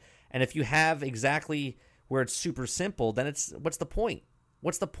play it. And if you have exactly where it's super simple, then what's the point?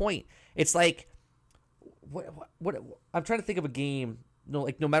 What's the point? It's like what I'm trying to think of a game. No,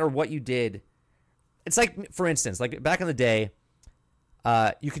 like no matter what you did, it's like, for instance, like back in the day.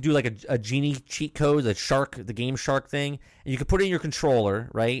 You could do like a genie cheat code, the game shark thing, and you could put it in your controller,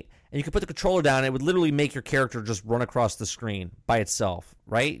 right? And you could put the controller down, and it would literally make your character just run across the screen by itself,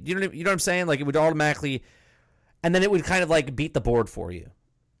 right? You know what I'm saying? Like it would automatically, and then it would kind of like beat the board for you.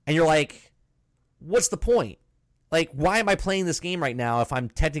 And you're like, what's the point? Like, why am I playing this game right now if I'm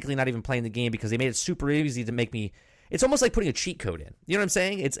technically not even playing the game because they made it super easy to make me. It's almost like putting a cheat code in. You know what I'm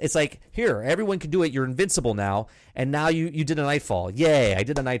saying? It's like, here, everyone can do it. You're invincible now. And now you did a Nightfall. Yay, I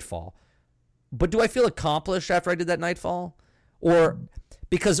did a Nightfall. But do I feel accomplished after I did that Nightfall? Or,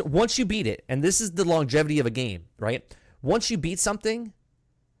 because once you beat it, and this is the longevity of a game, right? Once you beat something,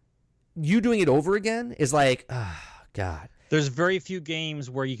 you doing it over again is like, God. There's very few games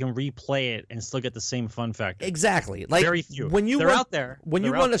where you can replay it and still get the same fun factor. Exactly. Like, very few. They're out there. When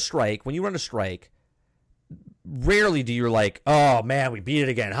you run a strike, rarely do you're like, oh man, we beat it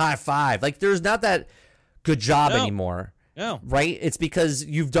again, high five. Like there's not that good job anymore. No. Right? It's because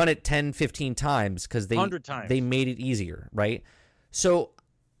you've done it 10, 15 times because 100 times. They made it easier, right? So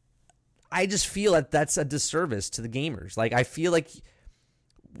I just feel that that's a disservice to the gamers. Like I feel like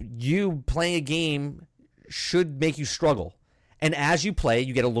you playing a game should make you struggle. And as you play,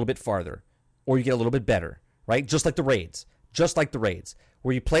 you get a little bit farther or you get a little bit better, right? Just like the raids.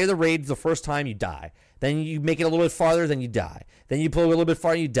 Where you play the raid the first time, you die. Then you make it a little bit farther, then you die. Then you play a little bit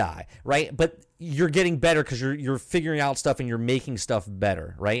farther, you die, right? But you're getting better because you're figuring out stuff and you're making stuff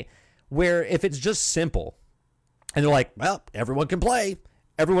better, right? Where if it's just simple, and they're like, well, everyone can play.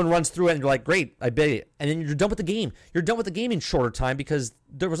 Everyone runs through it, and you're like, great, I bet it. And then you're done with the game. You're done with the game in shorter time because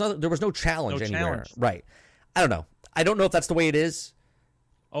there was no challenge anywhere. Right. I don't know. I don't know if that's the way it is.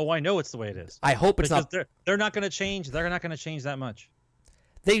 Oh, I know it's the way it is. I hope it's because not. They're not going to change. They're not going to change that much.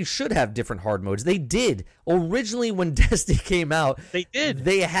 They should have different hard modes. They did. Originally, when Destiny came out, They did.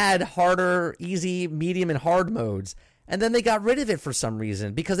 They had harder, easy, medium, and hard modes. And then they got rid of it for some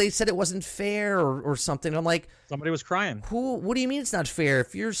reason because they said it wasn't fair or something. I'm like, Somebody was crying. what do you mean it's not fair?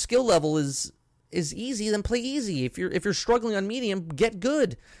 If your skill level is easy, then play easy. If you're struggling on medium, get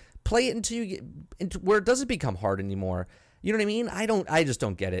good. Play it until you get into where it doesn't become hard anymore. You know what I mean? I just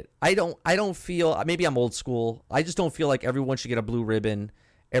don't get it. I don't feel, maybe I'm old school. I just don't feel like everyone should get a blue ribbon.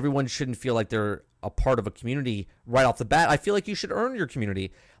 Everyone shouldn't feel like they're a part of a community right off the bat. I feel like you should earn your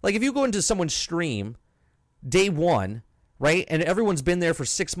community. Like if you go into someone's stream day one, right, and everyone's been there for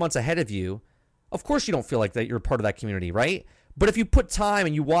 6 months ahead of you, of course you don't feel like that you're a part of that community, right? But if you put time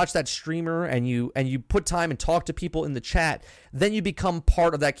and you watch that streamer and you put time and talk to people in the chat, then you become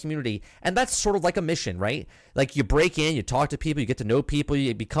part of that community. And that's sort of like a mission, right? Like you break in, you talk to people, you get to know people,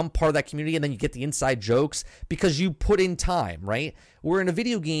 you become part of that community, and then you get the inside jokes because you put in time, right? Where in a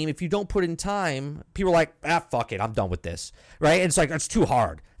video game, if you don't put in time, people are like, fuck it, I'm done with this, right? And it's like, that's too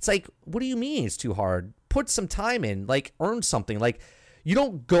hard. It's like, what do you mean it's too hard? Put some time in, like earn something. Like you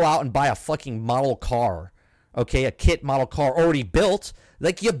don't go out and buy a fucking model car. Okay, a kit model car already built.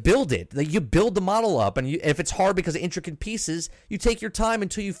 Like you build it. Like you build the model up, and if it's hard because of intricate pieces, you take your time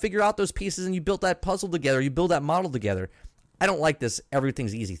until you figure out those pieces and you build that puzzle together. You build that model together. I don't like this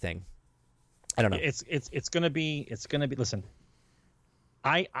everything's easy thing. I don't know. It's gonna be. Listen,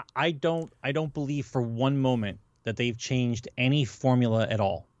 I don't believe for one moment that they've changed any formula at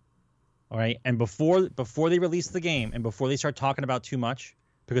all. All right, and before they release the game and before they start talking about too much,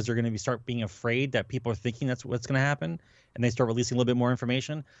 because they're going to start being afraid that people are thinking that's what's going to happen, and they start releasing a little bit more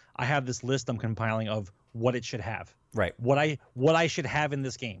information. I have this list I'm compiling of what it should have. Right. What I should have in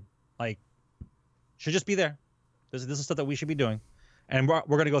this game, like, should just be there. This is stuff that we should be doing, and we're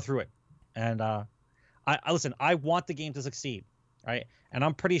going to go through it. And I listen. I want the game to succeed, right? And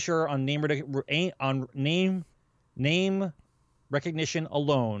I'm pretty sure on name recognition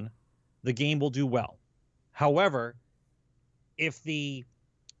alone, the game will do well. However, if the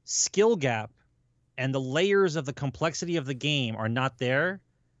skill gap and the layers of the complexity of the game are not there,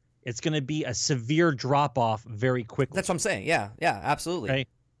 it's going to be a severe drop off very quickly. That's what I'm saying. Yeah, absolutely. Okay?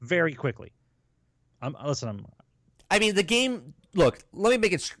 Very quickly. I mean, the game. Look, let me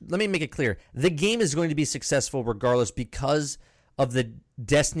make it clear. The game is going to be successful regardless because of the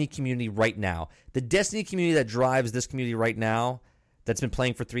Destiny community right now. The Destiny community that drives this community right now, that's been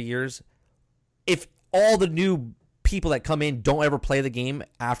playing for 3 years. If all the new people that come in don't ever play the game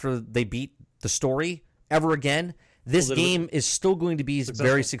after they beat the story ever again, this game is still going to be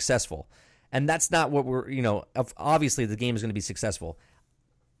very successful. And that's not what we're, obviously the game is going to be successful.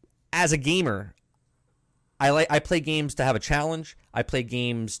 As a gamer, I play games to have a challenge. I play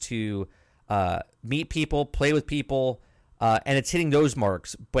games to meet people, play with people, and it's hitting those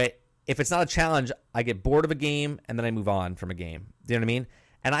marks. But if it's not a challenge, I get bored of a game and then I move on from a game. Do you know what I mean?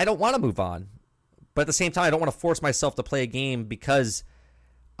 And I don't want to move on. But at the same time, I don't want to force myself to play a game because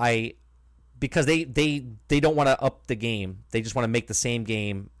they don't want to up the game. They just want to make the same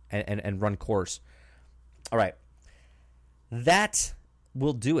game and run course. All right. That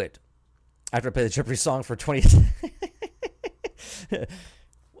will do it. After I play the Jeopardy song for 20...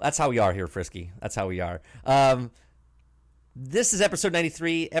 That's how we are here, Frisky. That's how we are. This is episode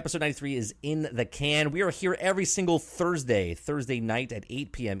 93. Episode 93 is in the can. We are here every single Thursday night at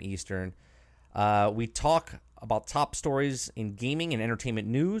 8 p.m. Eastern. We talk about top stories in gaming and entertainment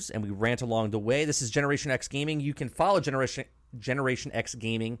news, and we rant along the way. This is Generation X Gaming. You can follow Generation X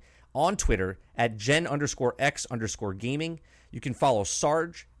Gaming on Twitter at Gen_X_gaming. You can follow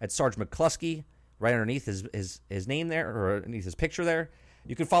Sarge at Sarge McCluskey right underneath his name there, or underneath his picture there.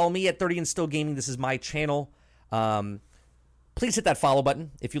 You can follow me at 30 and Still Gaming. This is my channel. Please hit that follow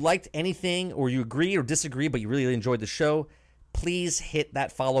button. If you liked anything or you agree or disagree, but you really enjoyed the show, please hit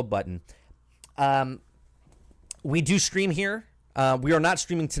that follow button. We do stream here. We are not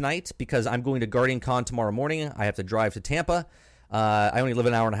streaming tonight because I'm going to Guardian Con tomorrow morning. I have to drive to Tampa. I only live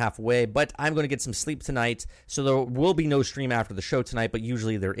an hour and a half away, but I'm going to get some sleep tonight. So there will be no stream after the show tonight, but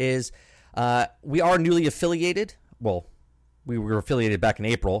usually there is. We are newly affiliated. Well, we were affiliated back in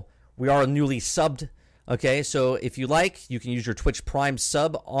April. We are newly subbed. Okay, so if you like, you can use your Twitch Prime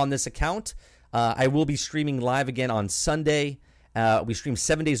sub on this account. I will be streaming live again on Sunday. We stream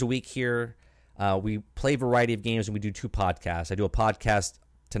 7 days a week here. We play a variety of games, and we do 2 podcasts. I do a podcast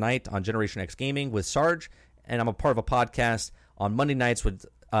tonight on Generation X Gaming with Sarge, and I'm a part of a podcast on Monday nights with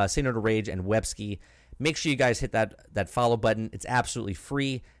Say No to Rage and Webski. Make sure you guys hit that follow button. It's absolutely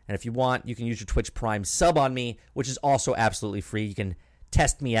free, and if you want, you can use your Twitch Prime sub on me, which is also absolutely free. You can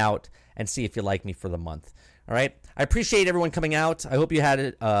test me out and see if you like me for the month. All right. I appreciate everyone coming out. I hope you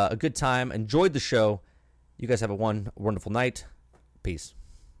had a good time, enjoyed the show. You guys have a wonderful night. Peace.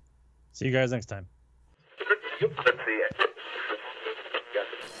 See you guys next time.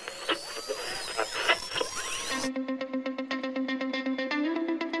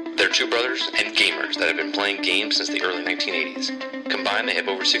 They're two brothers and gamers that have been playing games since the early 1980s. Combined, they have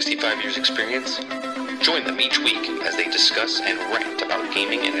over 65 years experience. Join them each week as they discuss and rant about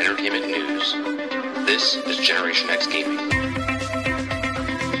gaming and entertainment news. This is Generation X Gaming.